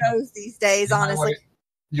how it goes these days, honestly.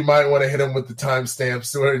 You might want to hit him with the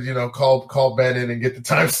timestamps, or call Ben in and get the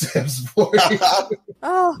timestamps for you.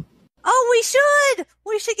 Oh,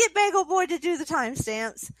 we should get Bagel Boy to do the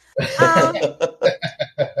timestamps.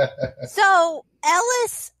 So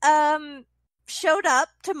Ellis showed up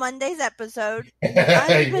to Monday's episode.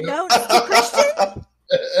 Unbeknownst to Christian.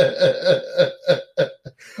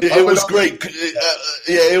 It was great.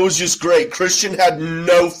 It was just great. Christian had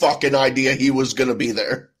no fucking idea he was going to be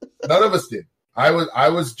there. None of us did. I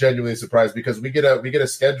was genuinely surprised because we get a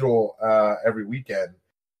schedule every weekend.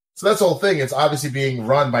 So that's the whole thing. It's obviously being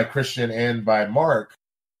run by Christian and by Mark.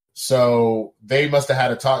 So they must have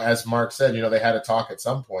had a talk, as Mark said, they had a talk at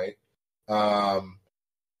some point.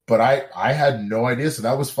 But I had no idea. So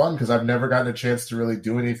that was fun because I've never gotten a chance to really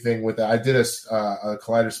do anything with it. I did a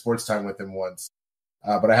Collider Sports Time with him once,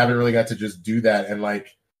 but I haven't really got to just do that. And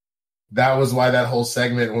like, that was why that whole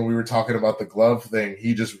segment when we were talking about the glove thing,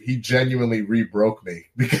 he genuinely re-broke me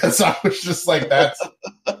because I was just like,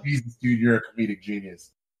 Jesus, dude, you're a comedic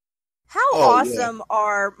genius. How awesome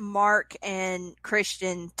are Mark and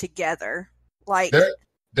Christian together? Like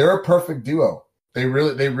they're a perfect duo. They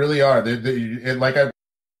really are. They like I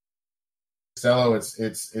Costello,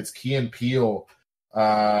 it's Key and Peele.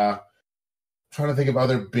 Trying to think of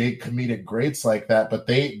other big comedic greats like that, but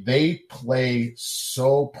they play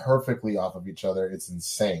so perfectly off of each other. It's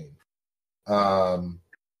insane.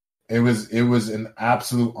 It was an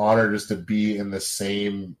absolute honor just to be in the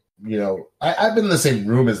same. I've been in the same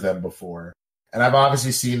room as them before, and I've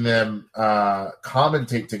obviously seen them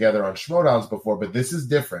commentate together on Schmoedowns before, but this is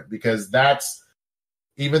different because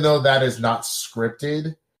even though that is not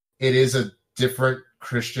scripted, it is a different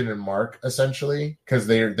Christian and Mark, essentially, because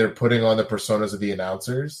they're putting on the personas of the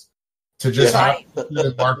announcers. To just have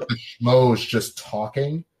Mark the Schmoes just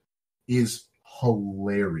talking is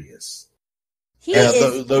hilarious.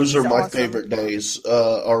 Those are my favorite days,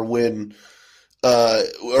 are when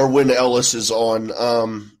Ellis is on,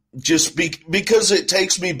 because it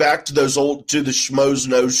takes me back to the Schmoes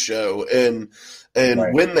Knows show and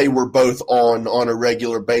right. When they were both on a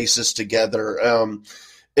regular basis together.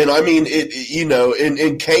 And I mean,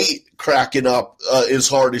 and Kate cracking up as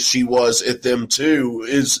hard as she was at them too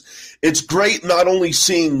it's great not only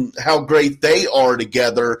seeing how great they are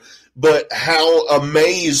together, but how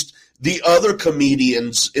amazed the other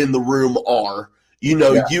comedians in the room are.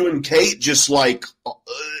 You and Kate just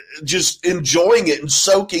enjoying it and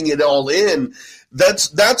soaking it all in. That's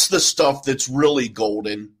the stuff that's really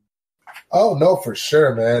golden. Oh no, for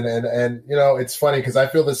sure, man. And it's funny because I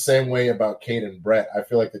feel the same way about Kate and Brett. I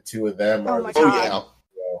feel like the two of them are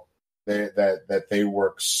that they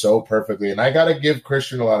work so perfectly. And I got to give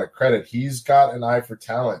Christian a lot of credit. He's got an eye for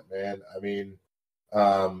talent, man. I mean,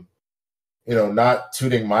 not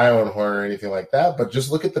tooting my own horn or anything like that, but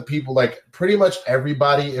just look at the people, like pretty much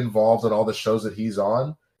everybody involved in all the shows that he's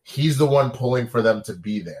on, he's the one pulling for them to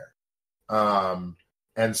be there.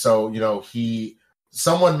 And so,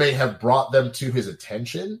 someone may have brought them to his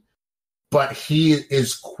attention, but he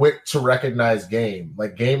is quick to recognize game.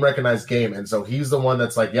 Like, game recognize game. And so he's the one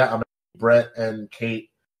that's like, yeah, I'm going to need Brett and Kate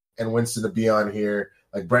and Winston to be on here.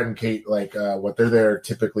 Like, Brett and Kate, what they're there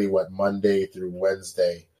typically, Monday through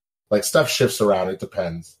Wednesday. Like, stuff shifts around. It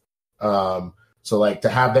depends. So, to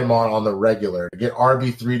have them on the regular, to get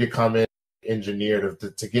RB3 to come in, engineer,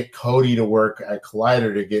 to get Cody to work at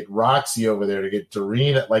Collider, to get Roxy over there, to get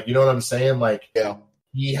Doreen, you know what I'm saying? Yeah.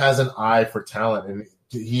 He has an eye for talent, and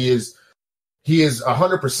he is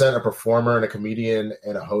 100% a performer and a comedian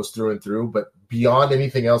and a host through and through. But beyond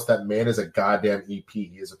anything else, that man is a goddamn EP.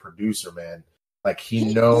 He is a producer, man.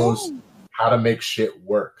 He knows how to make shit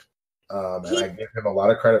work. And I give him a lot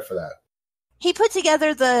of credit for that. He put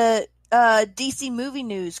together the DC Movie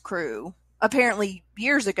News crew apparently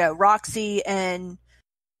years ago. Roxy and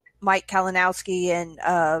Mike Kalinowski and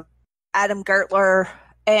Adam Gertler,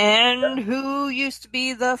 and who used to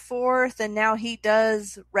be the fourth, and now he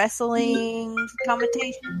does wrestling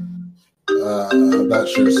commentation. I'm not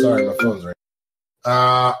sure. Sorry, my phone's ringing.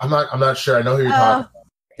 I'm not sure. I know who you're talking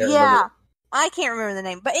about. I can't remember the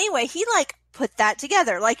name. But anyway, he put that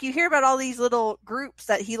together. You hear about all these little groups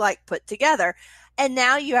that he put together. And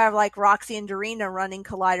now you have Roxy and Dorina running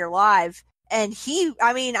Collider Live. And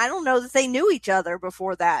I don't know that they knew each other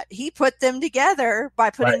before that. He put them together by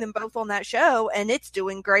putting them both on that show, and it's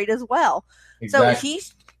doing great as well. Exactly.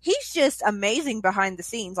 So he's just amazing behind the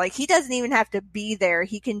scenes. He doesn't even have to be there.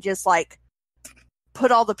 He can just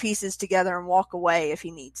put all the pieces together and walk away if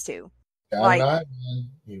he needs to. Man.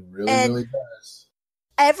 He really does.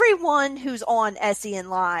 Everyone who's on SEN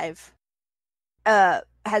Live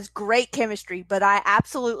has great chemistry, but I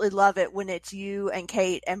absolutely love it when it's you and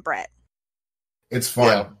Kate and Brett. It's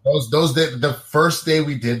fun. Yeah. The first day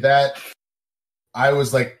we did that, I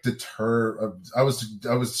was deterred. I was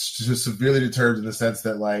just severely deterred in the sense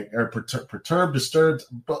that or perturbed, disturbed,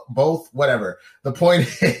 both, whatever. The point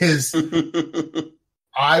is,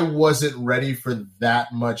 I wasn't ready for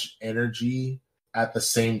that much energy at the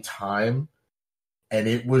same time, and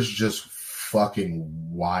it was just fucking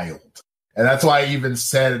wild. And that's why I even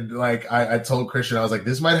said, I told Christian, I was like,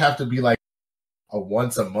 this might have to be a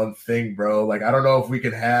once a month thing, bro. I don't know if we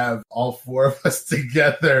can have all four of us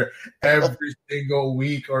together every single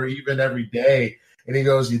week or even every day. And he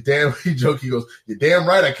goes, he goes, you're damn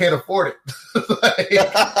right, I can't afford it.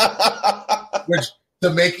 Which, to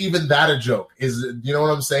make even that a joke is, you know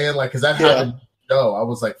what I'm saying? Because that happened. No, I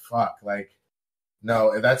was like, fuck.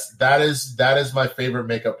 No, that is my favorite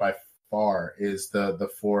makeup by far, is the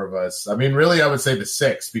four of us. I mean, really, I would say the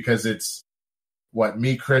six, because it's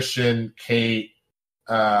me, Christian, Kate,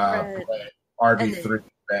 RB3,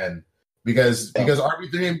 Ben. Because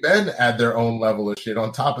RB3 and Ben add their own level of shit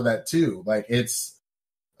on top of that too. It's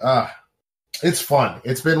fun.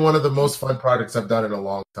 It's been one of the most fun projects I've done in a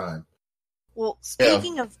long time. Well,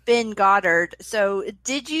 speaking of Ben Goddard, so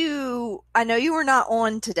I know you were not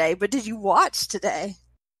on today, but did you watch today?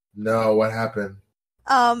 No, what happened?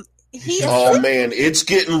 Man, it's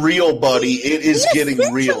getting real, buddy. It is getting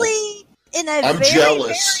real. In a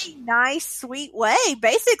very nice, sweet way,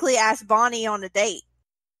 basically asked Bonnie on a date.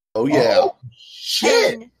 Oh, yeah. Oh,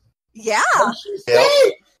 shit. And, yeah.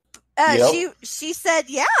 She said,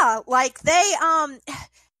 yeah,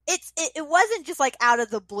 it wasn't just out of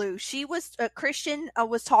the blue. She was Christian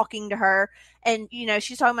was talking to her, and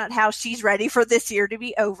she's talking about how she's ready for this year to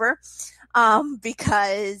be over,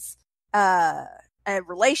 because a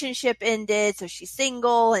relationship ended, so she's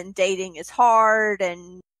single, and dating is hard,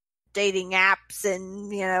 and dating apps,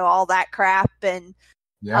 and all that crap, and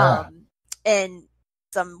and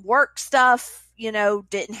some work stuff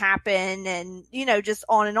didn't happen, and just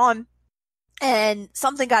on and on. And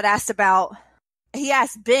something got asked about. He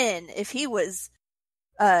asked Ben if he was,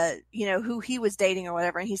 who he was dating or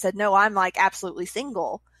whatever. And he said, no, I'm absolutely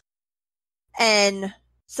single. And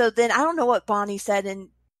so then I don't know what Bonnie said. And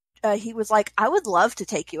he was like, I would love to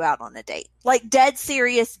take you out on a date. Dead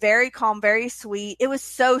serious, very calm, very sweet. It was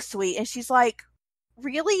so sweet. And she's like,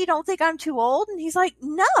 really? You don't think I'm too old? And he's like,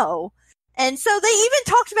 no. And so they even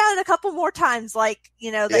talked about it a couple more times, that he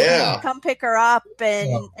would come pick her up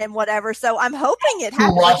and whatever. So I'm hoping it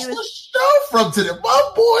happens. Watch the show from today.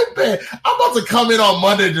 My boy, Ben. I'm about to come in on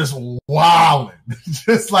Monday just wowing.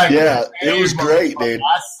 Just it was great, dude.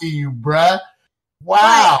 I see you, bruh.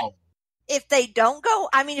 Wow. But if they don't go,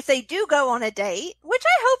 if they do go on a date, which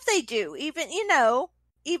I hope they do, even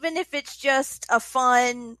if it's just a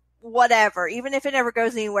fun whatever, even if it never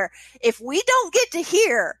goes anywhere, if we don't get to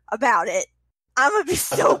hear about it, I'm gonna be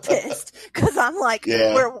so pissed, because I'm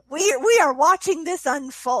we are watching this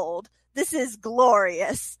unfold. This is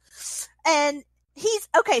glorious. And he's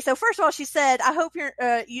okay. So first of all, she said, I hope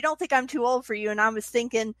you don't think I'm too old for you. And I was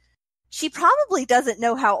thinking she probably doesn't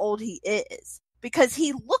know how old he is because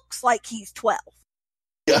he looks like he's 12.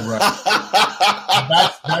 Right.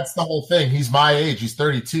 That's the whole thing. He's my age. He's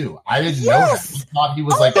 32. I didn't know that. I thought he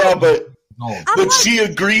was like. No, but like, she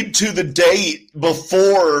agreed to the date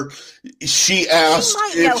before she asked. She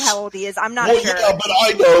might know how old he is. I'm not sure. Yeah, but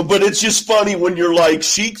I know. But it's just funny when you're like,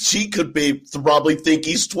 she could probably think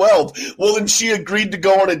he's 12. Well, then she agreed to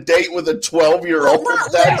go on a date with a 12-year-old.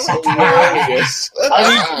 That's hilarious.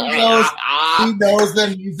 I mean, he knows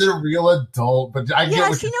that he's a real adult. But I get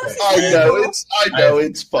what she knows. I know.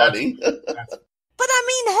 It's funny. But I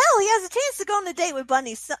mean, hell, he has a chance to go on a date with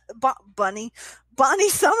Bonnie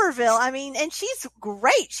Somerville. I mean, and she's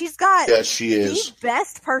great. She's got she is the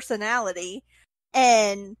best personality.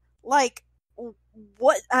 And like,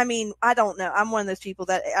 what? I mean, I don't know. I'm one of those people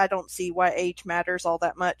that I don't see why age matters all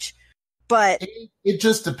that much. But it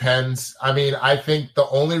just depends. I mean, I think the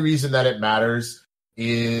only reason that it matters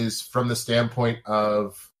is from the standpoint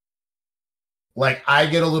of, like, I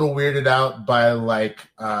get a little weirded out by like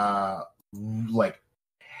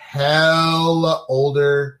hell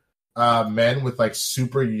older men with like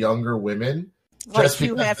super younger women, like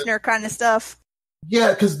Hugh Hefner kind of stuff.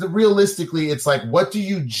 Yeah, because realistically, it's like, what do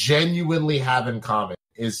you genuinely have in common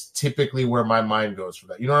is typically where my mind goes for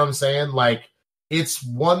that. You know what I'm saying? Like, it's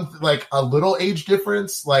like a little age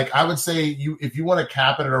difference. Like, I would say if you want to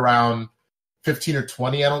cap it at around 15 or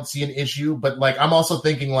 20, I don't see an issue. But like, I'm also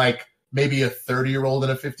thinking like maybe a 30-year-old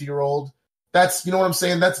and a 50-year-old. That's, you know what I'm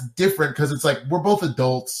saying? That's different because it's like we're both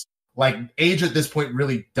adults. Like, age at this point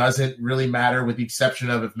really doesn't really matter, with the exception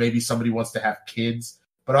of if maybe somebody wants to have kids.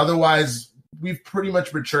 But otherwise, we've pretty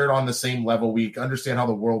much matured on the same level. We understand how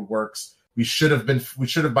the world works. We should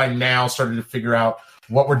have by now started to figure out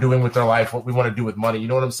what we're doing with our life, what we want to do with money. You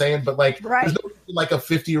know what I'm saying? But like, there's no reason like a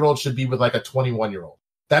 50-year-old should be with like a 21-year-old.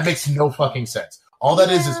 That makes no fucking sense. All that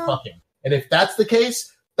is fucking. And if that's the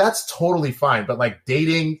case, that's totally fine. But like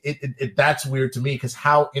dating, that's weird to me because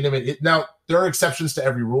how intimate. Now, there are exceptions to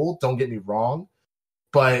every rule. Don't get me wrong.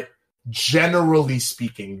 But generally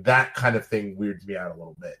speaking, that kind of thing weirds me out a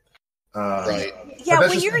little bit. Right. Yeah,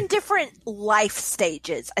 when you're in different life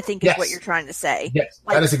stages, I think is what you're trying to say. Yes,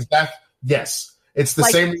 like, that is exact. Yes. It's the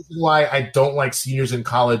same reason why I don't like seniors in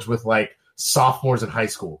college with like sophomores in high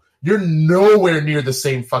school. You're nowhere near the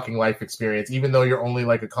same fucking life experience, even though you're only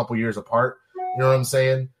like a couple years apart. You know what I'm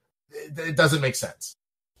saying? It doesn't make sense.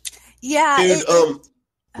 Yeah. Dude,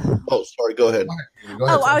 oh, sorry. Go ahead. Go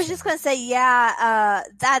ahead. I was just going to say,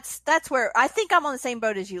 that's where I think I'm on the same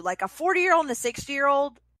boat as you. Like a 40-year-old and a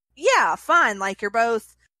 60-year-old, yeah, fine. Like you're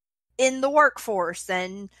both in the workforce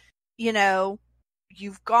and, you know,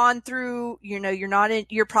 you've gone through, you know,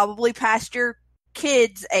 you're probably past your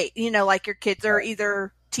kids, you know, like your kids are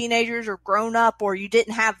either teenagers or grown up or you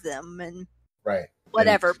didn't have them and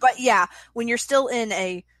whatever. But yeah, when you're still in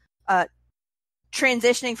a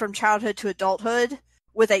transitioning from childhood to adulthood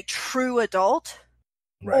with a true adult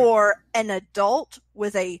or an adult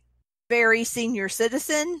with a very senior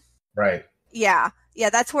citizen. Right. Yeah,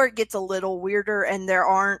 that's where it gets a little weirder and there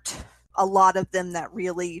aren't a lot of them that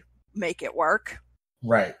really make it work.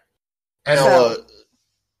 Right. And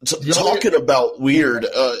talking about weird,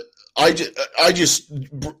 I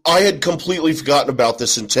had completely forgotten about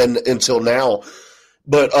this until now.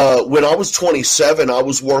 But when I was 27, I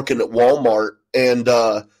was working at Walmart, and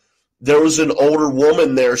there was an older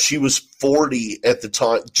woman there. She was 40 at the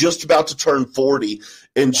time, just about to turn 40,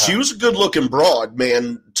 and she was a good-looking broad,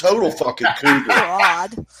 man. Total fucking cougar.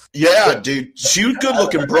 Broad. Yeah, dude. She was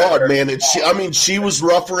good-looking broad, man. And she was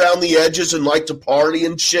rough around the edges and liked to party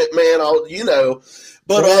and shit, man.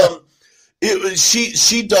 But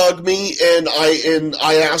she dug me, and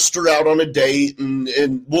I asked her out on a date, and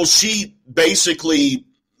she basically,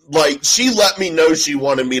 like, she let me know she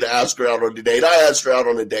wanted me to ask her out on a date. I asked her out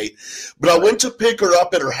on a date, but I went to pick her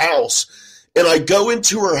up at her house, and I go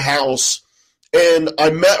into her house, and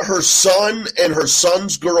I met her son and her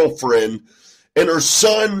son's girlfriend, and her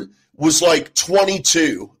son was like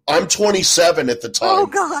 22. I'm 27 at the time. Oh,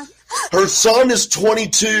 God. Her son is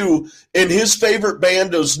 22, and his favorite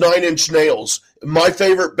band was 9 Inch Nails. My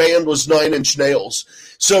favorite band was 9 Inch Nails.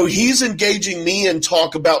 So he's engaging me in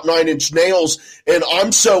talk about 9 Inch Nails, and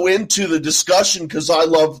I'm so into the discussion because I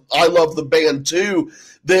love the band too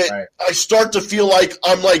that I start to feel like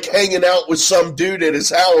I'm like hanging out with some dude at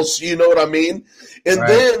his house. You know what I mean? And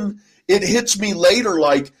then it hits me later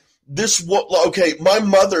like this. Okay, my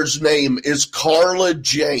mother's name is Carla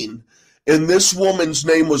Jane. And this woman's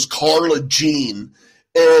name was Carla Jean.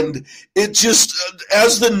 And it just,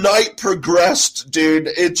 as the night progressed, dude,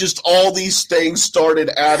 it just, all these things started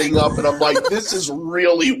adding up, and I'm like, this is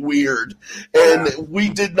really weird. And we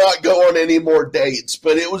did not go on any more dates,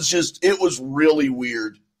 but it was really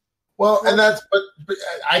weird. Well, and but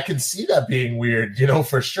I can see that being weird,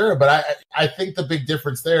 for sure. But I think the big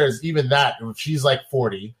difference there is even that, if she's like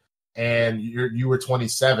 40 and you were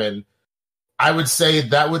 27, I would say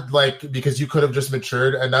that would because you could have just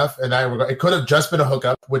matured enough, and it could have just been a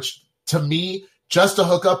hookup, which to me, just a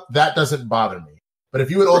hookup, that doesn't bother me. But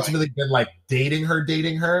if you had ultimately been dating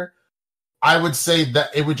her, I would say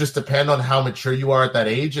that it would just depend on how mature you are at that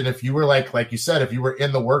age. And if you were like you said, if you were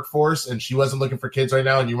in the workforce and she wasn't looking for kids right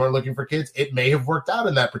now and you weren't looking for kids, it may have worked out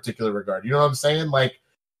in that particular regard. You know what I'm saying?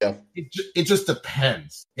 It just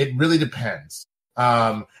depends. It really depends.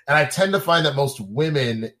 And I tend to find that most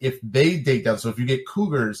women, if they date down, so if you get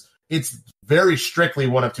cougars, it's very strictly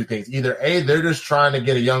one of two things. Either A, they're just trying to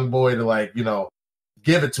get a young boy to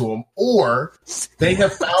give it to them, or they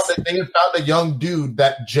have found a young dude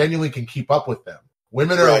that genuinely can keep up with them.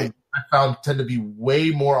 Women are, I found, tend to be way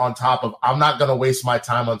more on top of, I'm not going to waste my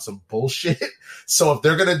time on some bullshit. So if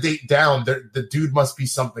they're going to date down, the dude must be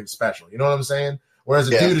something special. You know what I'm saying? Whereas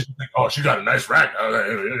a dude is just like, oh, she got a nice rack.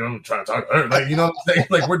 I'm trying to talk to her. You know what I'm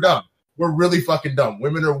saying? We're dumb. We're really fucking dumb.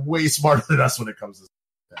 Women are way smarter than us when it comes to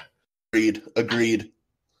that. Agreed.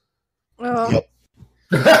 Well,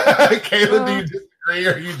 Kalyn, do you disagree?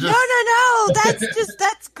 Or you just... No.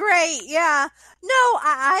 That's great. Yeah. No,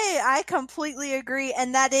 I completely agree.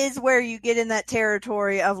 And that is where you get in that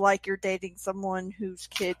territory of you're dating someone whose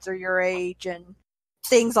kids are your age and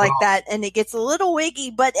things like that, and it gets a little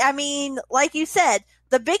wiggy. But I mean, like you said,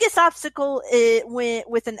 the biggest obstacle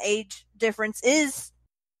with an age difference is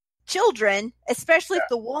children, especially if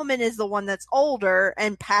the woman is the one that's older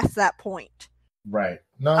and past that point. Right.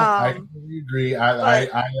 No, I completely agree. I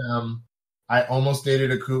almost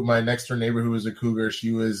dated my next door neighbor who was a cougar.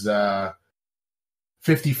 She was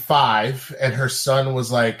 55, and her son was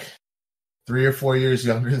 3 or 4 years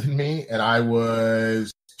younger than me, and I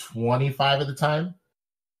was 25 at the time.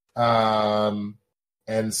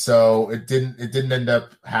 And so it didn't end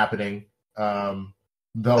up happening.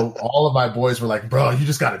 Though all of my boys were like, bro, you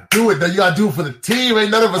just got to do it. You got to do it for the team.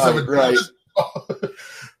 Ain't none of us ever done it.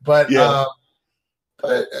 But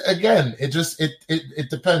again, it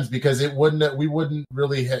depends, because we wouldn't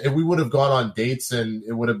really we would have gone on dates and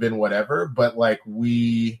it would have been whatever. But I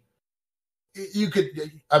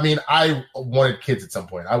wanted kids at some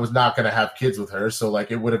point. I was not going to have kids with her. So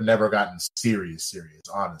it would have never gotten serious,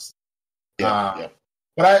 honestly. But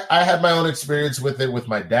I had my own experience with it with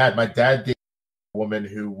my dad. My dad dated a woman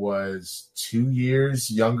who was 2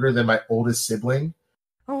 years younger than my oldest sibling.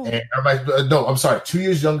 Oh. 2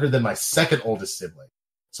 years younger than my second oldest sibling.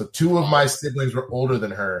 So two of my siblings were older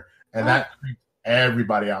than her, and that creeped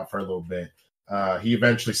everybody out for a little bit. He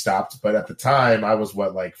eventually stopped, but at the time I was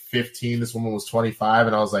 15. This woman was 25,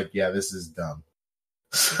 and I was like, yeah, this is dumb.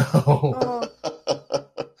 So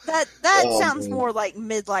that sounds more like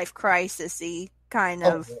midlife crisis-y kind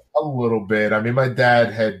of. A little bit. I mean, my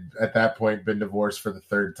dad had at that point been divorced for the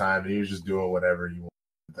third time, and he was just doing whatever he wanted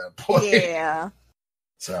at that point. Yeah.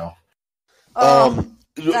 So,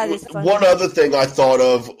 that is funny. One other thing I thought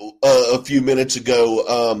of a few minutes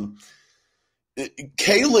ago,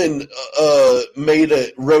 Kalyn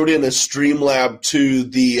wrote in a Streamlab to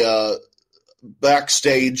the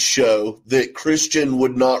backstage show that Christian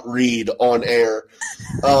would not read on air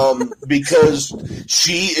because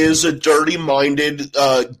she is a dirty-minded,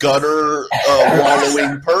 gutter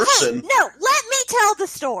wallowing person. No, let me tell the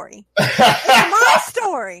story. It's my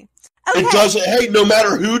story. Okay. It doesn't. Hey, no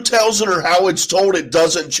matter who tells it or how it's told, it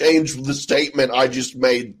doesn't change the statement I just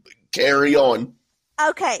made. Carry on.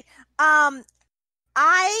 Okay.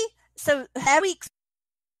 So that week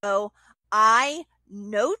ago, I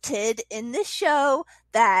noted in the show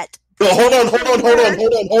that. Hold on,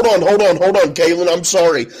 Kalyn. I'm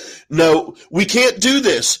sorry. No, we can't do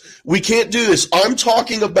this. I'm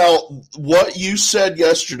talking about what you said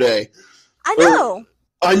yesterday. I know.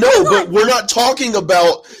 I know, but we're not talking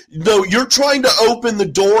about. No, you're trying to open the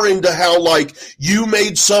door into how, you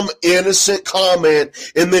made some innocent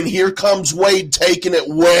comment, and then here comes Wade taking it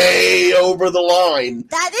way over the line.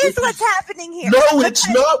 That is what's happening here. No, it's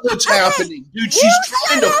not what's happening. Dude, she's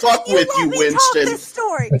trying to fuck with you, Winston. This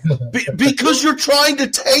story. Because you're trying to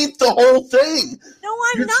taint the whole thing. No,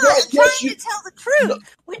 I'm not. I'm trying to tell the truth.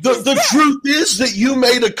 The truth is that you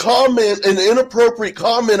made an inappropriate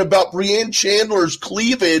comment about Breanne Chandler's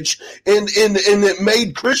cleavage, and it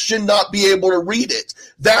made Christian not be able to read it.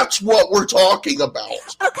 That's what we're talking about.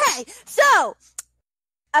 Okay, so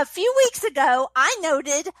a few weeks ago, I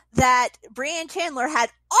noted that Brianne Chandler had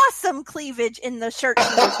awesome cleavage in the shirt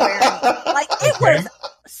she was wearing. Like, it was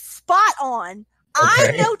spot on.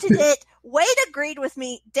 I noted it. Wade agreed with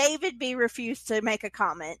me. David B. refused to make a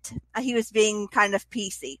comment. He was being kind of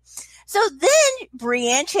PC. So then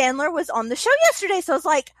Brianne Chandler was on the show yesterday. So I was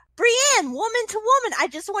like, Brianne, woman to woman, I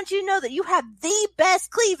just want you to know that you have the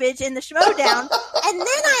best cleavage in the Schmoedown. And then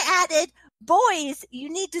I added, boys, you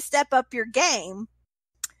need to step up your game.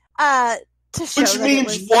 To show Which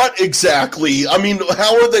means what exactly? I mean,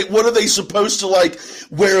 what are they supposed to, like,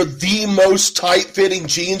 wear the most tight-fitting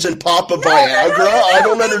jeans and pop a Viagra? No. I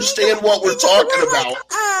don't understand what we're talking about.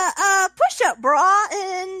 Like, push-up bra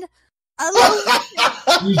and a little...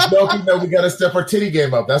 She's joking that we got to step our titty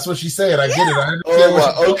game up. That's what she's saying. I get it. I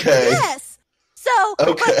understand okay. Yes. So,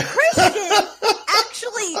 but Christian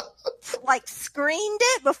actually, like, screened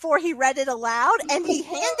it before he read it aloud, and he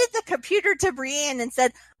handed the computer to Brianne and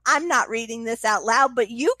said, I'm not reading this out loud, but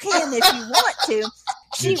you can if you want to.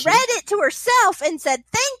 She read it to herself and said,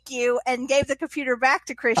 thank you, and gave the computer back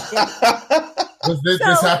to Christian. This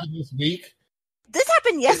happened this week? This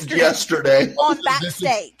happened yesterday. On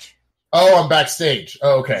Backstage. On Backstage.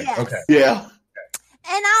 Oh, okay. Yes. Okay. Yeah. And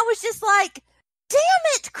I was just like, damn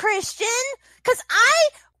it, Christian. Because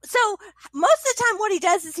so most of the time what he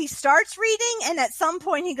does is he starts reading, and at some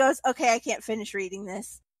point he goes, okay, I can't finish reading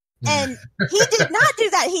this. And he did not do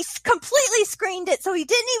that. He completely screened it, so he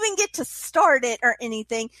didn't even get to start it or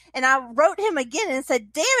anything. And I wrote him again and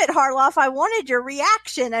said, damn it, Harloff, I wanted your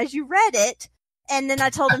reaction as you read it. And then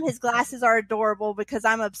I told him his glasses are adorable because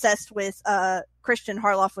I'm obsessed with Christian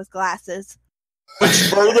Harloff with glasses. Which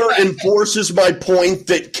further enforces my point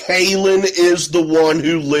that Kalyn is the one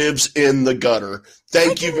who lives in the gutter.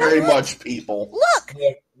 Thank you very much, people. Look.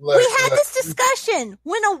 We had this discussion.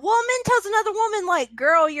 When a woman tells another woman, like,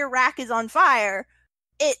 girl, your rack is on fire,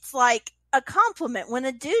 it's like a compliment. When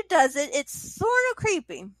a dude does it, it's sort of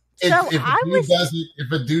creepy.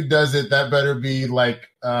 If a dude does it, that better be like,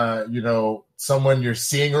 someone you're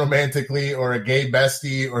seeing romantically or a gay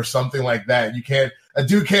bestie or something like that. A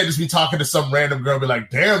dude can't just be talking to some random girl and be like,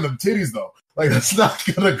 damn, them titties, though. Like, that's not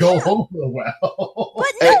going to go over well.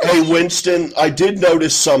 Hey, Winston, I did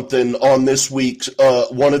notice something on this week's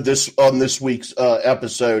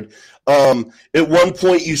episode. At one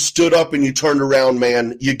point, you stood up and you turned around,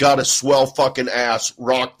 man. You got a swell fucking ass.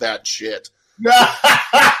 Rock that shit.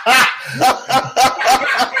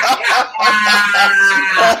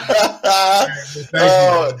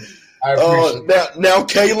 Now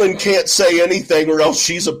Kalyn can't say anything or else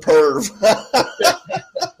she's a perv.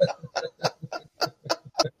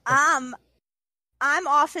 I'm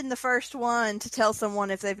often the first one to tell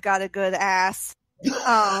someone if they've got a good ass.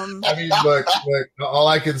 I mean, look, all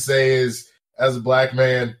I can say is, as a black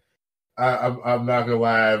man, I'm not gonna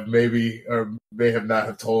lie, I maybe or may have not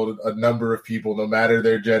have told a number of people, no matter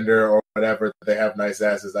their gender or whatever, that they have nice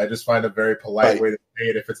asses. I just find a very polite way to say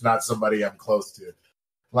it if it's not somebody I'm close to.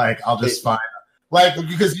 Like, I'll just find, like,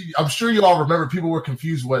 because I'm sure you all remember people were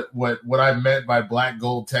confused what I meant by Black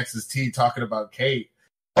Gold Texas Tea talking about Kate.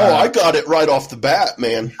 Oh, I got it right off the bat,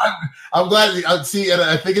 man. I'm glad. See, and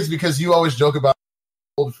I think it's because you always joke about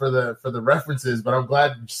for the references, but I'm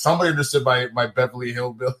glad somebody understood my Beverly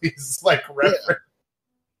Hillbillies like reference.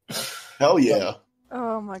 Yeah. Hell yeah!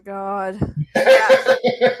 Oh my god! Yeah.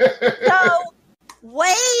 So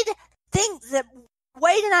Wade thinks that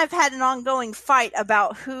Wade and I've had an ongoing fight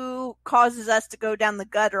about who causes us to go down the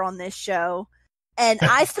gutter on this show, and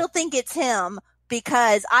I still think it's him.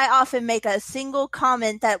 Because I often make a single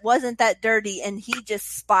comment that wasn't that dirty, and he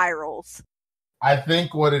just spirals. I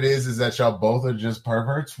think what it is that y'all both are just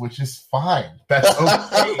perverts, which is fine. That's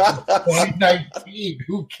okay. 2019.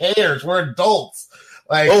 Who cares? We're adults.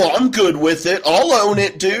 Like, I'm good with it. I'll own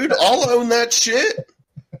it, dude. I'll own that shit.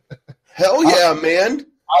 Hell yeah, man.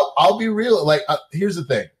 I'll be real. Like, here's the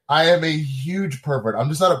thing. I am a huge pervert. I'm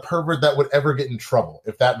just not a pervert that would ever get in trouble,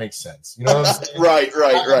 if that makes sense. You know what I'm saying? Right.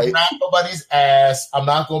 I'm not nobody's ass. I'm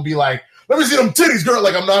not going to be like, let me see them titties, girl.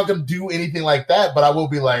 Like, I'm not going to do anything like that, but I will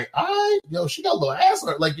be like, she got a little ass.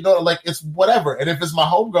 Like, like, it's whatever. And if it's my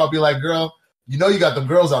homegirl, I'll be like, girl, you know you got them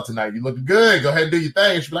girls out tonight. You look good. Go ahead and do your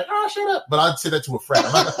thing. And she'll be like, shut up. But I'd say that to a friend.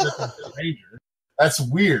 I'm not going to say that to a stranger. That's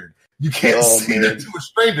weird. You can't say that to a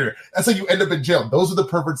stranger. That's how you end up in jail. Those are the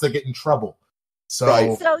perverts that get in trouble.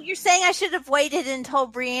 So you're saying I should have waited and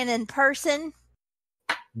told Brianne in person?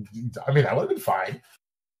 I mean, that would have been fine.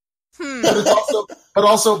 But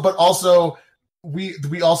also,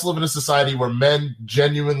 we also live in a society where men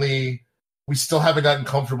genuinely, we still haven't gotten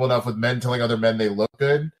comfortable enough with men telling other men they look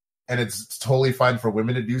good, and it's totally fine for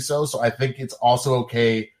women to do so. So I think it's also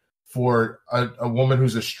okay for a woman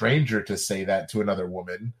who's a stranger to say that to another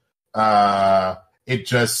woman. But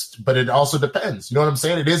it also depends. You know what I'm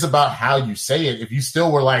saying? It is about how you say it. If you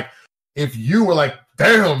were like,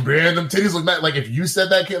 damn, Brian, them titties look nice. Like, if you said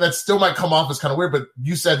that still might come off as kind of weird, but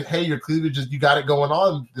you said, hey, your cleavage, you got it going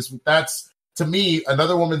on this week. That's, to me,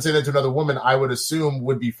 another woman saying that to another woman, I would assume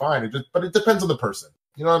would be fine. But it depends on the person.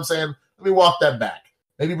 You know what I'm saying? Let me walk that back.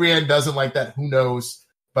 Maybe Brienne doesn't like that. Who knows?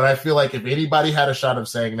 But I feel like if anybody had a shot of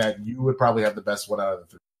saying that, you would probably have the best one out of the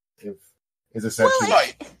three. Is essentially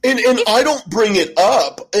right. And I don't bring it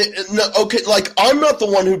up. Okay, like, I'm not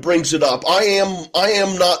the one who brings it up. I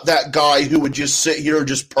am not that guy who would just sit here and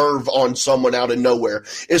just perv on someone out of nowhere,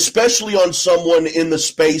 especially on someone in the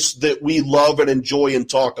space that we love and enjoy and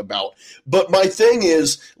talk about. But my thing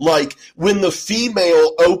is, like, when the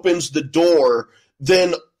female opens the door,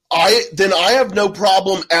 then I have no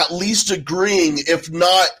problem at least agreeing, if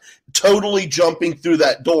not totally jumping through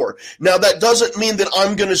that door. Now, that doesn't mean that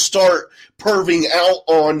I'm going to start perving out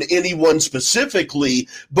on anyone specifically,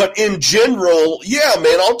 but in general, yeah,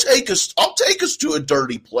 man, I'll take us to a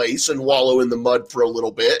dirty place and wallow in the mud for a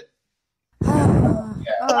little bit.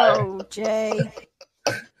 Oh, Jay.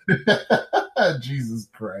 Jesus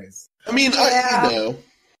Christ. I mean, yeah.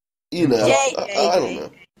 you know, Jay, I don't know.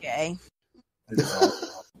 Jay.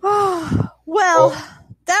 Well,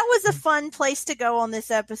 that was a fun place to go on this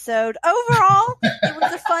episode. Overall, it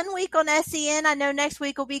was a fun week on SEN. I know next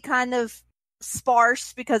week will be kind of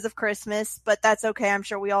sparse because of Christmas, but that's okay. I'm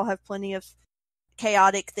sure we all have plenty of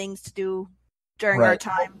chaotic things to do during our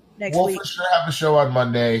time next week. We'll for sure have a show on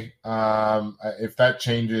Monday. If that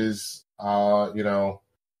changes, by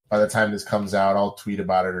the time this comes out, I'll tweet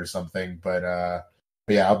about it or something. But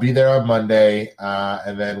yeah, I'll be there on Monday,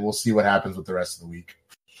 and then we'll see what happens with the rest of the week.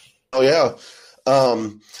 Oh yeah.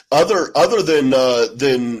 Other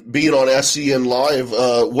than being on SEN Live,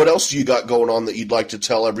 what else do you got going on that you'd like to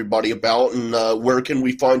tell everybody about, and where can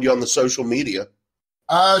we find you on the social media?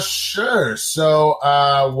 Sure. So,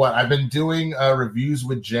 I've been doing reviews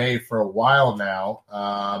with Jay for a while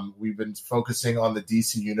now. We've been focusing on the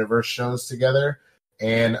DC Universe shows together,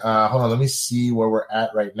 and hold on, let me see where we're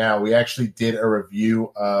at right now. We actually did a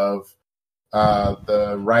review of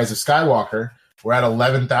the Rise of Skywalker. We're at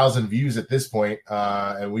 11,000 views at this point,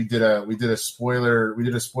 and we did a spoiler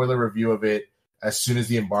review of it as soon as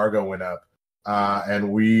the embargo went up, and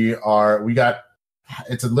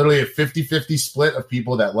it's literally a 50-50 split of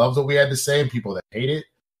people that love what we had to say and people that hate it.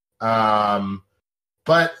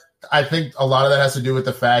 But I think a lot of that has to do with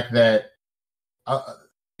the fact that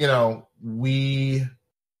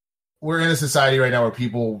we're in a society right now where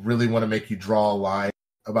people really want to make you draw a line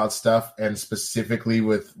about stuff, and specifically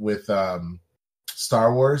with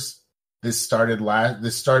Star Wars. This started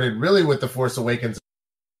really with The Force Awakens.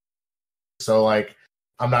 So, like,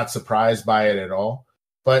 I'm not surprised by it at all.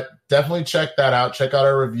 But definitely check that out. Check out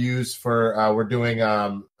our reviews for we're doing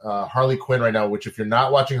Harley Quinn right now, which, if you're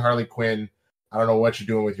not watching Harley Quinn, I don't know what you're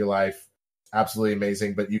doing with your life. Absolutely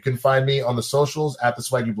amazing. But you can find me on the socials at The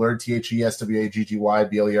Swaggy Blurred,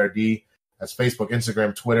 TheSwaggyBlerd. That's Facebook,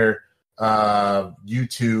 Instagram, Twitter,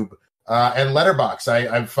 YouTube, and Letterboxd.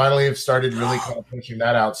 I finally have started really kind of pushing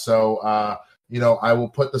that out. So, I will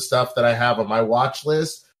put the stuff that I have on my watch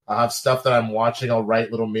list. I'll have stuff that I'm watching. I'll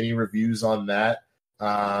write little mini reviews on that.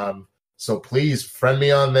 So please friend me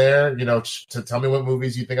on there, to tell me what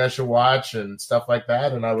movies you think I should watch and stuff like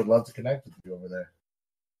that. And I would love to connect with you over there.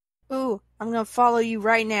 Ooh, I'm going to follow you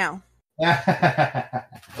right now.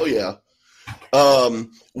 Oh, yeah.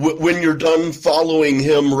 When you're done following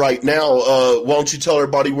him right now, why don't you tell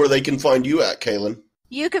everybody where they can find you at, Kalyn?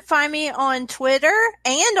 You can find me on Twitter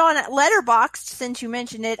and on Letterboxd, since you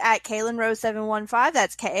mentioned it, at KalynRose715.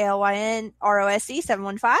 That's KalynRose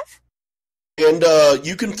 715. And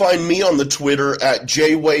you can find me on the Twitter at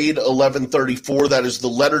J Wade 1134. That is the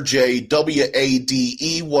letter J,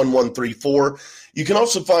 WADE 1134. You can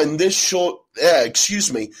also find this show.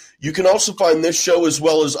 You can also find this show as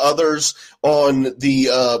well as others on the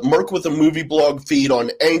Merc with a Movie blog feed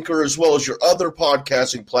on Anchor, as well as your other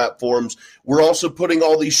podcasting platforms. We're also putting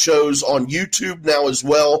all these shows on YouTube now as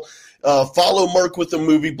well. Follow Merc with the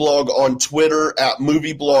Movie blog on Twitter at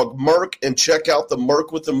MovieBlogMerc, and check out the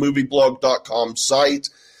mercwithamovieblog.com site.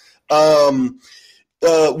 One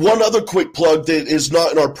other quick plug that is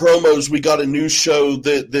not in our promos. We got a new show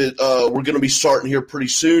that we're going to be starting here pretty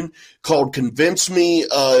soon called Convince Me,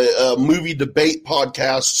 a movie debate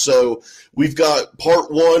podcast. So we've got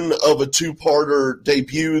part one of a two-parter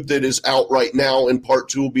debut that is out right now, and part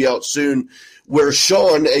two will be out soon, where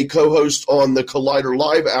Sean, a co-host on the Collider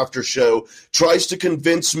Live After Show, tries to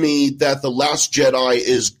convince me that The Last Jedi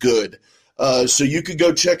is good. So you could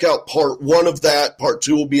go check out part 1 of that. Part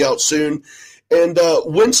 2 will be out soon. And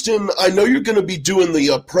Winston, I know you're going to be doing the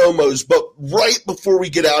promos, but right before we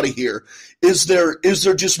get out of here, is there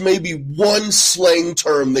just maybe one slang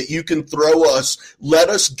term that you can throw us? Let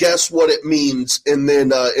us guess what it means, and then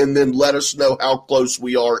let us know how close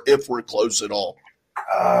we are, if we're close at all.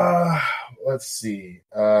 Let's see.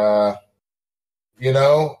 Not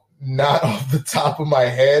off the top of my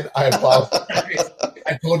head. I apologize.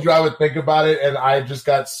 I told you I would think about it, and I just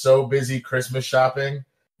got so busy Christmas shopping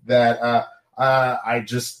that I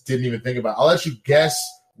just didn't even think about it. I'll let you guess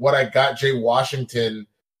what I got Jay Washington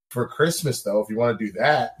for Christmas, though, if you want to do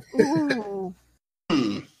that. Ooh.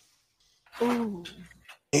 Ooh.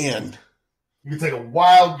 And you can take a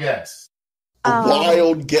wild guess.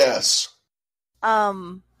 Wild guess.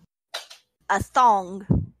 A thong.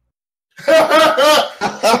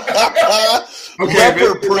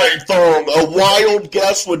 Leopard print thong. A wild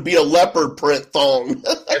guess would be a leopard print thong.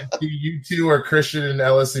 You two are Christian and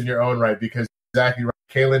Ellis in your own right, because exactly right.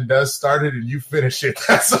 Kalyn does start it and you finish it.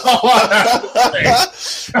 That's all I have to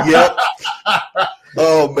say. Yep.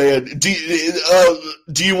 Oh man. Do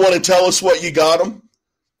you want to tell us what you got him?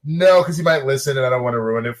 No, because he might listen and I don't want to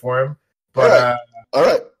ruin it for him. But all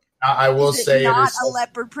right. I will say not it is a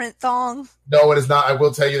leopard print thong. No, it is not. I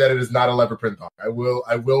will tell you that it is not a leopard print thong. I will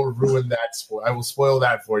ruin that. I will spoil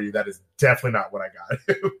that for you. That is definitely not what I got.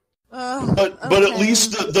 But at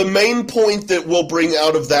least the main point that we'll bring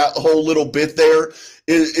out of that whole little bit there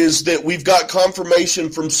is that we've got confirmation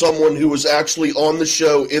from someone who was actually on the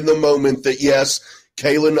show in the moment that yes,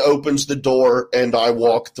 Kalyn opens the door and I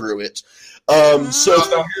walk through it. So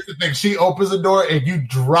here's the thing: she opens the door and you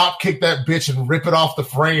drop kick that bitch and rip it off the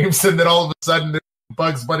frames, and then all of a sudden there's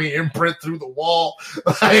Bugs Bunny imprint through the wall.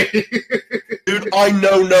 Dude, I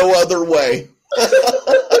know no other way.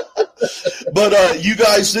 But you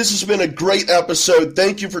guys, this has been a great episode.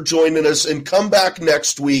 Thank you for joining us, and come back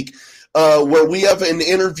next week where we have an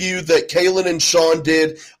interview that Kalyn and Sean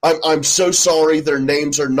did. I'm so sorry their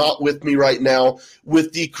names are not with me right now.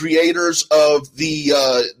 With the creators of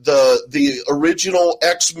the original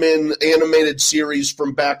X-Men animated series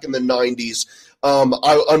from back in the 90s.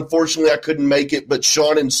 Unfortunately I couldn't make it, but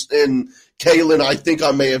Sean and Kalyn, I think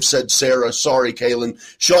I may have said Sarah. Sorry, Kalyn.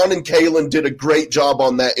 Sean and Kalyn did a great job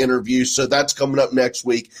on that interview, so that's coming up next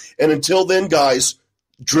week. And until then, guys,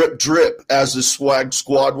 drip, drip, as the swag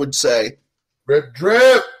squad would say. Drip,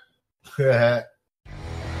 drip.